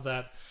on the top of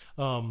that,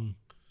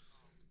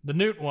 the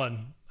Newt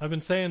one. I've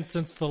been saying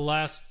since the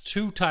last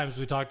 2 times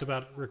we talked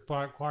about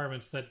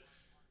requirements that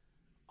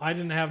I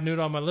didn't have Newt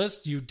on my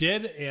list. You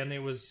did, and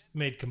it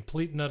made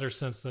complete and utter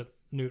sense that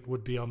Newt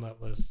would be on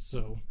that list.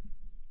 So,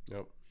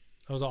 Yep.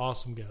 That was an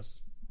awesome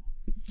guess.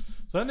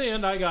 So in the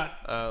end, I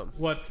got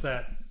what's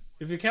that?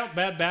 If you count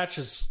Bad Batch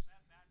as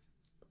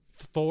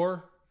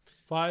 4,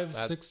 5,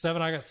 6,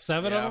 7, I got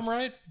 7 of them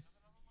right.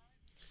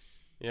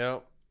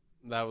 Yep,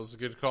 that was a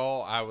good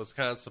call. I was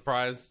kind of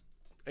surprised.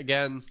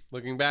 Again,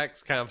 looking back,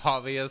 it's kind of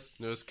obvious.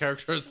 Newest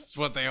characters, it's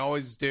what they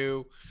always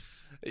do.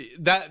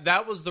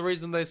 That was the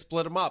reason they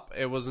split them up.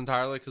 It was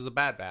entirely because of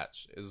Bad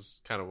Batch,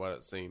 is kind of what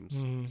it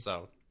seems. Mm-hmm.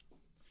 So,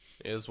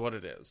 it is what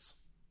it is.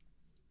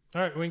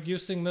 All right, Wink, you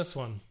sing this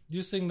one.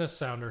 You sing this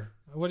sounder.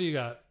 What do you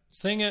got?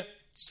 Sing it,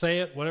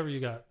 say it, whatever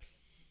you got.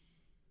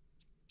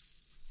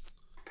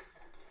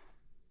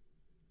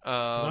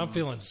 I'm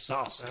feeling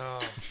saucy.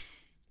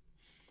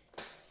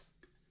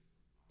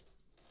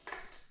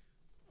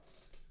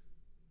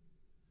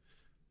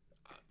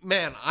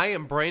 Man, I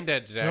am brain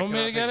dead today. You want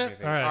me to get it?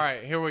 All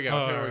right, here we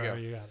go. Here we go.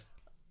 You got it.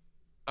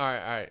 All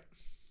right.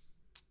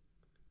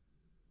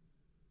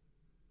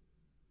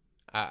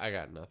 I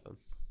got nothing.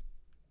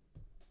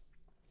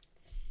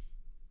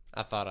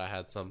 I thought I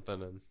had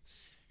something,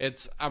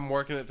 and I'm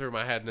working it through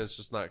my head, and it's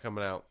just not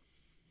coming out.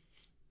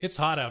 It's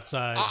hot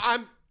outside.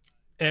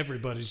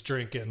 Everybody's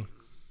drinking.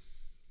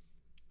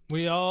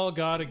 We all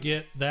got to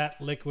get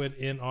that liquid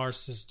in our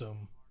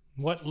system.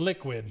 What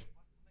liquid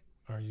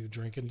are you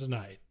drinking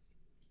tonight?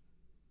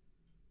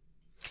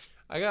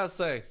 I gotta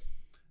say,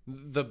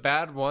 the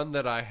bad one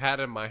that I had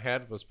in my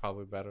head was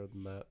probably better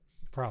than that.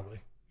 Probably.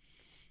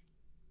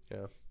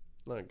 Yeah,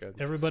 not good.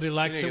 Everybody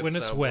likes it when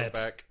it's wet.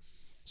 Back.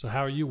 So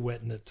how are you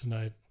wetting it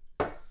tonight?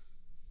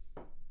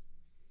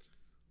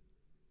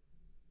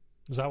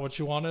 Is that what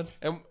you wanted?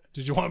 And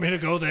Did you want me to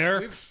go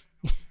there?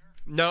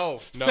 no,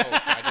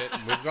 I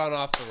didn't. We've gone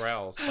off the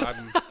rails.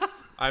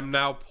 I'm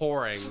now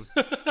pouring.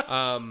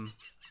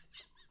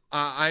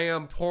 I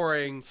am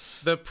pouring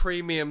the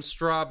premium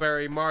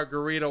strawberry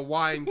margarita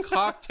wine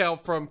cocktail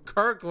from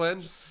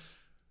Kirkland.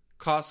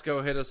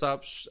 Costco, hit us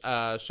up.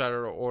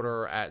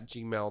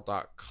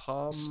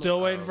 Shutterorder@gmail.com.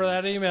 Still waiting for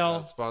that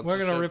email. Sponsorship We're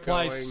going to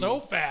reply going. so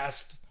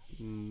fast.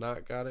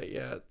 Not got it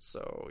yet,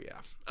 so yeah.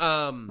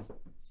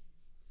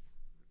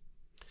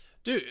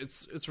 Dude,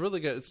 it's really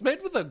good. It's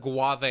made with a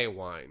guave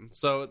wine,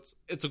 so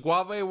it's a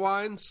guave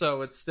wine,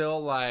 so it's still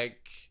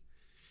like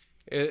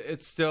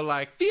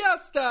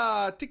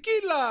fiesta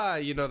tequila,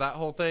 you know, that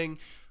whole thing.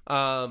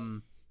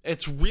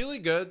 It's really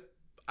good.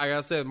 I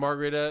gotta say,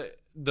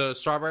 the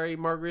strawberry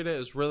margarita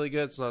is really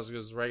good. It's not as good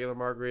as regular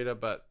margarita,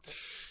 but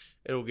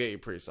it'll get you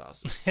pretty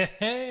saucy.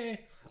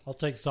 Hey, I'll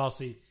take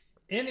saucy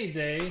any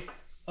day.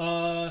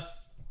 I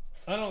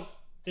don't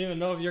even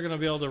know if you're going to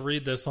be able to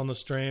read this on the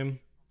stream.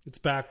 It's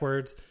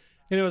backwards.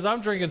 Anyways, I'm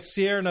drinking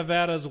Sierra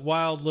Nevada's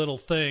Wild Little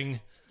Thing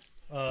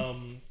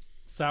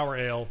sour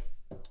ale.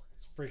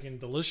 It's freaking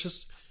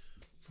delicious.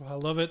 I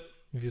love it.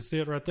 If you see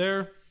it right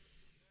there,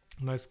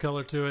 nice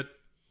color to it.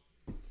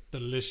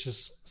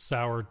 Delicious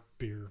sour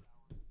beer.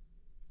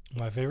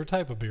 My favorite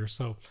type of beer.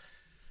 So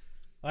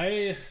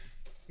I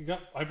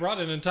brought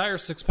an entire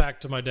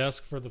 6-pack to my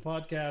desk for the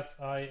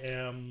podcast. I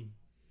am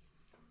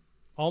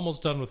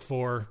almost done with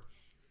 4.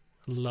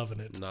 Loving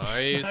it.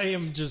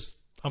 Nice.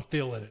 I'm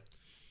feeling it.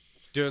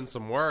 Doing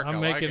some work. I'm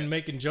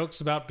making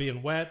jokes about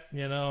being wet,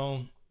 you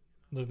know.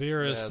 The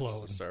beer is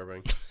flowing. It's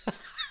disturbing.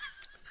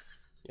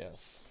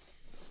 Yes.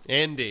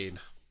 Indeed.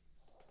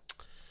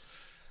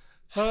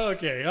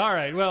 Okay, all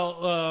right.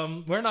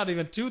 Well, we're not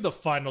even to the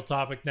final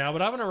topic now,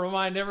 but I'm going to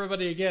remind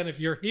everybody again, if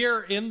you're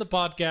here in the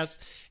podcast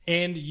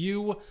and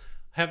you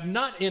have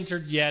not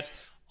entered yet,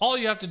 all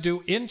you have to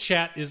do in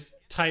chat is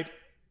type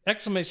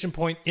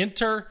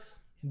 !enter,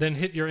 then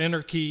hit your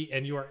enter key,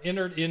 and you are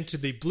entered into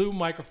the Blue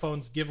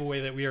Microphones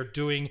giveaway that we are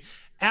doing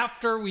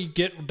after we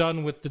get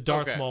done with the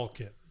Darth Maul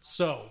kit.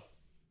 So,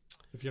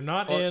 if you're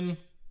not in,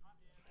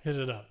 hit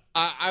it up.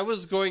 I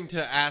was going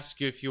to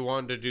ask you if you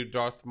wanted to do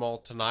Darth Maul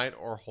tonight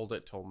or hold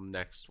it till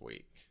next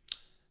week.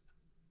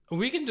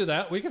 We can do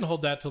that. We can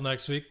hold that till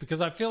next week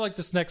because I feel like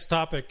this next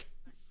topic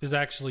is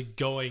actually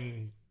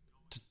going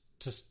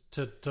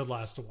to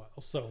last a while.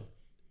 So,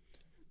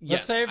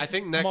 yes, I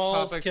think next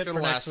topic's going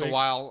to last a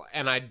while,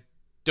 and I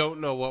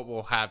don't know what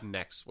we'll have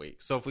next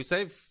week. So if we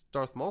save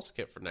Darth Maul's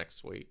kit for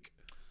next week,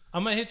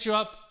 I'm going to hit you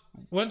up.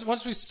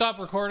 Once we stop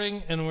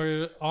recording and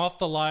we're off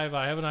the live,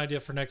 I have an idea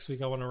for next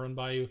week I want to run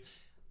by you.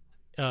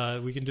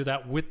 We can do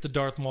that with the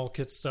Darth Maul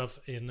kit stuff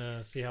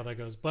and see how that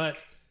goes. But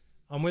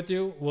I'm with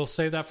you. We'll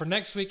save that for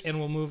next week, and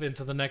we'll move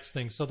into the next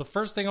thing. So the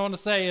first thing I want to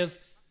say is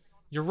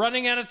you're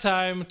running out of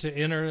time to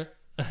enter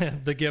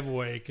the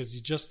giveaway because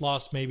you just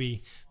lost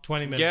maybe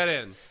 20 minutes. Get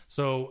in.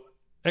 So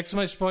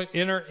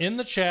 !enter in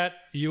the chat.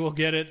 You will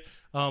get it.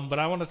 But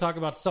I want to talk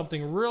about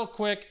something real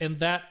quick, and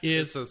that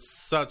is... This is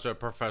such a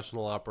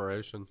professional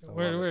operation.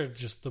 We're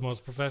just the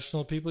most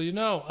professional people you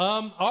know.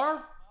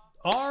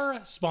 Our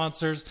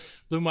sponsors,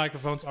 Blue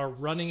Microphones, are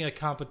running a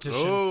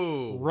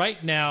competition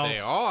right now. They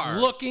are.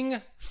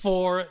 Looking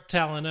for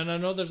talent. And I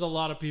know there's a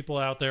lot of people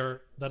out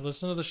there that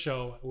listen to the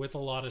show with a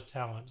lot of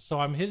talent.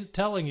 So I'm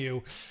telling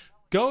you,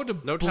 go to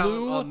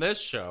talent on this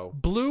show.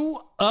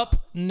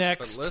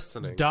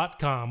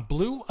 BlueUpNext.com.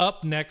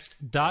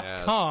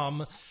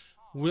 BlueUpNext.com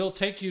will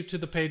take you to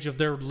the page of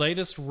their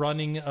latest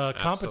running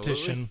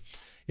competition.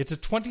 It's a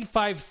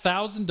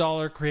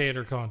 $25,000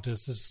 creator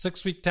contest. It's a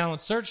 6-week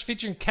talent search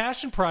featuring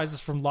cash and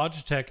prizes from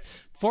Logitech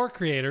for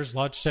creators.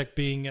 Logitech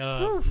being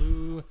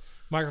Blue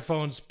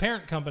Microphone's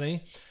parent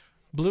company.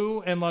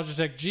 Blue and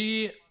Logitech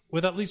G,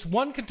 with at least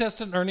one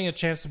contestant earning a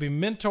chance to be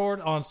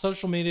mentored on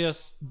social media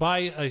by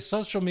a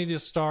social media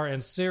star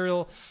and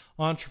serial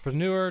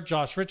entrepreneur,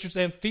 Josh Richards,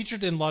 and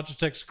featured in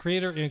Logitech's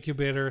Creator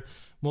Incubator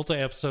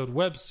multi-episode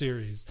web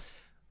series.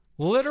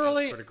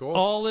 Literally, cool.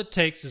 All it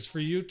takes is for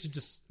you to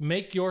just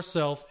make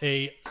yourself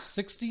a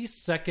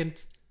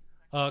 60-second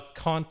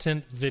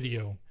content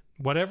video.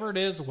 Whatever it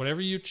is, whatever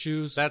you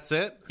choose. That's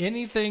it?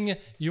 Anything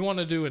you want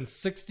to do in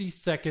 60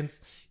 seconds,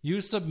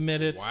 you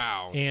submit it.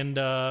 Wow. And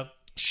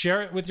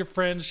share it with your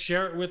friends.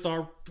 Share it with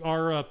our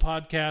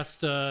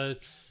podcast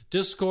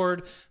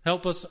Discord.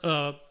 Help us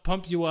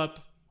pump you up.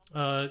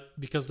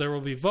 Because there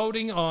will be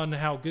voting on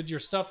how good your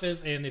stuff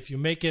is, and if you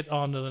make it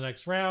on to the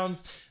next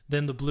rounds,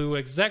 then the Blue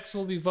execs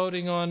will be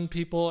voting on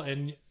people,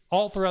 and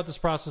all throughout this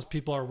process,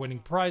 people are winning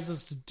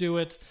prizes to do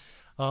it.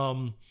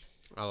 I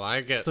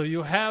like it. So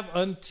you have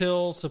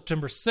until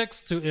September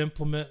 6th to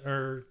implement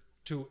or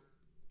to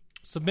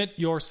submit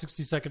your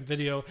 60-second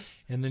video,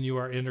 and then you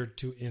are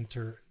entered.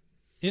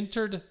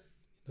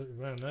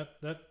 Man,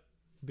 that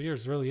beer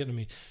is really hitting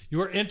me.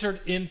 You are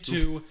entered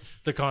into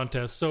the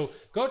contest. So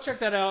go check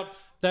that out.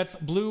 That's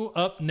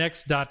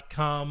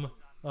BlueUpNext.com.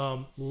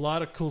 A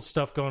lot of cool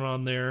stuff going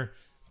on there,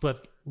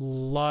 but a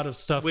lot of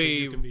stuff that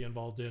you can be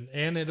involved in.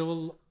 And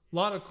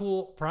lot of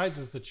cool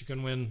prizes that you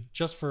can win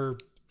just for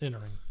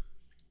entering.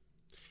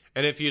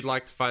 And if you'd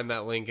like to find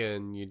that link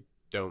and you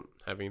don't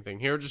have anything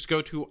here, just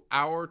go to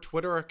our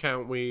Twitter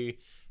account. We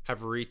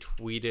have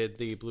retweeted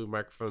the Blue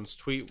Microphones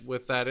tweet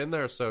with that in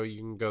there, so you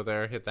can go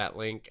there, hit that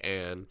link,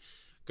 and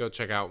go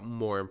check out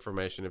more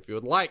information if you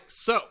would like.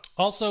 So,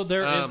 also,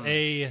 there is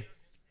a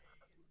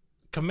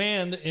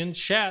command in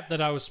chat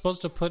that I was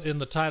supposed to put in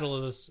the title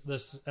of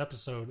this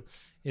episode.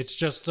 It's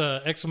just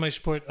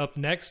exclamation point up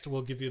next.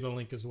 We'll give you the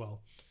link as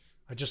well.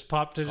 I just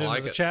popped it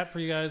into the chat for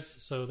you guys,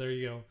 so there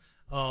you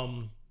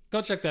go.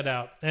 Go check that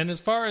out. And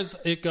as far as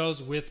it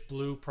goes with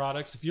Blue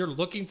products, if you're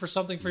looking for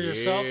something for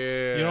yourself,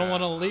 you don't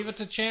want to leave it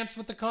to chance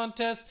with the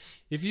contest.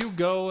 If you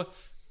go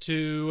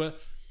to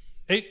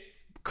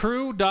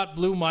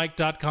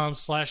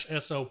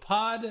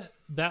crew.bluemic.com/SOPod,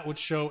 that would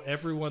show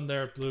everyone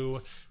there at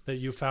Blue that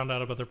you found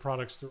out about their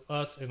products through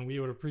us, and we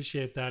would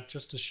appreciate that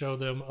just to show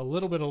them a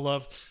little bit of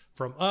love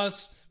from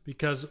us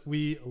because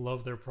we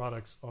love their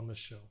products on this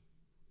show.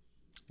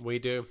 We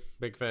do.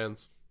 Big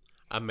fans.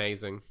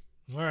 Amazing.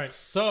 All right,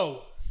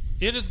 so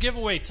it is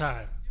giveaway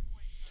time.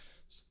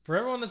 For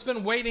everyone that's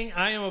been waiting,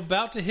 I am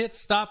about to hit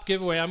stop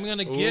giveaway. I'm going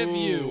to give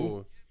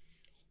you...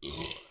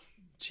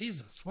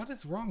 Jesus, what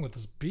is wrong with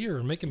this beer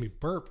and making me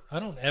burp? I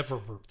don't ever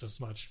burp this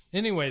much.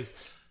 Anyways,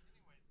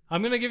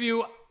 I'm going to give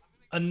you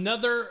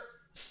another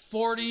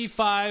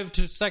 45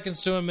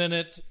 seconds to a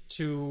minute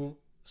to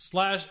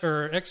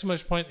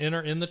exclamation point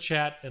enter in the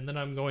chat, and then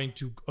I'm going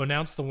to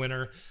announce the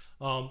winner.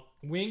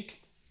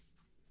 Wink,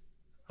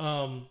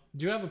 do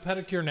you have a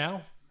pedicure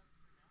now?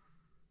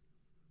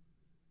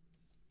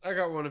 I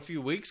got one a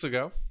few weeks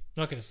ago.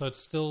 Okay, so it's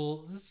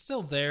still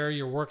there.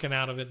 You're working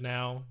out of it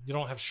now. You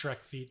don't have Shrek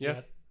feet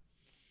yet.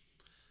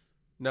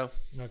 No.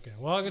 Okay.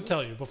 Well, I can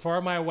tell you, before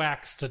my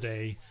wax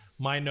today,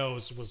 my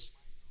nose was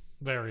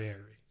very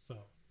hairy. So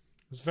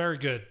it was very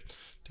good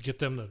to get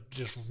them to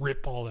just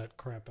rip all that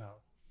crap out.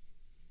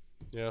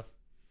 Yeah.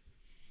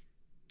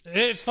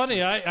 It's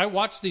funny. I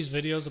watch these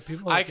videos of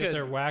people that get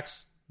their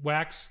wax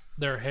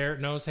their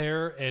nose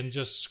hair and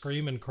just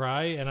scream and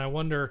cry, and I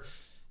wonder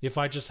if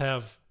I just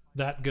have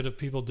that good of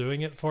people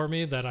doing it for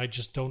me that I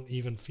just don't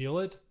even feel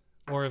it,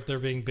 or if they're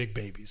being big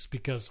babies,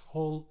 because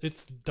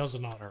it does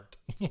not hurt.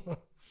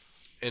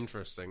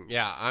 Interesting.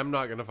 Yeah, I'm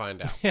not going to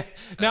find out.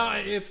 Now,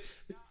 if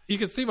you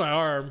can see my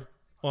arm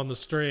on the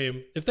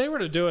stream, if they were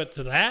to do it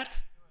to that,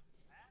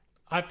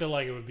 I feel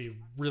like it would be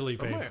really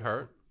painful. It might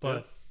hurt.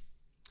 But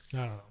I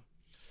don't know.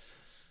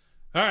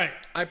 All right.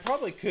 I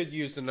probably could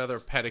use another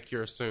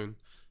pedicure soon.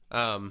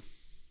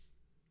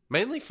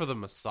 Mainly for the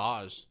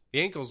massage.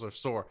 The ankles are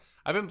sore.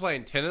 I've been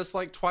playing tennis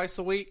like twice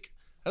a week.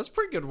 That's a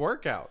pretty good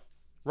workout.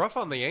 Rough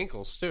on the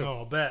ankles, too. Oh,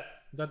 I'll bet.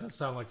 That does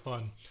sound like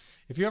fun.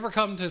 If you ever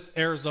come to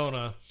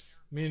Arizona,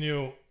 me and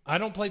you, I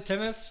don't play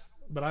tennis,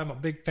 but I'm a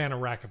big fan of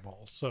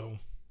racquetball, so...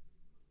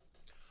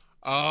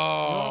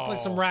 Oh, you want to play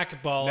some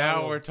racquetball?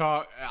 Now we're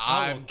talking.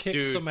 I will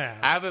kick some ass.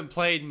 I haven't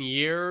played in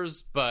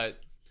years, but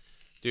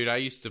dude, I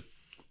used to.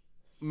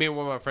 Me and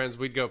one of my friends,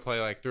 we'd go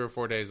play like 3 or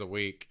 4 days a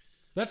week.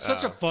 That's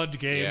such a fun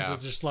game to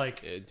just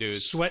like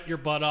sweat your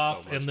butt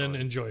off and then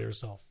enjoy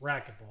yourself.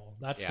 Racquetball,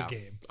 that's the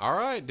game. All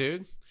right,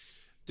 dude.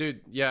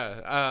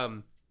 Yeah.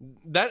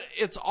 That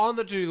it's on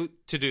the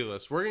to-do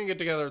list. We're gonna get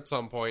together at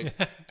some point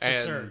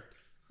and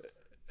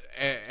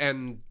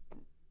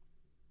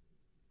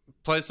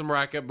play some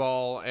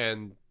racquetball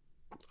and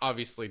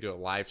obviously do a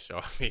live show.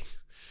 I mean,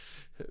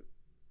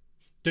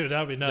 dude, that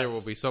would be nuts. There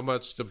will be so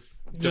much to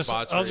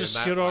debauchery. I'll just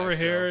scoot over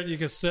here. You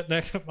can sit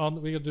next to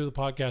we can do the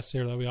podcast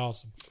here. That'd be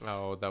awesome.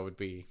 Oh, that would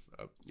be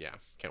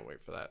can't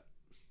wait for that.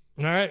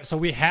 All right, so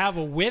we have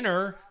a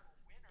winner,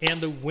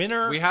 and the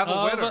winner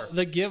of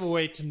the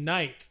giveaway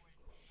tonight.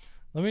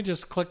 Let me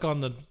just click on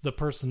the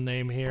person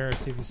name here,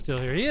 see if he's still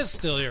here. He is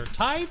still here.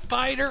 TIE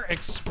Fighter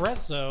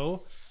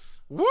Espresso.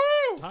 Woo!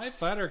 TIE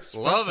Fighter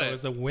Espresso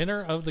is the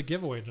winner of the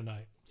giveaway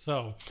tonight.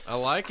 So I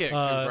like it.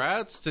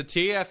 Congrats to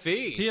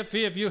TFE.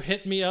 TFE, if you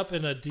hit me up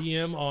in a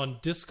DM on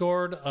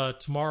Discord,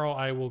 tomorrow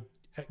I will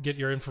get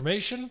your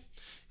information,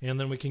 and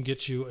then we can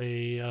get you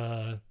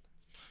a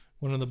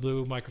one of the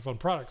Blue Microphone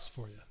products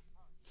for you.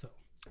 So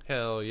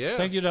hell yeah.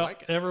 Thank you to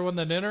everyone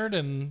that entered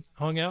and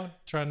hung out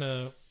trying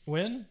to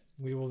win.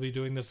 We will be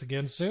doing this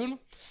again soon.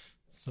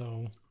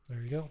 So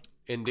there you go.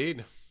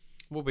 Indeed.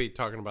 We'll be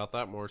talking about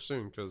that more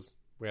soon because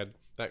we had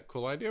that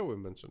cool idea we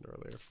mentioned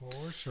earlier.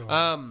 For sure.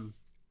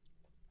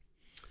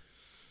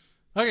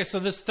 Okay, so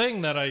this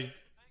thing that I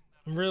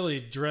really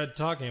dread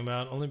talking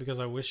about, only because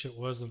I wish it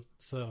wasn't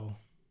so.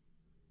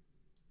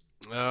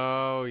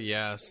 Oh,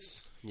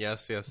 yes.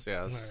 Yes.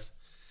 Right.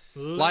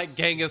 Like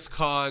Genghis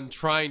Khan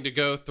trying to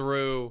go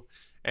through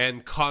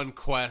and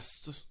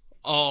conquest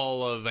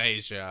all of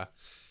Asia.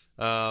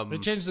 They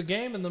changed the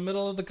game in the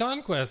middle of the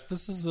conquest.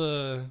 This is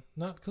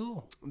not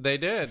cool. They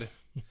did.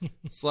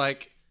 It's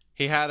like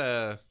he had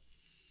a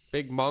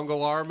big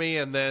Mongol army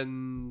and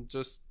then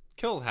just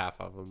killed half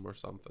of them or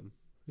something.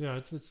 Yeah,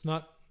 it's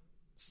not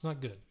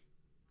good.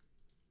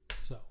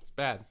 So it's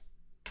bad.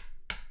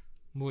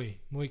 Muy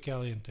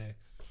caliente.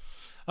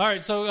 All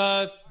right,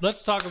 so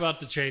let's talk about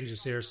the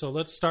changes here. So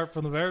let's start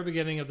from the very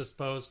beginning of this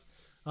post.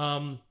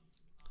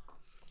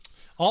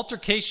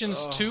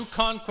 Altercations to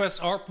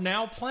Conquest are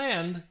now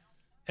planned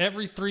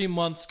every 3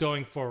 months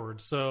going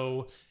forward.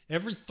 So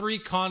every 3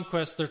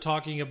 Conquests, they're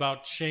talking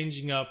about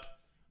changing up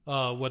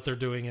what they're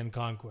doing in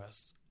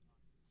Conquest.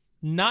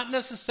 Not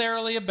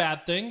necessarily a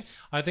bad thing.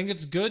 I think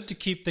it's good to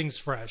keep things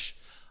fresh.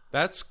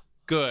 That's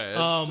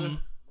good.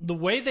 The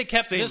way they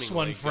kept this Seemingly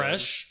one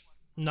fresh,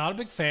 not a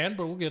big fan,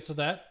 but we'll get to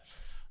that.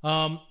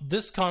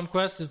 This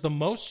Conquest is the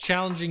most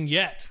challenging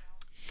yet.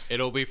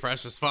 It'll be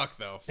fresh as fuck,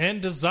 though.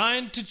 And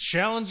designed to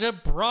challenge a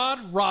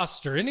broad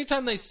roster.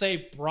 Anytime they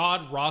say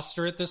broad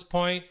roster at this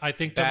point, I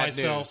think to Bad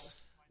myself, news.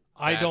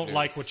 I Bad don't news.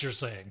 like what you're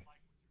saying.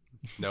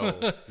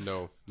 No,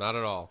 not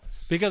at all.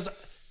 Because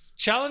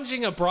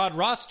challenging a broad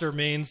roster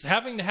means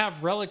having to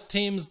have relic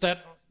teams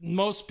that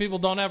most people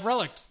don't have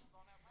relic.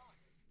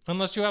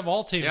 Unless you have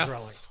all teams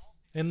relic.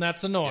 And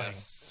that's annoying.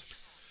 Yes.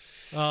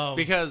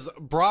 Because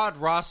broad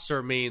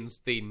roster means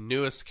the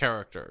newest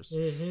characters.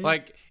 Mm-hmm.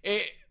 Like,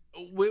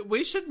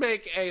 we should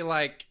make a,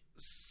 like,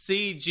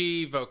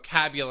 CG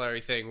vocabulary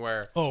thing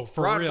where for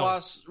broad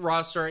real.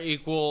 roster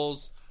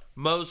equals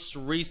most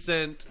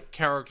recent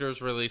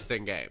characters released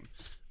in game.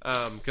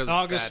 Because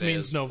August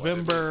means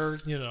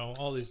November,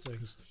 all these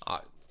things.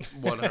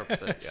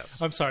 100%,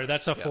 yes. I'm sorry,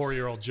 that's a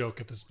 4-year-old joke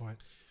at this point.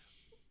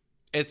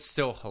 It's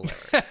still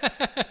hilarious.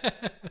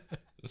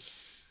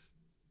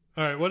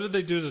 All right, what did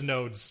they do to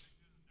nodes?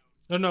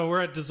 Oh, no,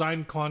 we're at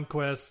Design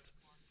Conquest.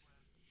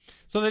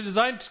 So they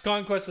designed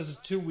Conquest as a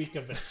 2-week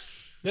event.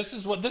 This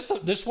is what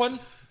this one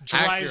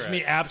drives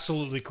me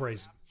absolutely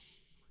crazy.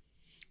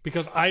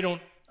 Because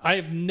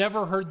I've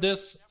never heard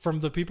this from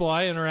the people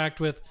I interact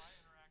with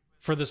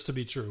for this to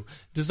be true.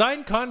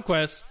 Design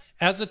Conquest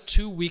as a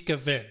 2-week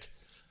event.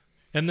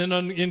 And then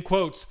in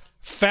quotes,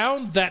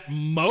 found that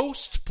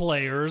most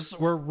players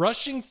were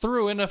rushing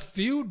through in a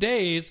few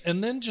days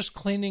and then just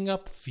cleaning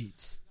up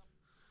feats.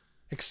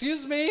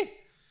 Excuse me?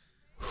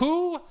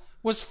 Who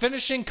was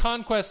finishing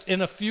Conquest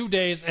in a few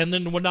days and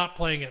then were not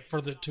playing it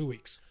for the 2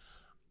 weeks?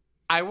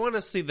 I want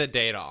to see the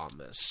data on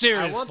this.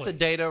 Seriously. I want the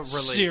data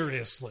released.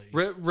 Seriously.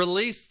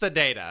 Release the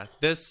data.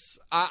 This,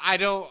 I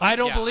don't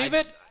believe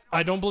it.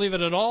 I don't believe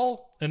it at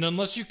all. And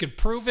unless you can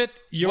prove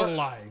it, you're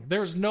lying.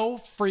 There's no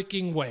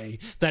freaking way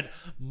that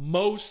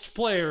most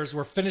players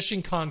were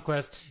finishing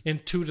Conquest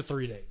in 2 to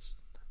 3 days.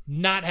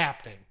 Not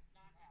happening.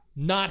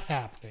 Not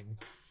happening.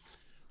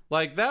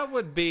 Like, that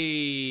would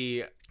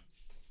be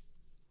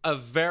a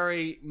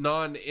very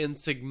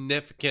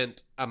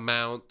non-insignificant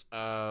amount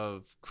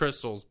of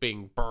crystals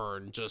being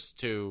burned just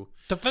to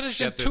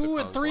finish in 2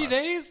 and 3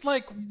 days?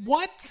 Like,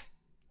 what?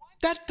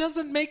 That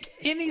doesn't make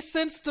any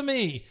sense to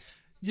me.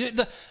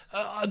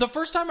 The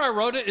first time I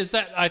wrote it is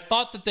that I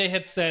thought that they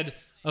had said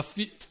a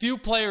few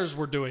players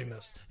were doing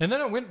this. And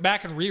then I went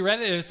back and reread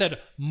it and it said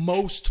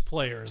most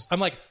players. I'm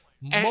like,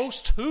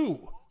 most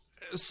who?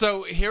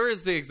 So here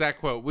is the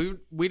exact quote.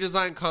 We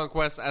designed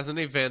Conquest as an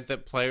event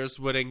that players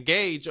would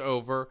engage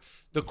over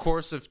the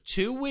course of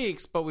 2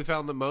 weeks, but we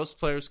found that most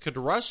players could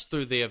rush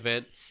through the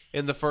event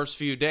in the first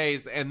few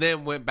days and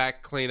then went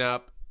back clean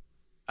up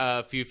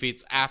a few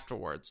feats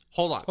afterwards.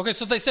 Hold on. Okay,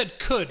 so they said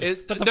could.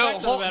 But the no, fact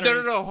of the matter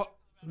is no.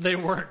 they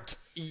weren't.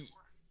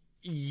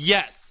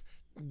 Yes.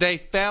 They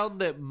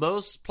found that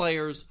most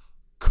players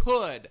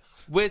could,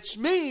 which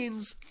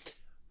means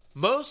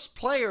most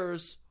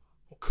players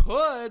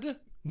could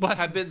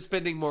have been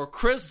spending more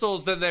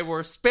crystals than they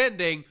were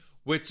spending,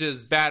 which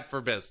is bad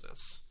for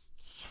business.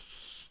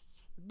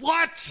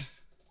 What?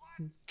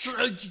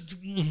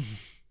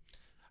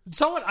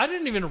 Someone, I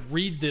didn't even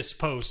read this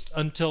post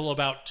until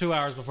about 2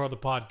 hours before the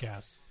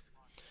podcast.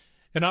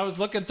 And I was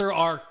looking through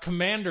our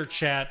commander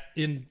chat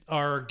in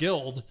our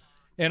guild,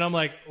 and I'm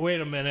like,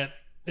 wait a minute,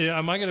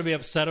 am I going to be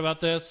upset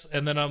about this?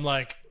 And then I'm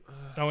like,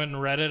 I went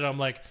and read it, and I'm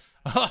like,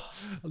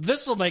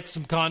 this will make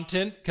some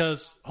content,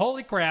 because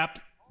holy crap,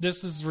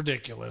 this is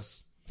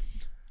ridiculous.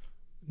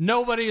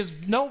 Nobody,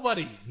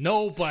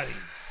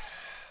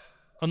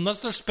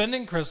 unless they're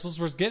spending crystals,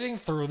 was getting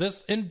through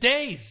this in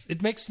days.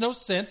 It makes no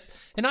sense.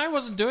 And I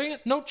wasn't doing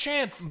it. No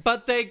chance.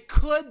 But they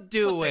could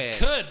do They it.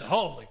 could.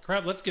 Holy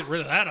crap. Let's get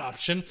rid of that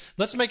option.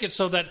 Let's make it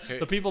so that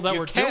the people that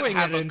were doing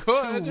it in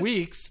 2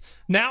 weeks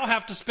now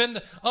have to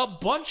spend a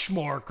bunch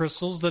more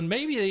crystals than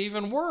maybe they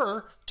even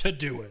were to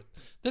do it.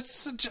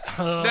 That's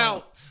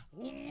Now,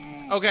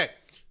 okay.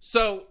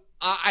 So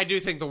I do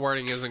think the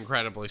wording is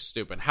incredibly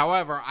stupid.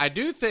 However, I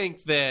do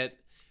think that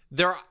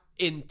their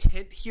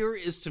intent here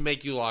is to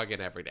make you log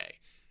in every day.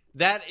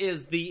 That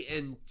is the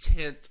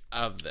intent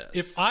of this.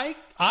 If I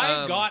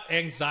got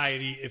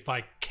anxiety if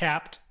I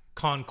capped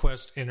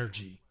Conquest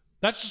energy.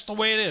 That's just the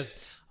way it is.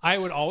 I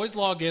would always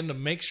log in to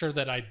make sure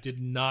that I did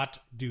not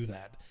do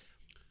that.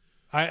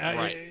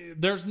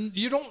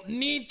 You don't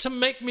need to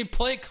make me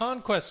play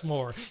Conquest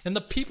more. And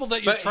the people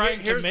that you're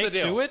trying to make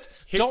do it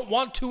don't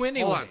want to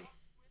anyway. Hold on.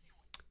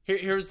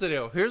 Here's the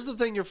deal. Here's the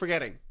thing you're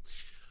forgetting.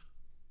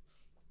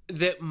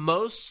 That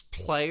most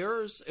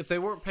players, if they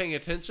weren't paying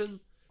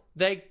attention,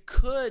 they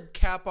could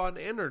cap on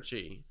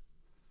energy.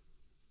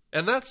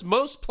 And that's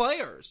most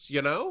players,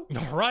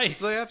 Right.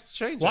 So they have to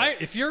change Why,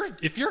 it. if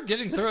you're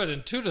getting through it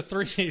in 2 to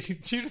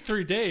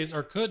 3 days,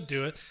 or could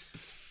do it,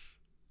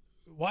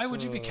 why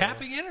would you be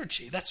capping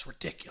energy? That's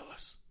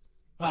ridiculous.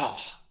 Oh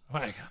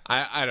my God.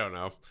 I don't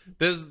know.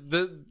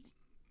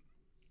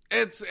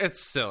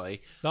 It's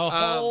silly. The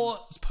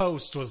whole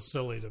post was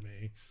silly to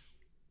me.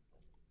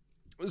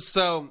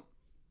 So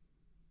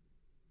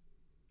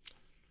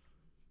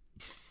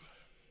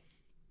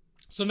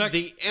next,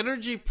 the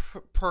energy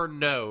per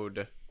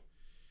node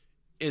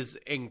is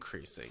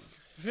increasing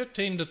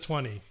 15 to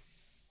 20.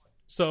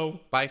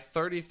 So by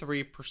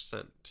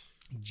 33%.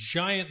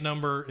 Giant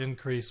number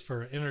increase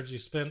for energy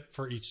spent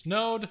for each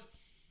node.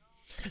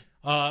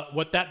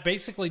 What that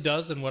basically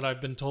does, and what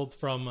I've been told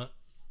from,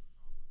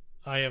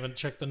 I haven't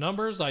checked the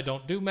numbers, I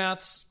don't do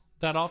maths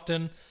that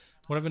often.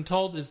 What I've been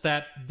told is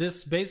that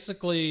this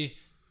basically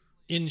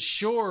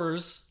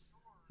ensures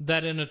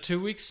that in a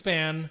 2-week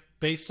span,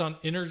 based on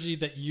energy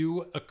that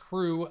you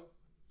accrue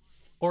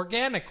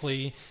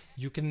organically,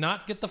 you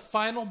cannot get the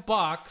final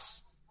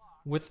box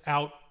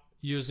without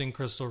using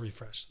crystal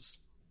refreshes.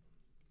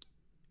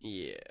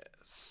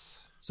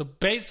 Yes. So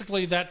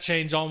basically that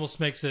change almost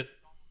makes it,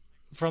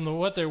 from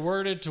what they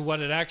worded to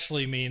what it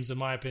actually means, in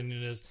my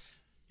opinion, is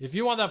if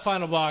you want that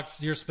final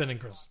box, you're spinning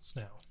crystals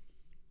now.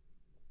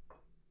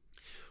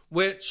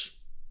 Which,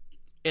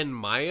 in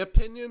my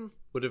opinion,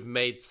 would have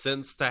made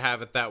sense to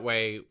have it that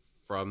way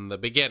from the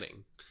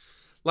beginning.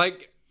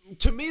 Like,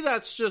 to me,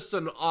 that's just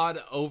an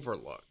odd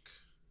overlook.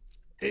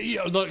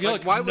 Yeah, look,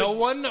 Like, why no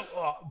would- one,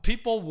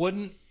 people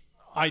wouldn't.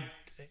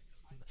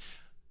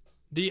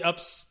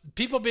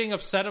 People being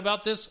upset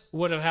about this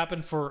would have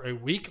happened for a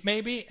week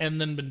maybe, and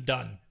then been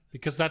done,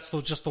 because that's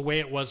just the way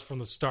it was from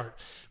the start.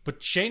 But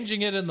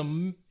changing it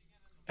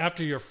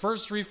after your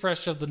first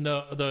refresh of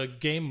the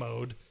game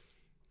mode,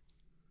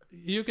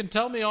 you can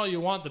tell me all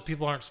you want that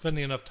people aren't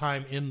spending enough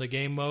time in the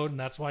game mode, and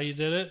that's why you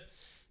did it.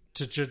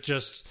 To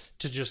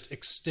just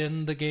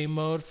extend the game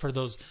mode for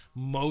those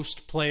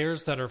most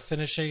players that are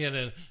finishing it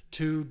in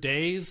 2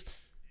 days.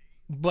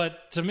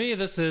 But to me,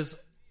 this is,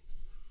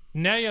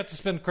 now you have to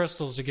spend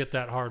crystals to get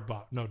that hard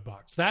node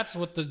box. That's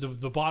what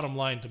the bottom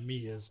line to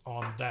me is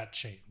on that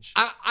change.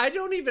 I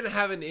don't even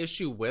have an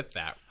issue with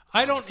that.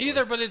 I don't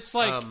either, but it's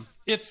like,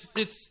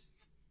 it's.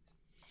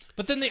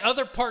 But then the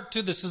other part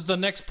to this is the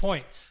next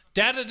point.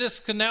 Data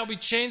disks can now be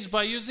changed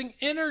by using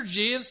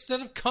energy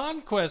instead of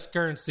conquest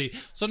currency.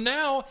 So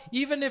now,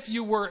 even if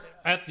you were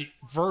at the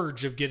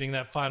verge of getting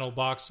that final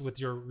box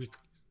with your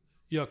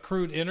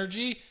accrued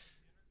energy,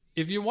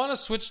 if you want to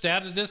switch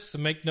data disks to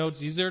make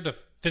nodes easier to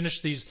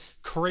finish these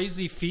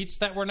crazy feats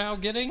that we're now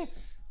getting,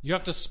 you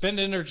have to spend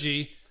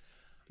energy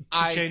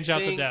to change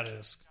out the data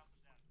disk.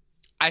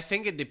 I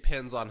think it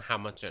depends on how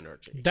much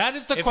energy. That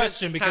is the If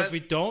question, it's because we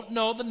don't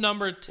know the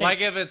number it takes.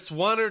 Like, if it's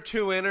 1 or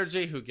 2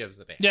 energy, who gives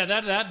a damn? Yeah,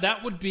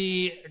 that would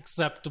be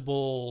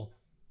acceptable.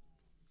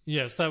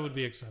 Yes, that would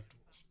be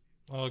acceptable.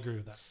 I'll agree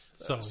with that.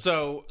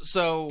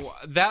 So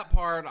that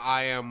part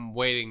I am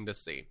waiting to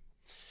see.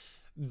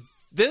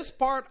 This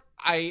part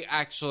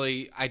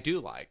I do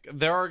like.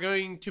 There are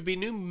going to be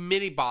new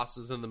mini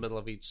bosses in the middle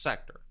of each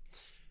sector.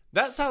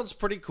 That sounds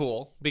pretty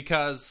cool,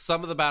 because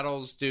some of the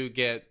battles do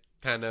get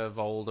kind of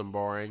old and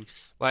boring.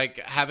 Like,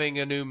 having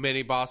a new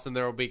mini boss in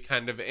there will be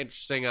kind of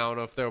interesting. I don't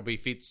know if there will be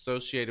feats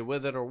associated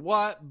with it or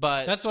what,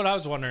 but that's what I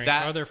was wondering.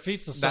 Are there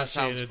feats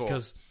associated?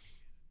 Because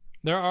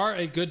there are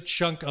a good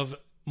chunk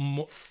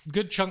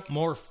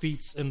more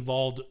feats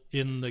involved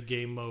in the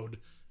game mode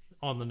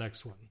on the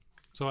next one.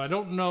 So I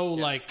don't know,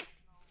 like,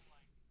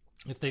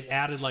 if they've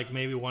added like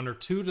maybe 1 or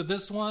 2 to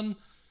this one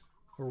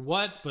or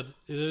what, but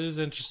it is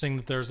interesting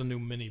that there's a new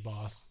mini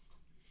boss.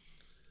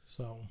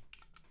 So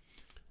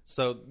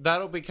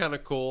that'll be kind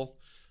of cool.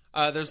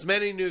 There's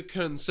many new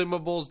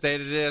consumables,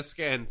 data disk,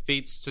 and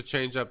feats to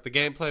change up the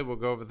gameplay. We'll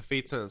go over the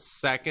feats in a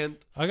second.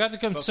 I got the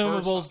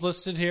consumables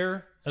listed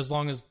here, as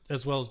well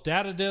as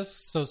data disks.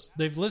 So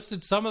they've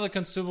listed some of the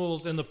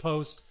consumables in the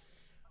post.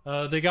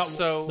 They got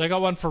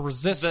one for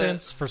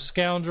Resistance, for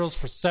Scoundrels,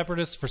 for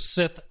Separatists, for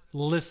Sith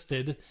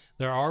listed.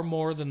 There are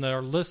more than there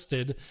are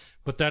listed,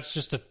 but that's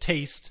just a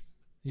taste.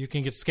 You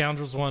can get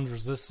Scoundrels 1,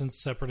 Resistance,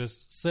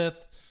 Separatist,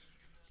 Sith.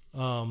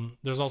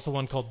 There's also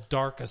one called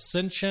Dark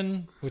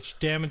Ascension, which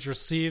damage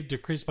received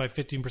decreased by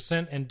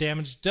 15% and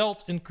damage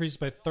dealt increased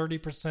by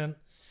 30%. And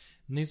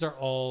these are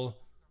all...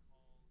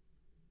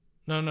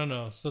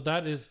 No. So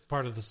that is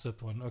part of the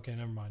Sith one. Okay,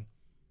 never mind.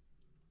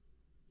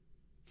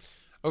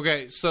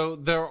 Okay, so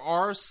there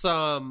are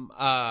some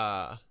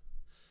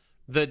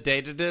the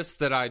data discs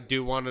that I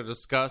do want to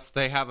discuss.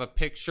 They have a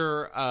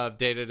picture of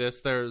data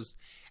discs. There's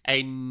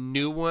a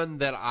new one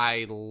that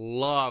I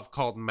love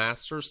called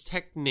Master's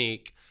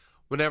Technique.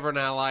 Whenever an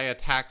ally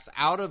attacks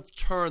out of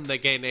turn, they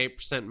gain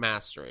 8%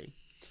 mastery.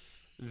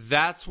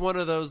 That's one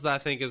of those that I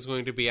think is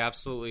going to be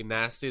absolutely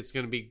nasty. It's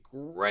going to be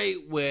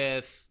great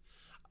with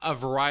a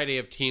variety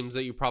of teams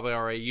that you probably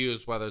already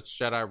use, whether it's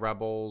Jedi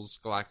Rebels,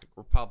 Galactic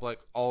Republic.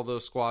 All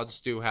those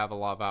squads do have a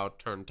lot of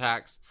out-of-turn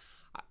attacks.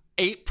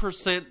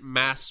 8%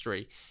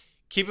 mastery.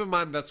 Keep in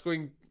mind, that's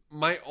going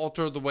might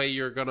alter the way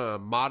you're gonna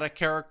mod a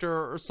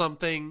character or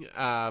something,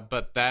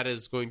 but that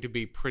is going to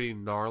be pretty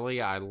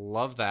gnarly. I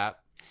love that.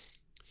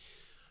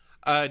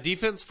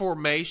 Defense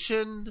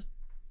formation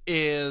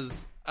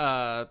is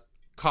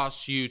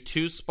costs you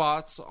 2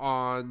 spots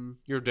on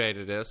your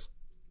data disk.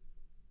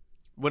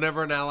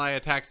 Whenever an ally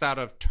attacks out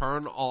of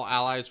turn, all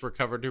allies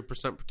recover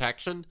 2%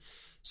 protection.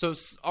 So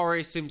it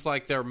already seems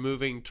like they're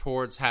moving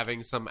towards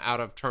having some out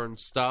of turn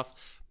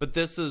stuff, but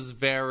this is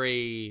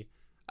very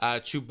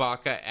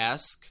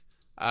Chewbacca-esque.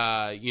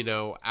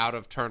 Out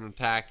of turn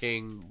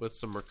attacking with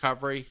some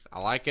recovery. I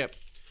like it.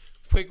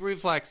 Quick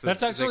reflexes.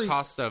 That's actually a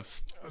cost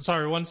of.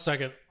 Sorry, 1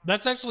 second.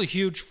 That's actually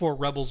huge for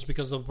Rebels,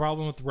 because the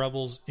problem with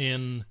Rebels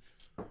in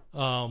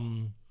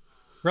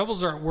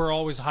Rebels were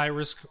always high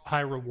risk,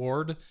 high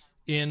reward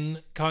in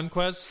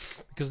Conquest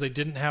because they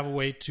didn't have a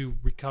way to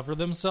recover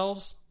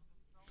themselves.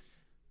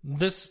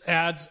 This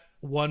adds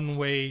one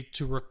way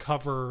to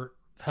recover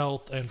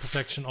health and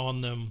protection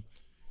on them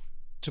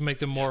to make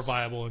them more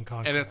viable in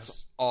Conquest. And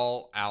it's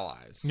all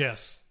allies.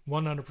 Yes,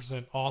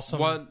 100%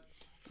 awesome.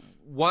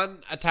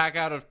 One attack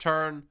out of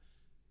turn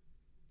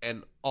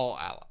and all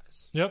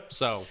allies. Yep.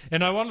 So,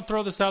 and I want to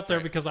throw this out there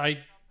because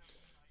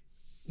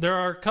there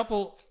are a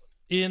couple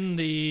in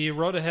the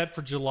road ahead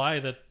for July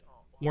that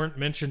weren't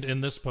mentioned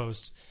in this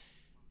post,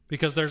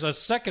 because there's a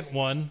second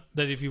one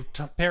that if you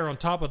pair on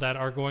top of that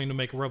are going to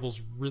make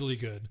Rebels really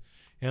good,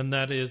 and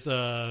that is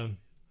where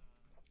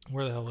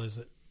the hell is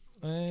it?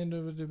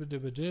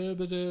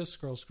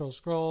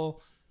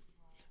 Scroll.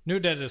 New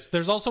Dedis.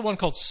 There's also one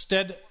called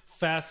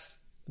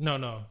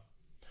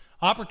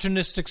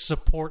Opportunistic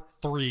Support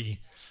 3.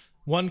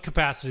 1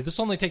 capacity. This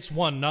only takes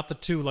 1, not the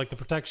 2 like the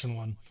protection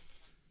one.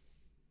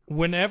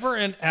 Whenever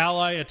an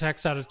ally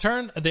attacks out of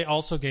turn, they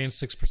also gain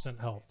 6%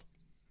 health.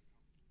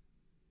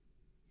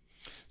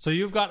 So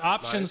you've got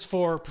options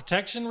for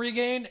protection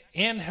regain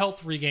and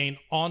health regain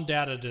on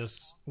data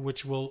disks,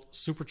 which will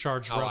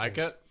supercharge Rebels. I like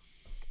it.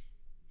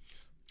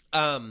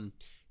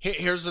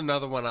 Here's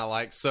another one I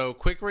like. So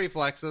quick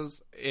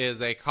reflexes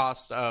is a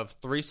cost of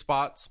 3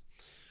 spots.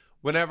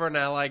 Whenever an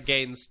ally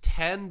gains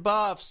 10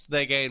 buffs,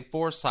 they gain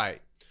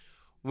foresight.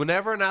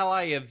 Whenever an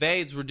ally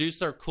evades, reduce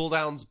their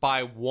cooldowns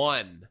by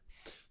 1.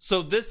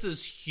 So this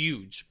is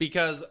huge,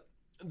 because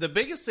the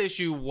biggest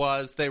issue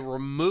was they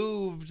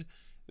removed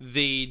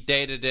the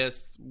data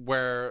disc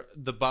where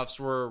the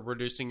buffs were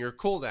reducing your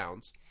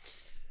cooldowns.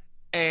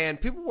 And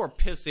people were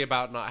pissy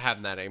about not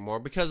having that anymore,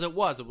 because it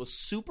was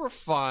super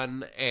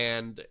fun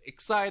and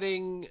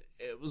exciting.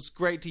 It was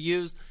great to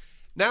use.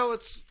 Now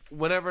it's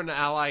whenever an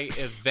ally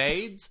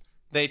evades,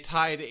 they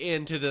tied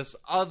into this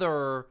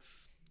other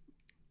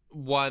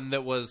one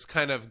that was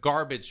kind of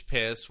garbage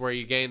piss, where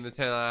you gain the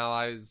 10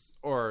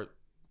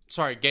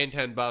 gain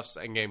 10 buffs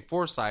and gain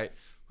foresight,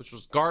 which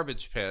was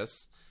garbage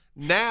piss.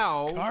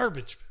 Now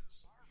garbage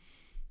piss.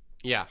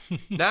 Yeah.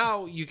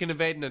 Now you can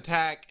evade an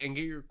attack and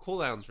get your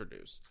cooldowns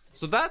reduced.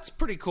 So that's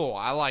pretty cool.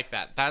 I like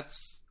that.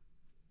 That's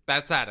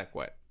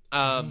adequate.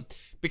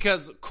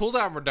 Because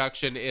cooldown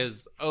reduction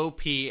is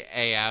OP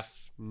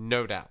AF,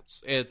 no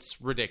doubts.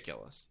 It's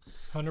ridiculous.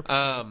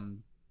 100%.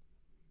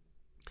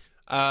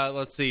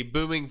 Let's see.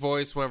 Booming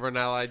voice whenever an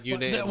allied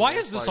unit. Why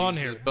is this on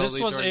here? This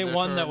was a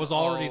one that was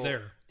already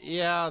there.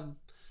 Yeah,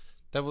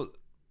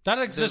 that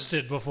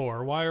existed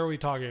before. Why are we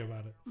talking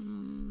about it?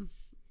 I'm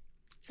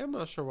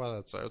not sure why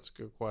that's there. That's a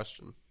good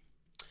question.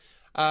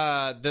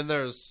 Then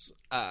there's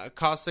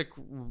caustic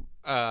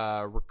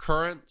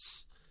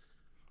recurrence.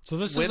 So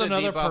this is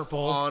another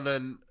purple on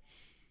an,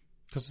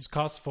 because it's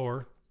cost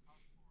 4.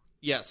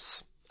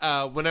 Yes.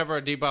 Whenever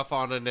a debuff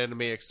on an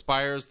enemy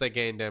expires, they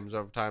gain damage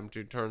over time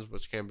 2 turns,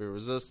 which can be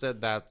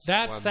resisted. That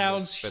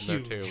sounds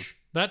huge.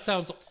 That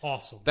sounds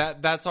awesome.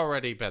 That's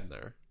already been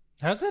there.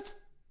 Has it?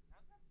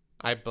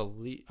 I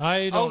believe.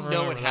 I don't.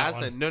 No, it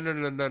hasn't.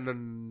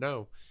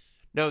 No.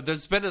 No,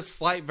 there's been a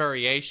slight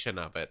variation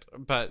of it,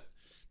 but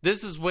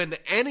this is when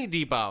any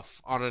debuff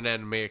on an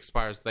enemy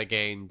expires, they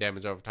gain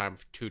damage over time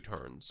for 2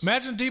 turns.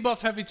 Imagine debuff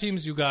heavy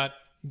teams you got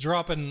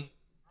dropping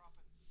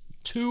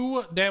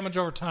 2 damage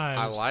over time.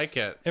 I like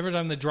it. Every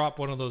time they drop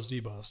one of those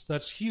debuffs.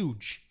 That's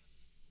huge.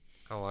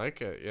 I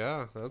like it.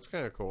 Yeah, that's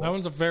kind of cool. That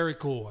one's a very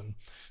cool one.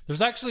 There's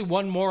actually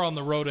one more on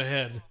the road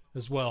ahead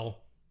as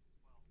well,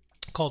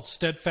 called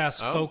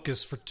Steadfast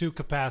Focus for 2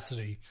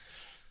 capacity.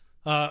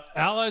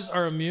 Allies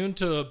are immune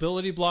to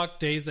ability block,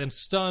 daze, and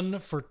stun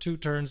for 2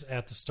 turns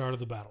at the start of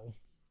the battle.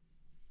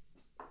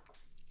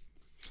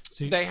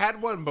 They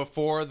had one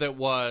before that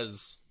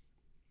was...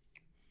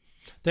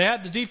 They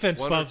had the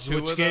defense buffs,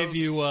 which gave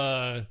you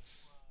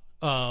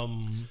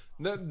tenacity,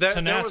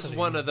 there was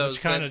one of those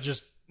which kind of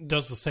just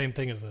does the same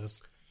thing as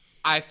this.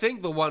 I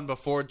think the one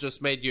before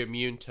just made you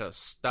immune to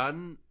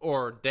stun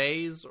or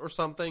daze or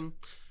something.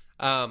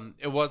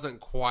 It wasn't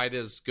quite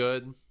as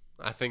good.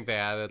 I think they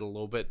added a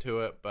little bit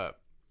to it, but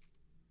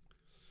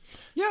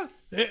yeah.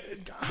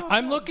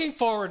 I'm looking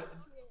forward.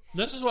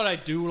 This is what I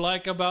do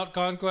like about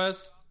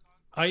Conquest.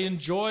 I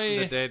enjoy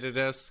the data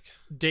disk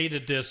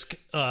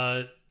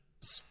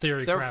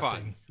theory They're crafting.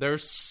 fun. They're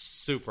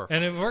super fun.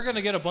 And if we're going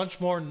to get a bunch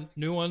more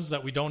new ones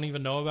that we don't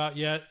even know about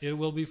yet, it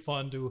will be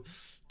fun to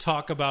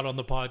talk about on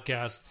the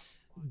podcast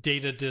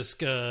data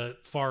disk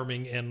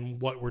farming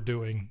and what we're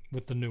doing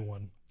with the new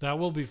one. That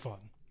will be fun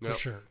for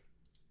sure.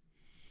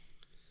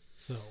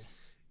 So,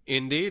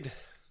 indeed.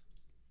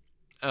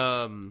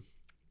 So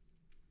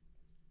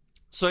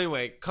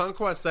anyway,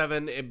 Conquest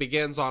 7, it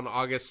begins on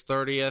August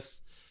 30th.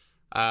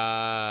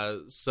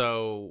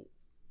 So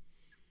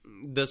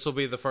this will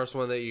be the first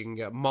one that you can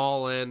get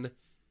Maul in.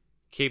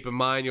 Keep in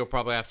mind, you'll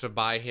probably have to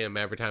buy him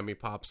every time he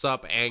pops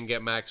up and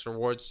get max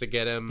rewards to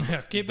get him. Yeah,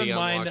 keep in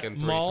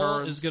mind, Maul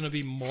is going to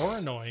be more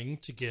annoying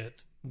to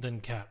get than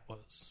Cat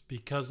was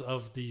because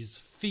of these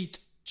feat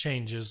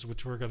changes,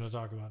 which we're going to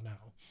talk about now.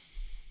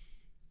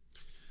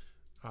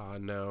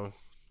 No.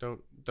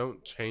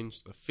 Don't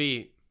change the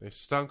feet. They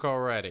stunk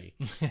already.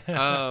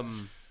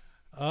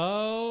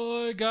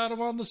 Oh, I got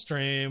them on the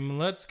stream.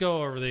 Let's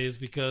go over these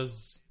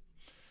because.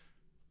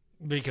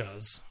 All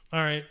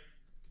right.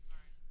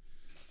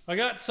 I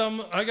got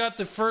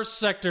the first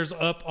sectors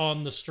up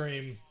on the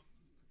stream.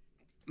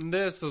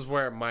 This is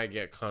where it might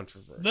get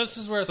controversial. This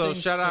is where so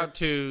shout out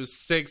to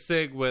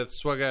Sig with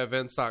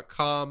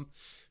SwagaEvents.com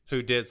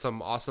who did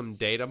some awesome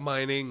data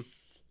mining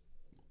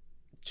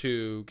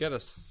to get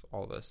us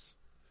all this.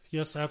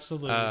 Yes,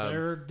 absolutely.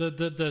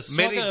 The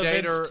Swagga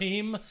Events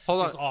team is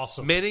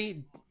awesome.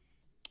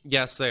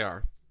 Yes, they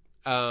are.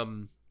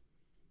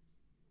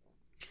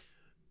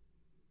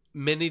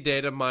 Many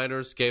data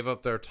miners gave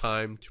up their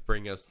time to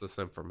bring us this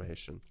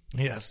information.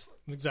 Yes,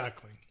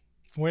 exactly.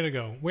 Way to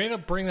go. Way to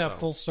bring that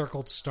full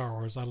circle to Star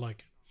Wars. I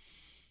like it.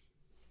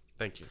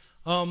 Thank you.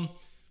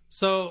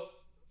 So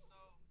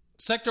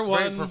Sector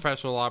 1... Very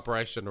professional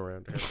operation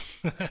around here.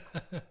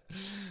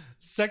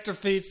 Sector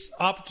feats,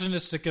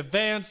 opportunistic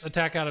advance,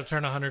 attack out of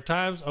turn 100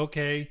 times.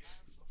 Okay,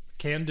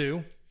 can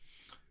do.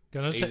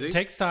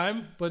 Takes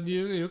time, but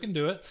you can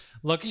do it.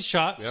 Lucky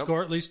shot,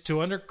 score at least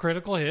 200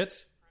 critical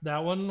hits.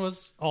 That one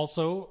was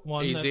also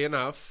one easy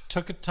enough.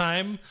 Took a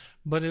time,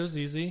 but it was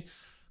easy.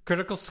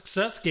 Critical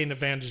success, gain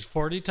advantage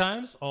 40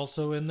 times,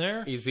 also in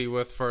there. Easy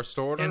with first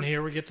order. And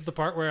here we get to the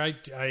part where I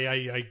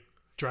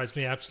drives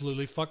me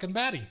absolutely fucking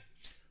batty.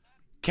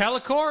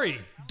 Calicori,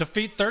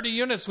 defeat 30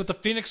 units with the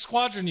Phoenix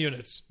Squadron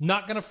units.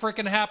 Not gonna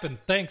freaking happen.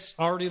 Thanks.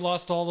 Already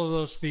lost all of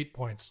those feat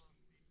points.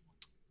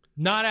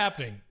 Not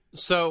happening.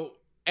 So,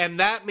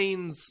 and that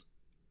means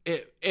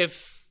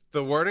if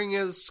the wording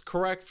is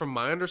correct from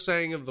my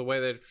understanding of the way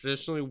they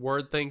traditionally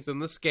word things in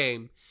this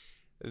game,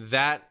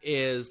 that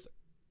is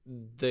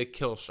the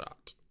kill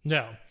shot.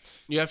 No.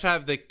 You have to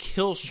have the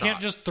kill shot. You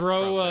can't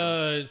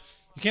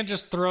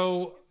just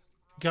throw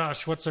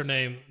gosh, what's her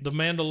name? The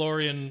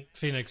Mandalorian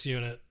Phoenix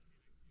unit.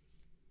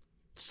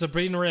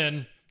 Sabine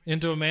Wren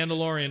into a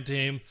Mandalorian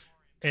team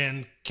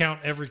and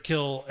count every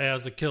kill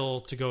as a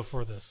kill to go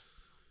for this.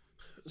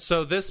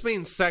 So this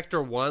means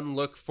Sector 1,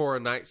 look for a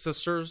Night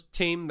Sisters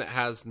team that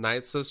has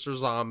Night Sister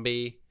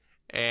Zombie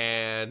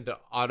and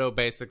Auto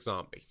Basic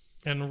Zombie.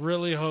 And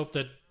really hope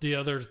that the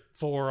other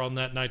 4 on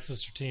that Night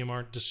Sister team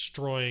aren't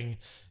destroying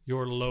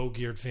your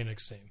low-geared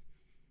Phoenix team.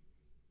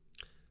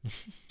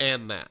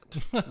 And that.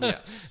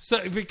 Yes. So,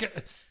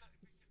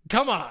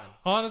 come on.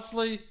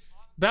 Honestly,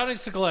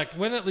 bounties to collect.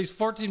 Win at least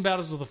 14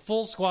 battles with a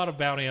full squad of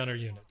bounty hunter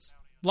units.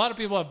 A lot of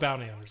people have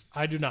bounty hunters.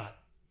 I do not.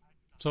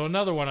 So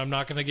another one I'm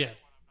not going to get.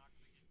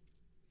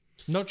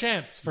 No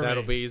chance for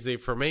That'll me. be easy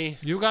for me.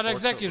 You got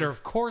Executor.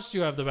 Of course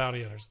you have the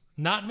bounty hunters.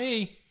 Not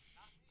me.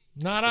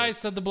 Not I,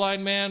 said the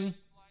blind man.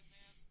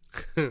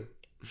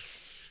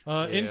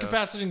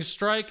 Incapacitating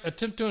strike.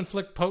 Attempt to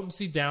inflict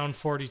potency down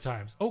 40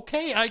 times.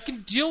 Okay, I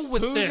can deal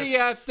with Who this. the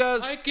F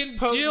does I can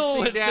potency deal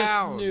with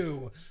down? this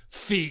new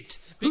feat.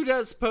 Who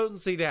does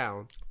potency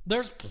down?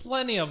 There's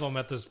plenty of them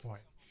at this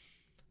point.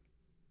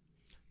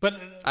 But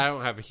I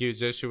don't have a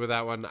huge issue with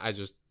that one. I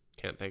just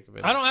can't think of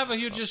it. I don't have a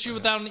huge issue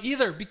with that one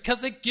either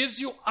because it gives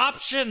you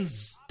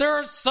options. There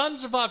are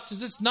tons of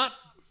options. It's not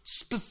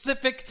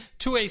specific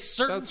to a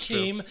certain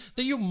team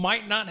that you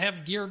might not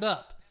have geared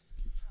up.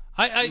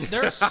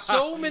 There's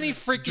so many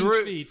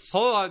freaking feats.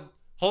 Hold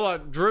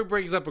on. Drew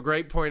brings up a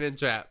great point in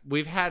chat.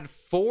 We've had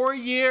 4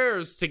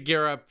 years to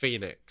gear up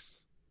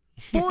Phoenix.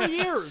 4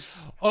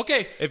 years.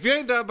 Okay. If you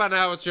ain't done by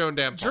now, it's your own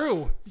damn fault.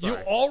 Drew, you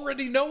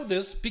already know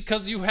this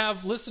because you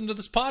have listened to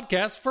this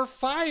podcast for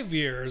 5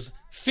 years.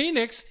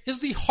 Phoenix is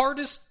the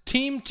hardest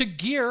team to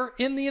gear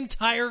in the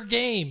entire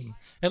game.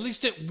 At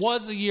least it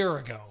was a year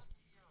ago.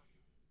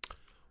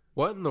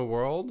 What in the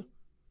world?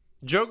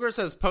 Joker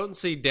says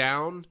potency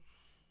down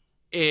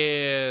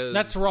is...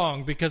 That's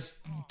wrong because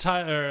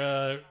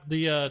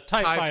the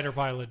TIE Fighter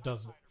pilot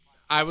does it.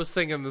 I was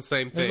thinking the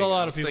same thing. There's a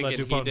lot of people that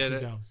do potency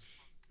down.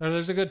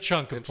 There's a good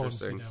chunk of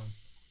potency downs.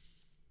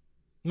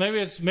 Maybe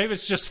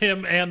it's just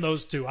him and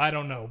those two. I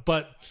don't know.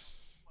 But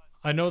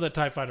I know that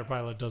TIE Fighter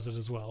pilot does it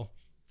as well.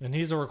 And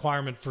he's a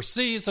requirement for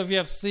C, so if you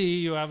have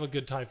C, you have a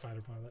good TIE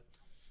Fighter pilot.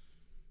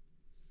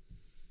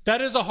 That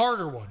is a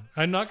harder one.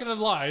 I'm not going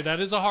to lie. That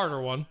is a harder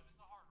one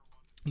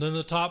than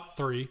the top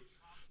 3.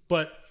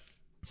 But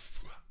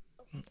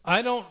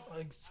I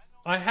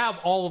have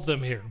all of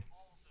them here.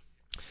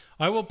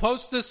 I will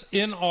post this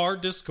in our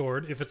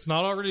Discord if it's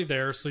not already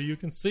there so you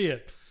can see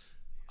it.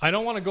 I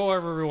don't want to go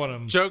over every one of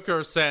them.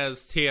 Joker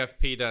says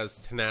TFP does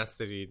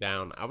tenacity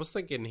down. I was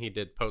thinking he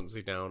did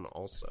potency down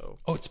also.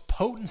 Oh, it's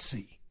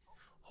potency.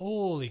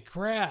 Holy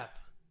crap.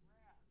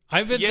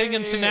 I've been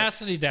thinking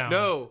tenacity down.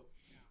 No.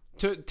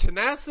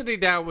 Tenacity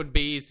down would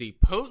be easy.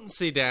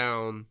 Potency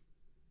down,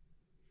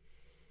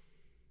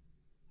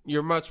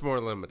 you're much more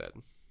limited.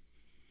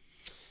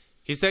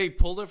 He said he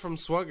pulled it from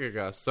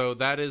Swuggergus, so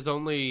that is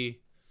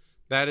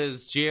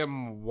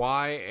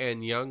GMY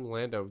and Young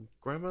Lando.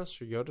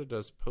 Grandmaster Yoda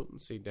does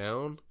potency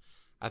down.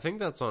 I think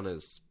that's on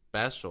his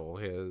special,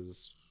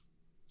 his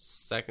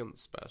second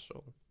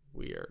special.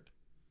 Weird.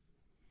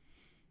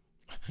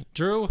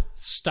 Drew,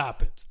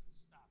 stop it.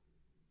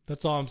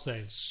 That's all I'm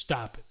saying.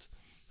 Stop it.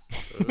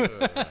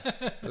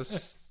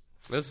 This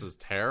is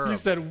terrible. He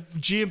said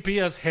GMP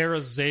has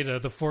Hera Zeta.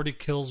 The 40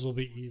 kills will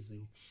be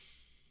easy.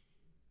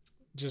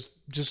 Just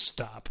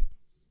stop.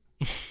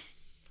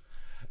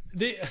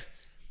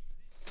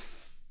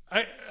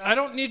 I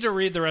don't need to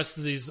read the rest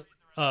of these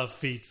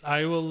feats.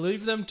 I will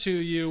leave them to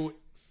you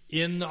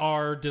in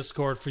our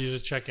Discord for you to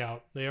check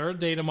out. They are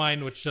data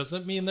mined, which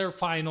doesn't mean they're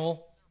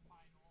final,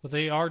 but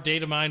they are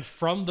data mined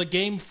from the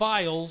game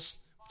files,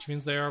 which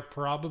means they are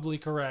probably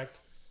correct.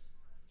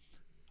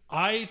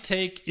 I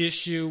take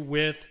issue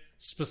with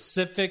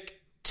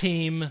specific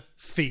team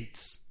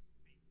feats.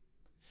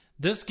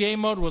 This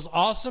game mode was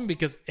awesome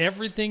because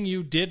everything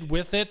you did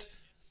with it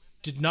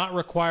did not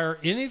require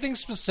anything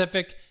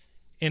specific,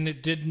 and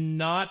it did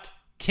not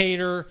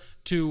cater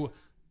to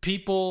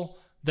people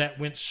that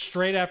went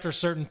straight after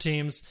certain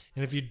teams.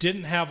 And if you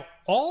didn't have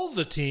all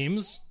the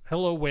teams,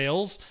 hello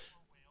Wales,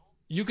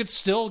 you could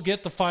still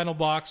get the final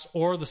box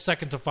or the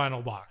second to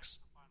final box.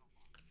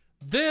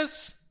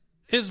 This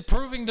is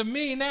proving to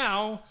me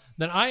now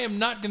that I am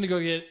not going to go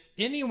get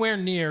anywhere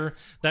near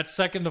that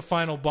second to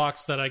final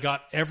box that I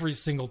got every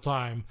single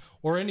time,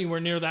 or anywhere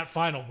near that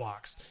final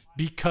box,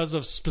 because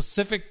of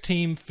specific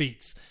team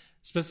feats.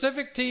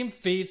 Specific team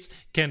feats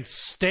can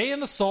stay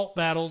in assault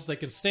battles. They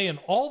can stay in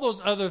all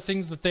those other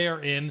things that they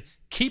are in.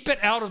 Keep it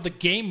out of the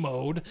game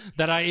mode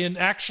that I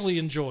actually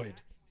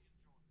enjoyed.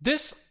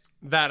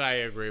 That I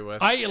agree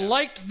with. I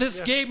liked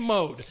this game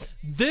mode.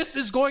 This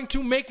is going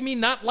to make me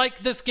not like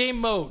this game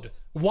mode.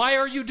 Why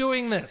are you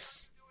doing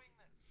this?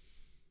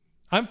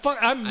 I'm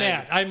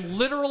mad. I'm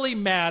literally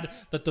mad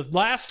that the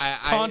last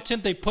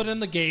content they put in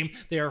the game,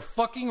 they are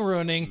fucking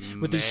ruining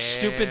with these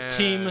stupid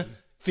team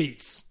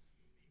feats.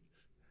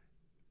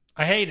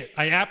 I hate it.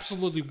 I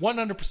absolutely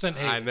 100%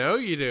 hate it. I know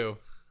you do.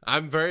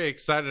 I'm very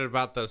excited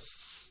about the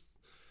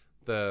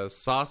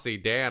Saucy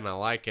Dan. I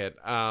like it.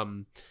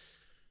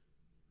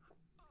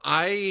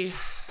 I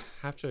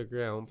have to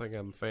agree. I don't think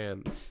I'm a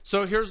fan.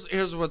 So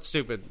here's what's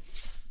stupid.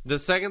 The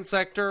second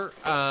sector,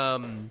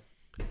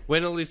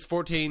 win at least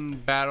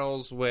 14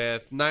 battles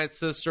with Night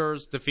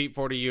Sisters, defeat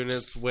 40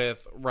 units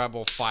with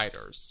Rebel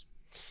fighters.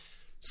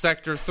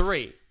 Sector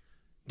 3,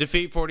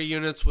 defeat 40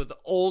 units with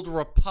Old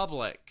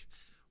Republic,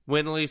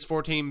 win at least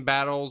 14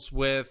 battles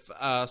with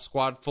a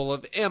squad full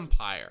of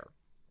Empire.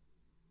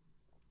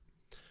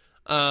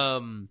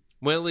 Win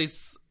at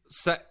least...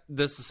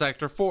 this is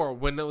Sector 4.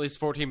 Win at least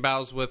 14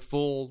 battles with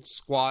full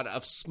squad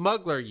of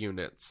smuggler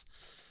units.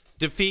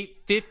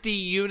 Defeat 50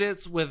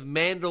 units with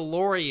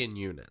Mandalorian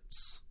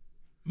units.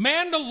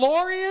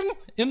 Mandalorian?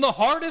 In the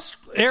hardest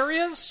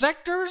areas?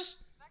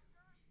 Sectors?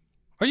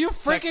 Are you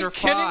freaking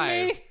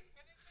kidding me?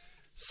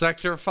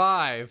 Sector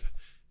 5.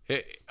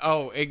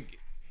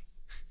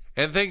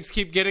 And things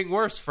keep getting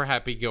worse for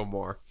Happy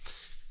Gilmore.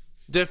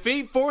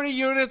 Defeat 40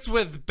 units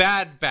with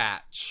Bad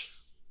Batch.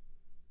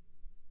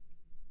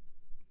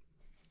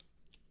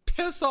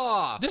 Piss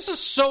off. This is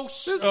so...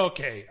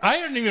 Okay. I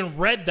hadn't even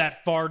read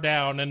that far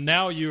down, and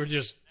now you're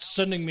just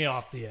sending me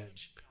off the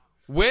edge.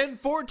 Win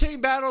 14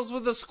 battles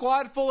with a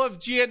squad full of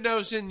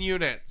Geonosian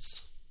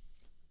units.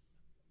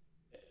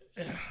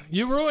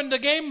 You ruined the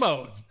game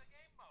mode.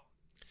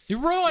 You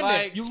ruined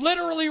it. You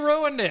literally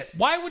ruined it.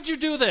 Why would you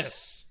do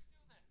this?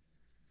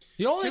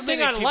 The only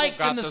thing I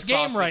liked in this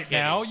game right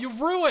now,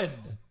 you've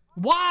ruined.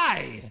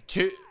 Why?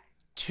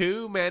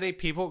 Too many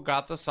people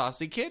got the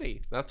Saucy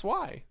Kitty. That's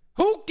why.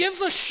 Who gives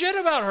a shit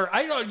about her?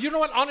 You know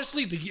what?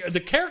 Honestly,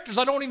 the characters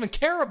I don't even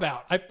care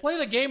about. I play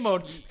the game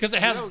mode because it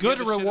has good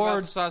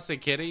rewards. Saucy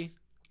Kitty.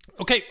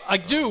 Okay, I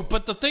do,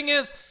 but the thing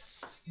is,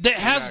 that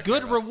has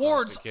good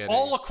rewards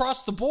all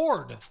across the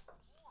board.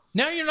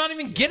 Now you're not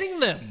even getting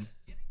them.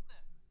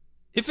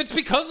 If it's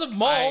because of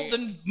Maul,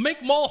 then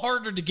make Maul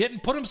harder to get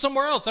and put him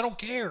somewhere else. I don't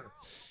care.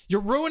 You're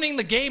ruining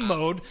the game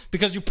mode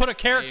because you put a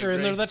character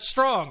in there that's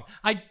strong.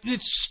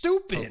 It's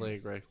stupid. Totally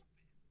agree.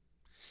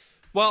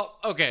 Well,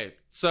 okay,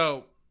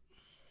 so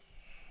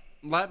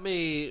let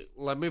me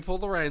pull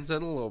the reins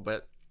in a little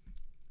bit.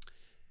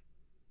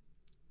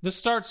 This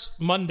starts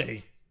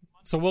Monday,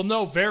 so we'll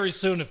know very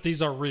soon if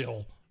these are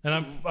real.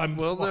 And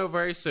we'll know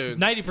very soon.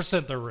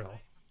 90% they're real.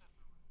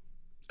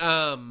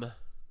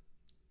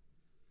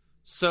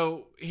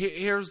 So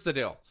here's the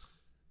deal.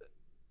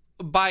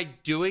 By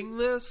doing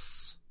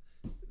this,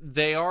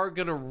 they are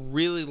going to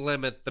really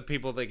limit the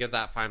people that get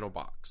that final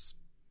box.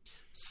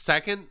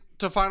 Second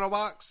to final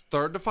box,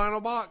 third to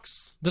final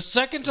box. The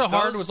second to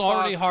hard was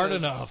already hard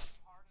enough.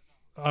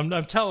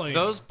 I'm telling you.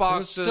 Those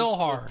boxes still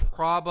hard. will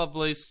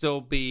probably still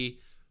be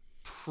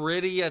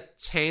pretty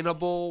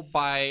attainable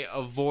by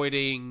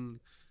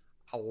avoiding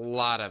a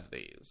lot of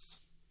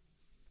these.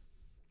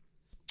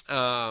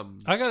 I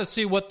got to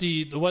see what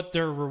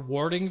they're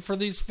rewarding for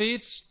these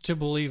feats to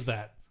believe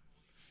that.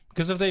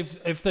 Because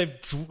if they've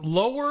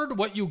lowered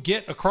what you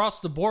get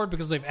across the board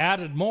because they've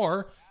added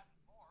more,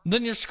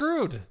 then you're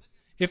screwed.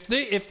 If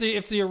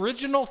the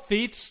original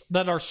feats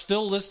that are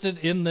still listed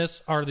in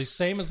this are the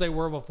same as they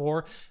were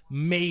before,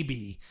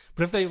 maybe.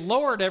 But if they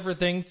lowered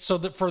everything so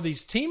that for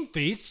these team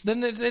feats,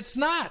 then it's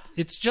not.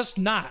 It's just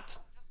not.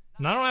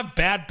 And I don't have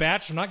Bad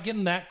Batch. I'm not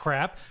getting that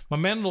crap. My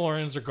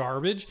Mandalorians are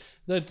garbage.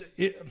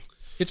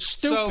 It's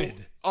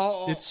stupid.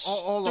 It's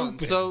hold on.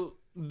 So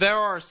there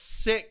are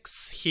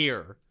 6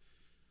 here.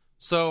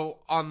 So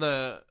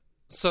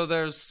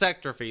there's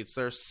sector feats.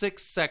 There's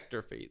 6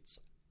 sector feats.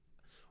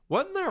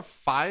 Wasn't there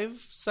 5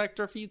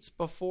 sector feats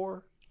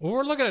before? Well,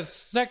 we're looking at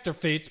sector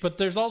feats, but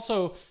there's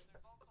also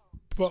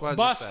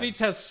boss feats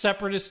has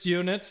separatist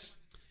units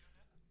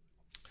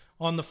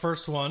on the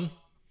first one.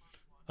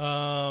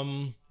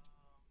 They're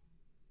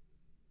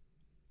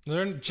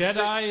in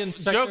Jedi in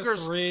sector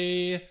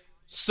 3.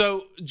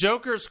 So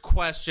Joker's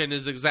question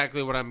is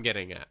exactly what I'm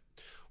getting at.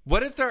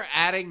 What if they're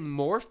adding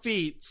more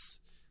feats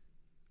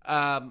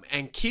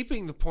and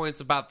keeping the points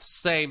about the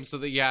same so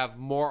that you have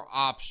more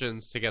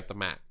options to get the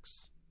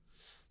max?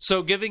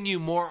 So giving you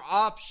more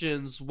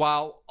options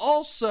while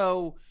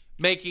also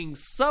making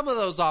some of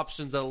those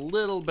options a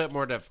little bit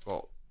more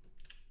difficult.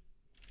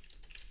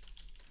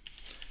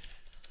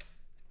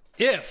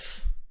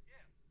 If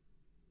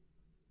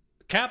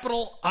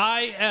capital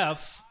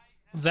IF,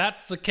 that's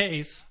the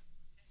case,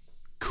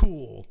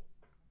 cool.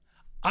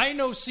 I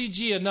know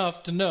CG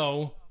enough to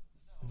know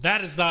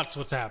that is not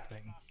what's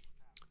happening.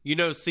 You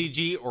know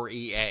CG or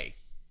EA?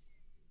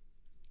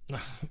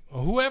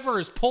 Whoever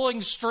is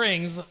pulling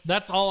strings,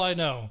 that's all I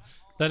know.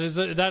 That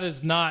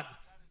is not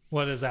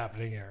what is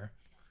happening here.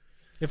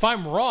 If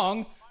I'm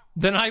wrong,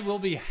 then I will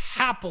be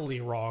happily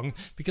wrong,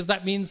 because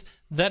that means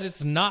that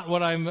it's not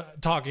what I'm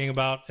talking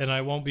about, and I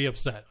won't be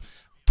upset.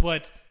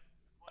 But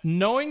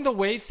knowing the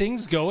way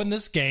things go in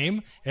this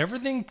game,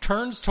 everything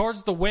turns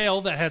towards the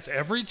whale that has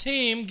every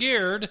team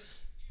geared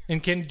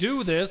and can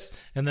do this,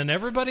 and then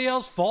everybody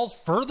else falls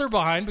further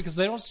behind because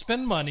they don't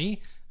spend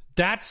money.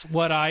 That's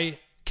what I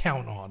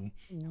count on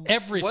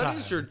every time. What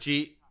is your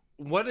GP?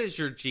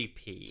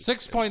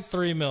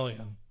 6.3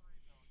 million.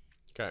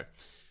 Okay.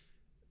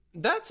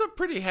 That's a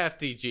pretty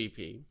hefty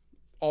GP,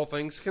 all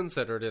things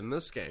considered, in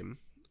this game.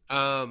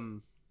 I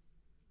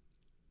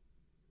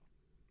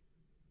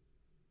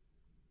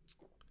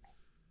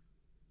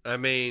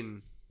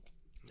mean,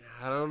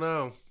 I don't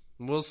know.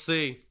 We'll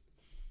see.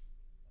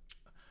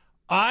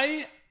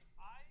 It's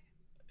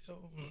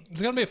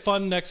going to be a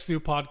fun next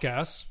few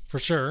podcasts, for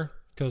sure,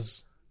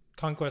 because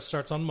Conquest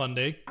starts on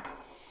Monday.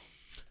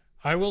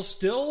 I will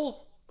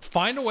still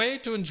find a way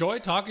to enjoy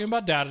talking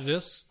about data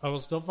disks. I will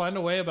still find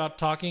a way about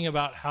talking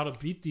about how to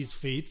beat these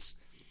feats,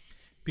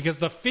 because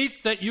the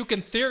feats that you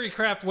can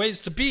theorycraft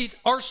ways to beat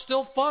are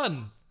still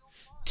fun.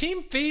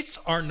 Team feats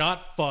are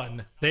not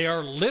fun. They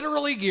are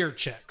literally gear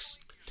checks.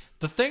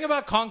 The thing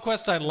about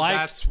Conquest I liked...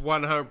 That's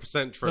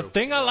 100% true. The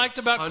thing I liked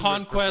about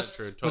Conquest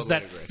was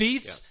that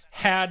feats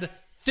had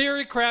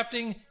theory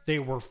crafting. They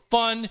were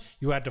fun.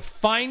 You had to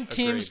find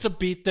teams to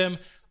beat them.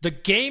 The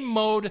game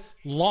mode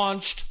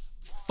launched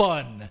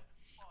fun.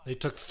 They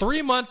took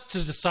 3 months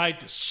to decide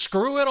to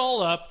screw it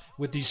all up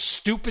with these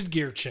stupid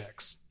gear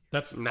checks.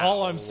 That's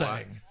all I'm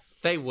saying.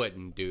 They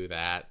wouldn't do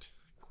that.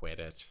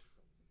 Quit it.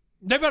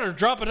 They better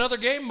drop another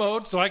game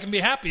mode so I can be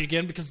happy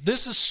again, because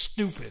this is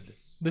stupid.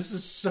 This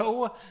is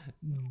so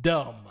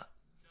dumb.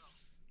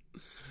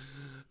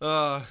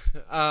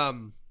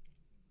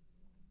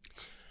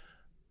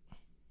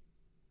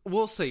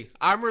 We'll see.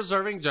 I'm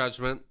reserving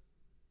judgment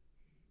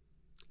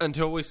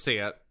until we see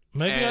it.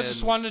 Maybe I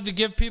just wanted to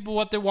give people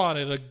what they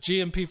wanted, a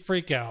GMP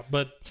freak out,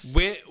 but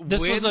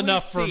this was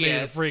enough for me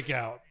to freak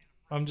out.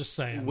 I'm just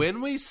saying.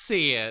 When we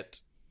see it,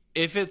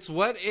 if it's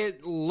what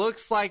it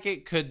looks like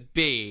it could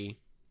be,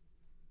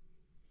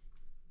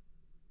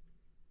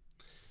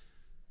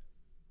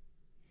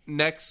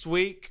 next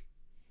week,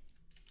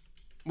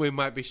 we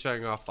might be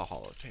showing off the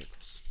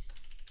holotables.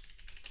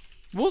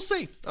 We'll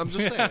see. I'm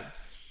just saying.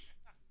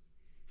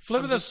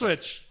 Flipping the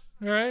switch.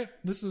 All right?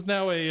 This is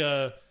now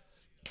a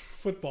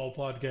football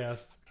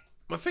podcast.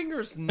 My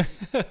fingers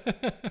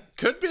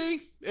could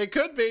be. It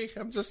could be.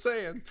 I'm just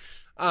saying.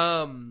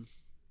 I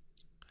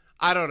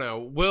don't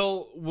know.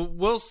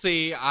 We'll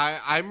see.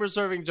 I'm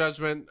reserving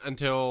judgment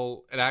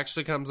until it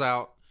actually comes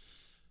out.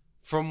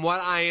 From what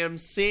I am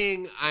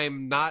seeing,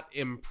 I'm not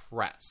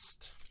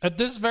impressed. At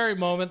this very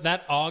moment,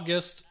 that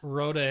August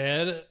road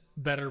ahead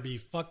better be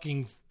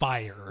fucking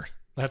fire.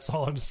 That's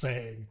all I'm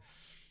saying.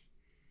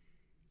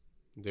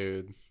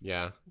 Dude,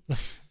 yeah.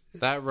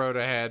 That road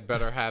ahead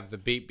better have the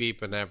beep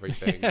beep and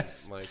everything.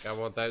 Yes. Like, I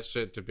want that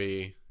shit to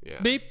be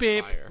beep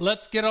beep. fire.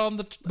 Let's get on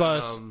the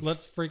bus.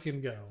 Let's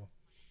freaking go.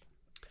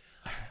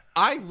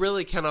 I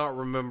really cannot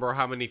remember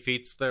how many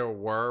feats there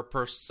were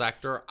per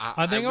sector.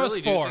 I think it was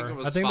really 4. do think it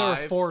was I think 5.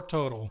 there were 4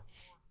 total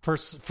for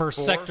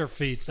sector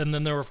feats, and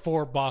then there were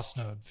 4 boss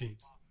node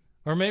feats.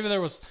 Or maybe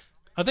there was,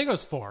 I think it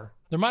was 4.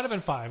 There might have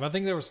been 5. I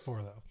think there was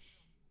 4 though.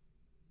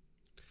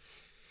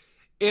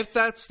 If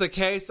that's the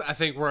case, I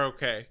think we're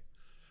okay.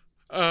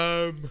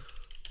 I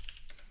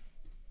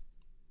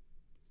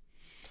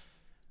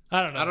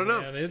don't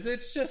know. Man.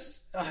 It's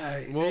just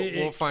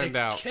we'll find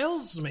out. It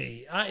kills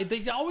me.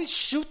 They always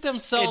shoot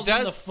themselves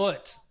in the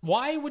foot.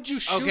 Why would you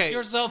shoot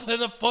yourself in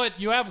the foot?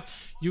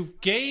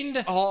 You've gained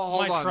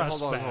my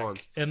trust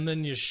back, and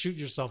then you shoot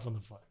yourself in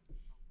the foot.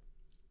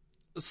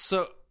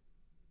 So,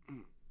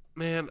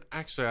 man,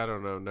 actually, I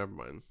don't know. Never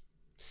mind.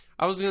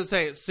 I was going to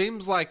say, it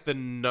seems like the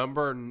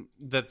number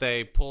that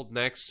they pulled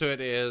next to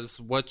it is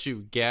what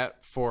you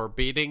get for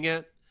beating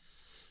it.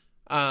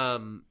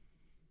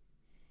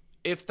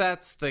 If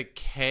that's the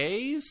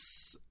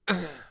case,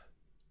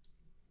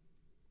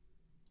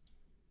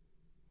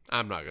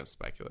 I'm not going to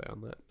speculate on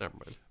that. Never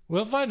mind.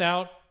 We'll find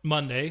out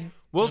Monday.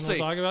 We'll see. We'll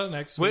talk about it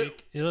next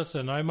week.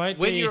 Listen,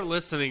 when you're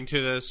listening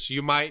to this,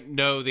 you might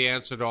know the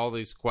answer to all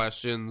these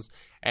questions.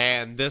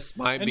 And this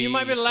might be, you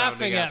might be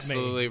laughing at me.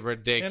 Absolutely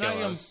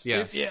ridiculous.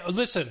 Yes.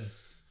 Listen,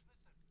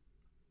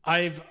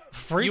 I've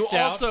freaked out. You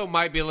also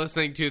might be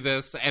listening to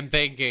this and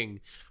thinking,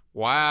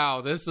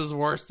 "Wow, this is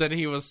worse than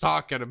he was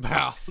talking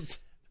about."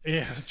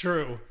 Yeah,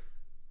 true.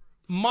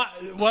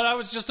 What I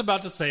was just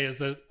about to say is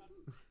that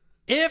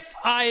if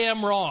I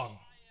am wrong,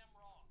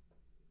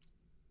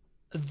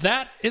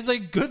 that is a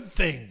good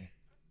thing.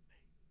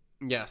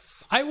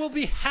 Yes, I will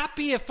be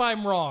happy if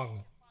I'm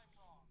wrong.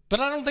 But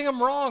I don't think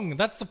I'm wrong.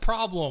 That's the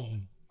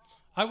problem.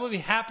 I will be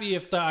happy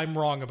if I'm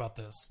wrong about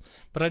this.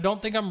 But I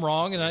don't think I'm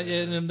wrong.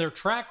 And their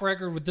track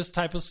record with this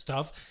type of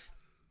stuff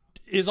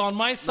is on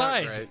my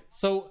side. Right.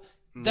 So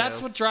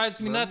that's what drives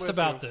me nuts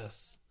about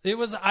this.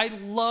 I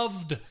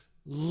loved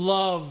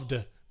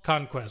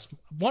Conquest.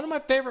 One of my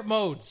favorite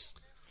modes.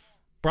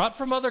 Brought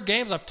from other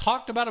games. I've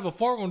talked about it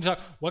before when we talk,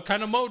 what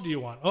kind of mode do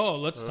you want? Oh,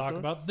 let's talk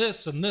about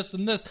this and this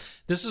and this.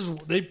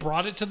 They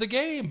brought it to the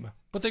game.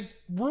 But they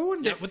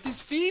ruined it with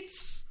these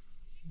feats.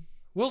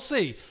 We'll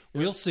see.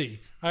 We'll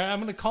see.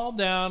 I'm going to calm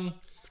down.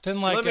 Pretend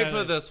like. Let me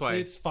put it this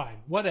way. It's fine.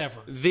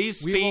 Whatever.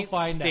 These feet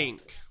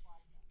stink. Out.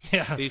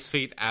 Yeah. These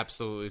feet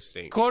absolutely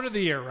stink. Quote of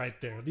the year right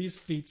there. These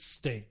feet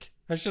stink.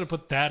 I should have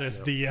put that as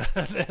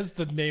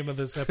the name of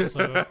this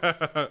episode.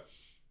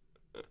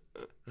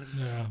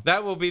 Yeah.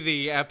 That will be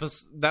the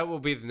episode. That will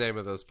be the name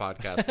of this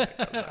podcast. When it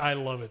comes out. I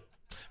love it.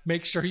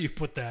 Make sure you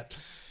put that.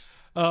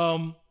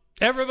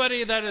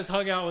 Everybody that has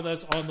hung out with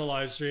us on the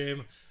live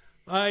stream,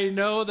 I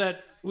know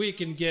that we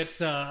can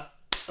get a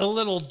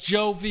little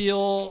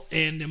jovial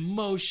and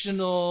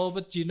emotional,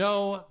 but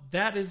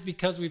that is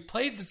because we've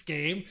played this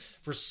game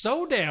for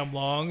so damn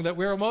long that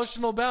we're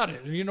emotional about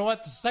it. And you know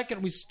what? The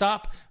second we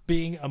stop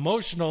being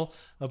emotional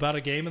about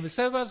a game, and they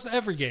say about us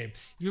every game,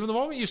 the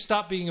moment you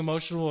stop being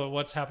emotional at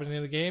what's happening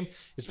in the game,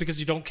 it's because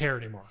you don't care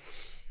anymore.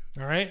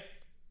 All right?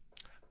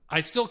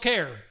 I still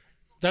care.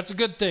 That's a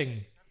good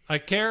thing. I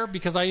care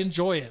because I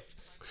enjoy it.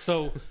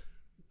 So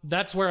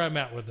that's where I'm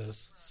at with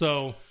this.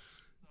 So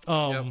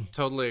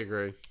totally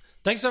agree.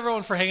 Thanks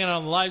everyone for hanging out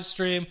on the live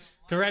stream.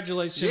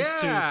 Congratulations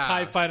to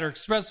TIE Fighter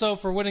Expresso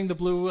for winning the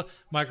Blue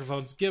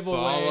Microphones giveaway.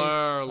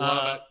 Baller,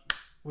 love it.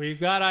 We've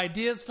got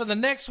ideas for the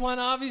next one,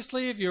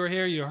 obviously. If you were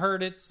here, you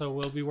heard it. So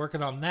we'll be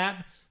working on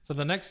that for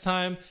the next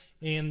time.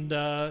 And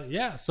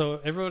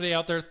so everybody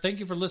out there, thank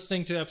you for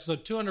listening to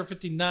episode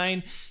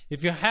 259.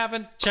 If you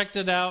haven't checked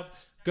it out,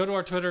 go to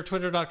our Twitter,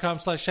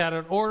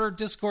 twitter.com/shatteredorder,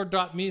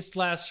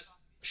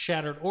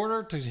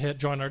 discord.me/shatteredorder to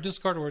join our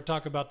Discord where we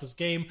talk about this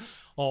game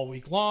all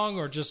week long,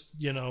 or just,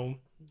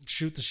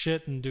 shoot the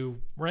shit and do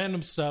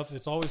random stuff.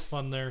 It's always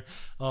fun there.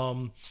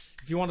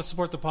 If you want to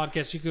support the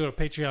podcast, you can go to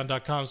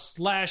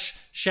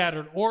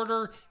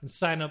patreon.com/shatteredorder and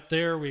sign up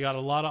there. We got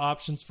a lot of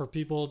options for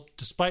people,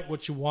 despite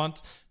what you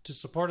want to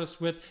support us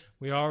with.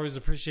 We are always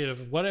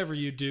appreciative of whatever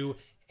you do,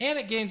 and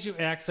it gains you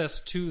access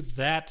to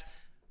that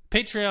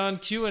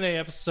Patreon Q&A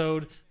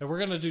episode that we're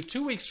going to do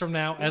 2 weeks from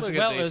now, as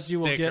well as you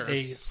will get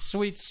a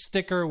sweet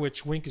sticker,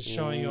 which Wink is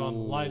showing you on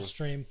the live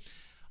stream.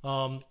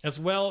 As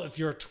well, if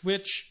you're a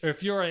Twitch, or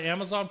if you're an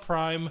Amazon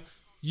Prime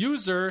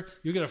user,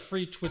 you get a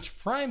free Twitch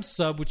Prime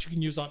sub, which you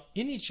can use on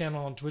any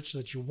channel on Twitch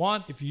that you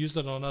want. If you use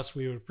it on us,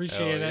 we would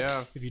appreciate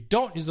it. If you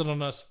don't use it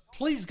on us,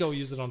 please go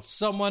use it on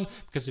someone,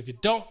 because if you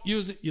don't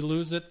use it, you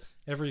lose it.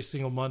 every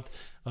single month.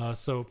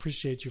 So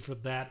appreciate you for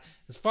that.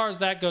 As far as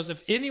that goes,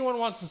 if anyone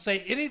wants to say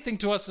anything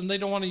to us and they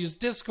don't want to use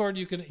Discord,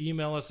 you can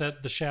email us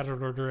at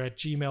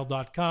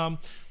theshatteredorder@gmail.com.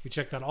 We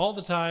check that all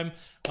the time.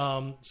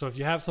 So if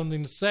you have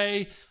something to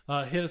say,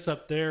 hit us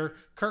up there.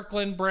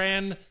 Kirkland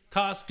brand,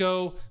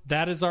 Costco,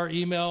 that is our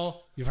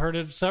email. You've heard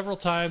it several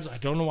times. I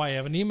don't know why you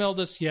haven't emailed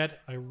us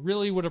yet. I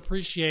really would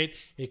appreciate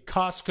a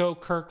Costco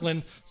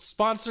Kirkland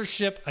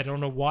sponsorship. I don't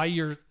know why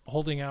you're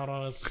holding out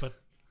on us, but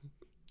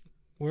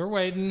we're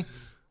waiting.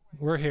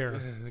 We're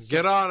here.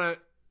 Get on it.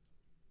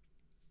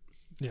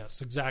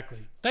 Yes, exactly.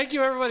 Thank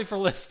you, everybody, for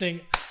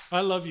listening. I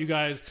love you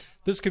guys.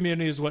 This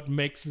community is what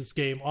makes this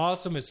game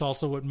awesome. It's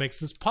also what makes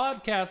this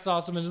podcast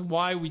awesome and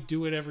why we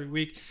do it every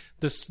week.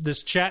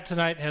 This chat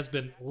tonight has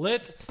been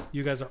lit.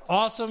 You guys are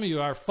awesome.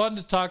 You are fun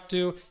to talk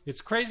to.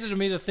 It's crazy to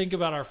me to think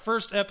about our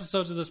first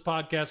episodes of this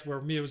podcast where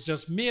it was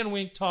just me and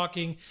Wink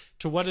talking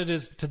to what it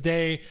is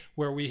today,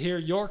 where we hear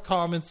your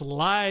comments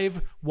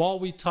live while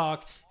we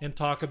talk and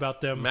talk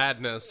about them.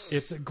 Madness.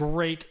 It's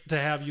great to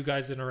have you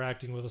guys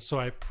interacting with us. So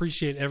I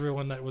appreciate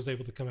everyone that was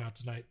able to come out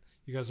tonight.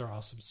 You guys are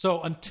awesome.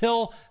 So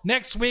until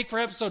next week for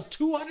episode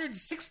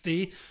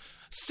 260,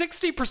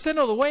 60%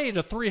 of the way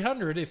to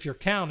 300 if you're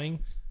counting.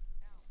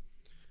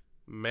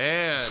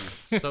 Man,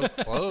 so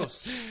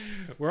close.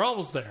 We're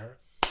almost there.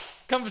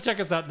 Come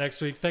check us out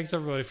next week. Thanks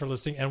everybody for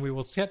listening, and we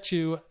will catch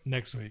you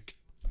next week.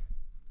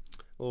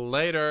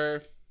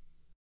 Later.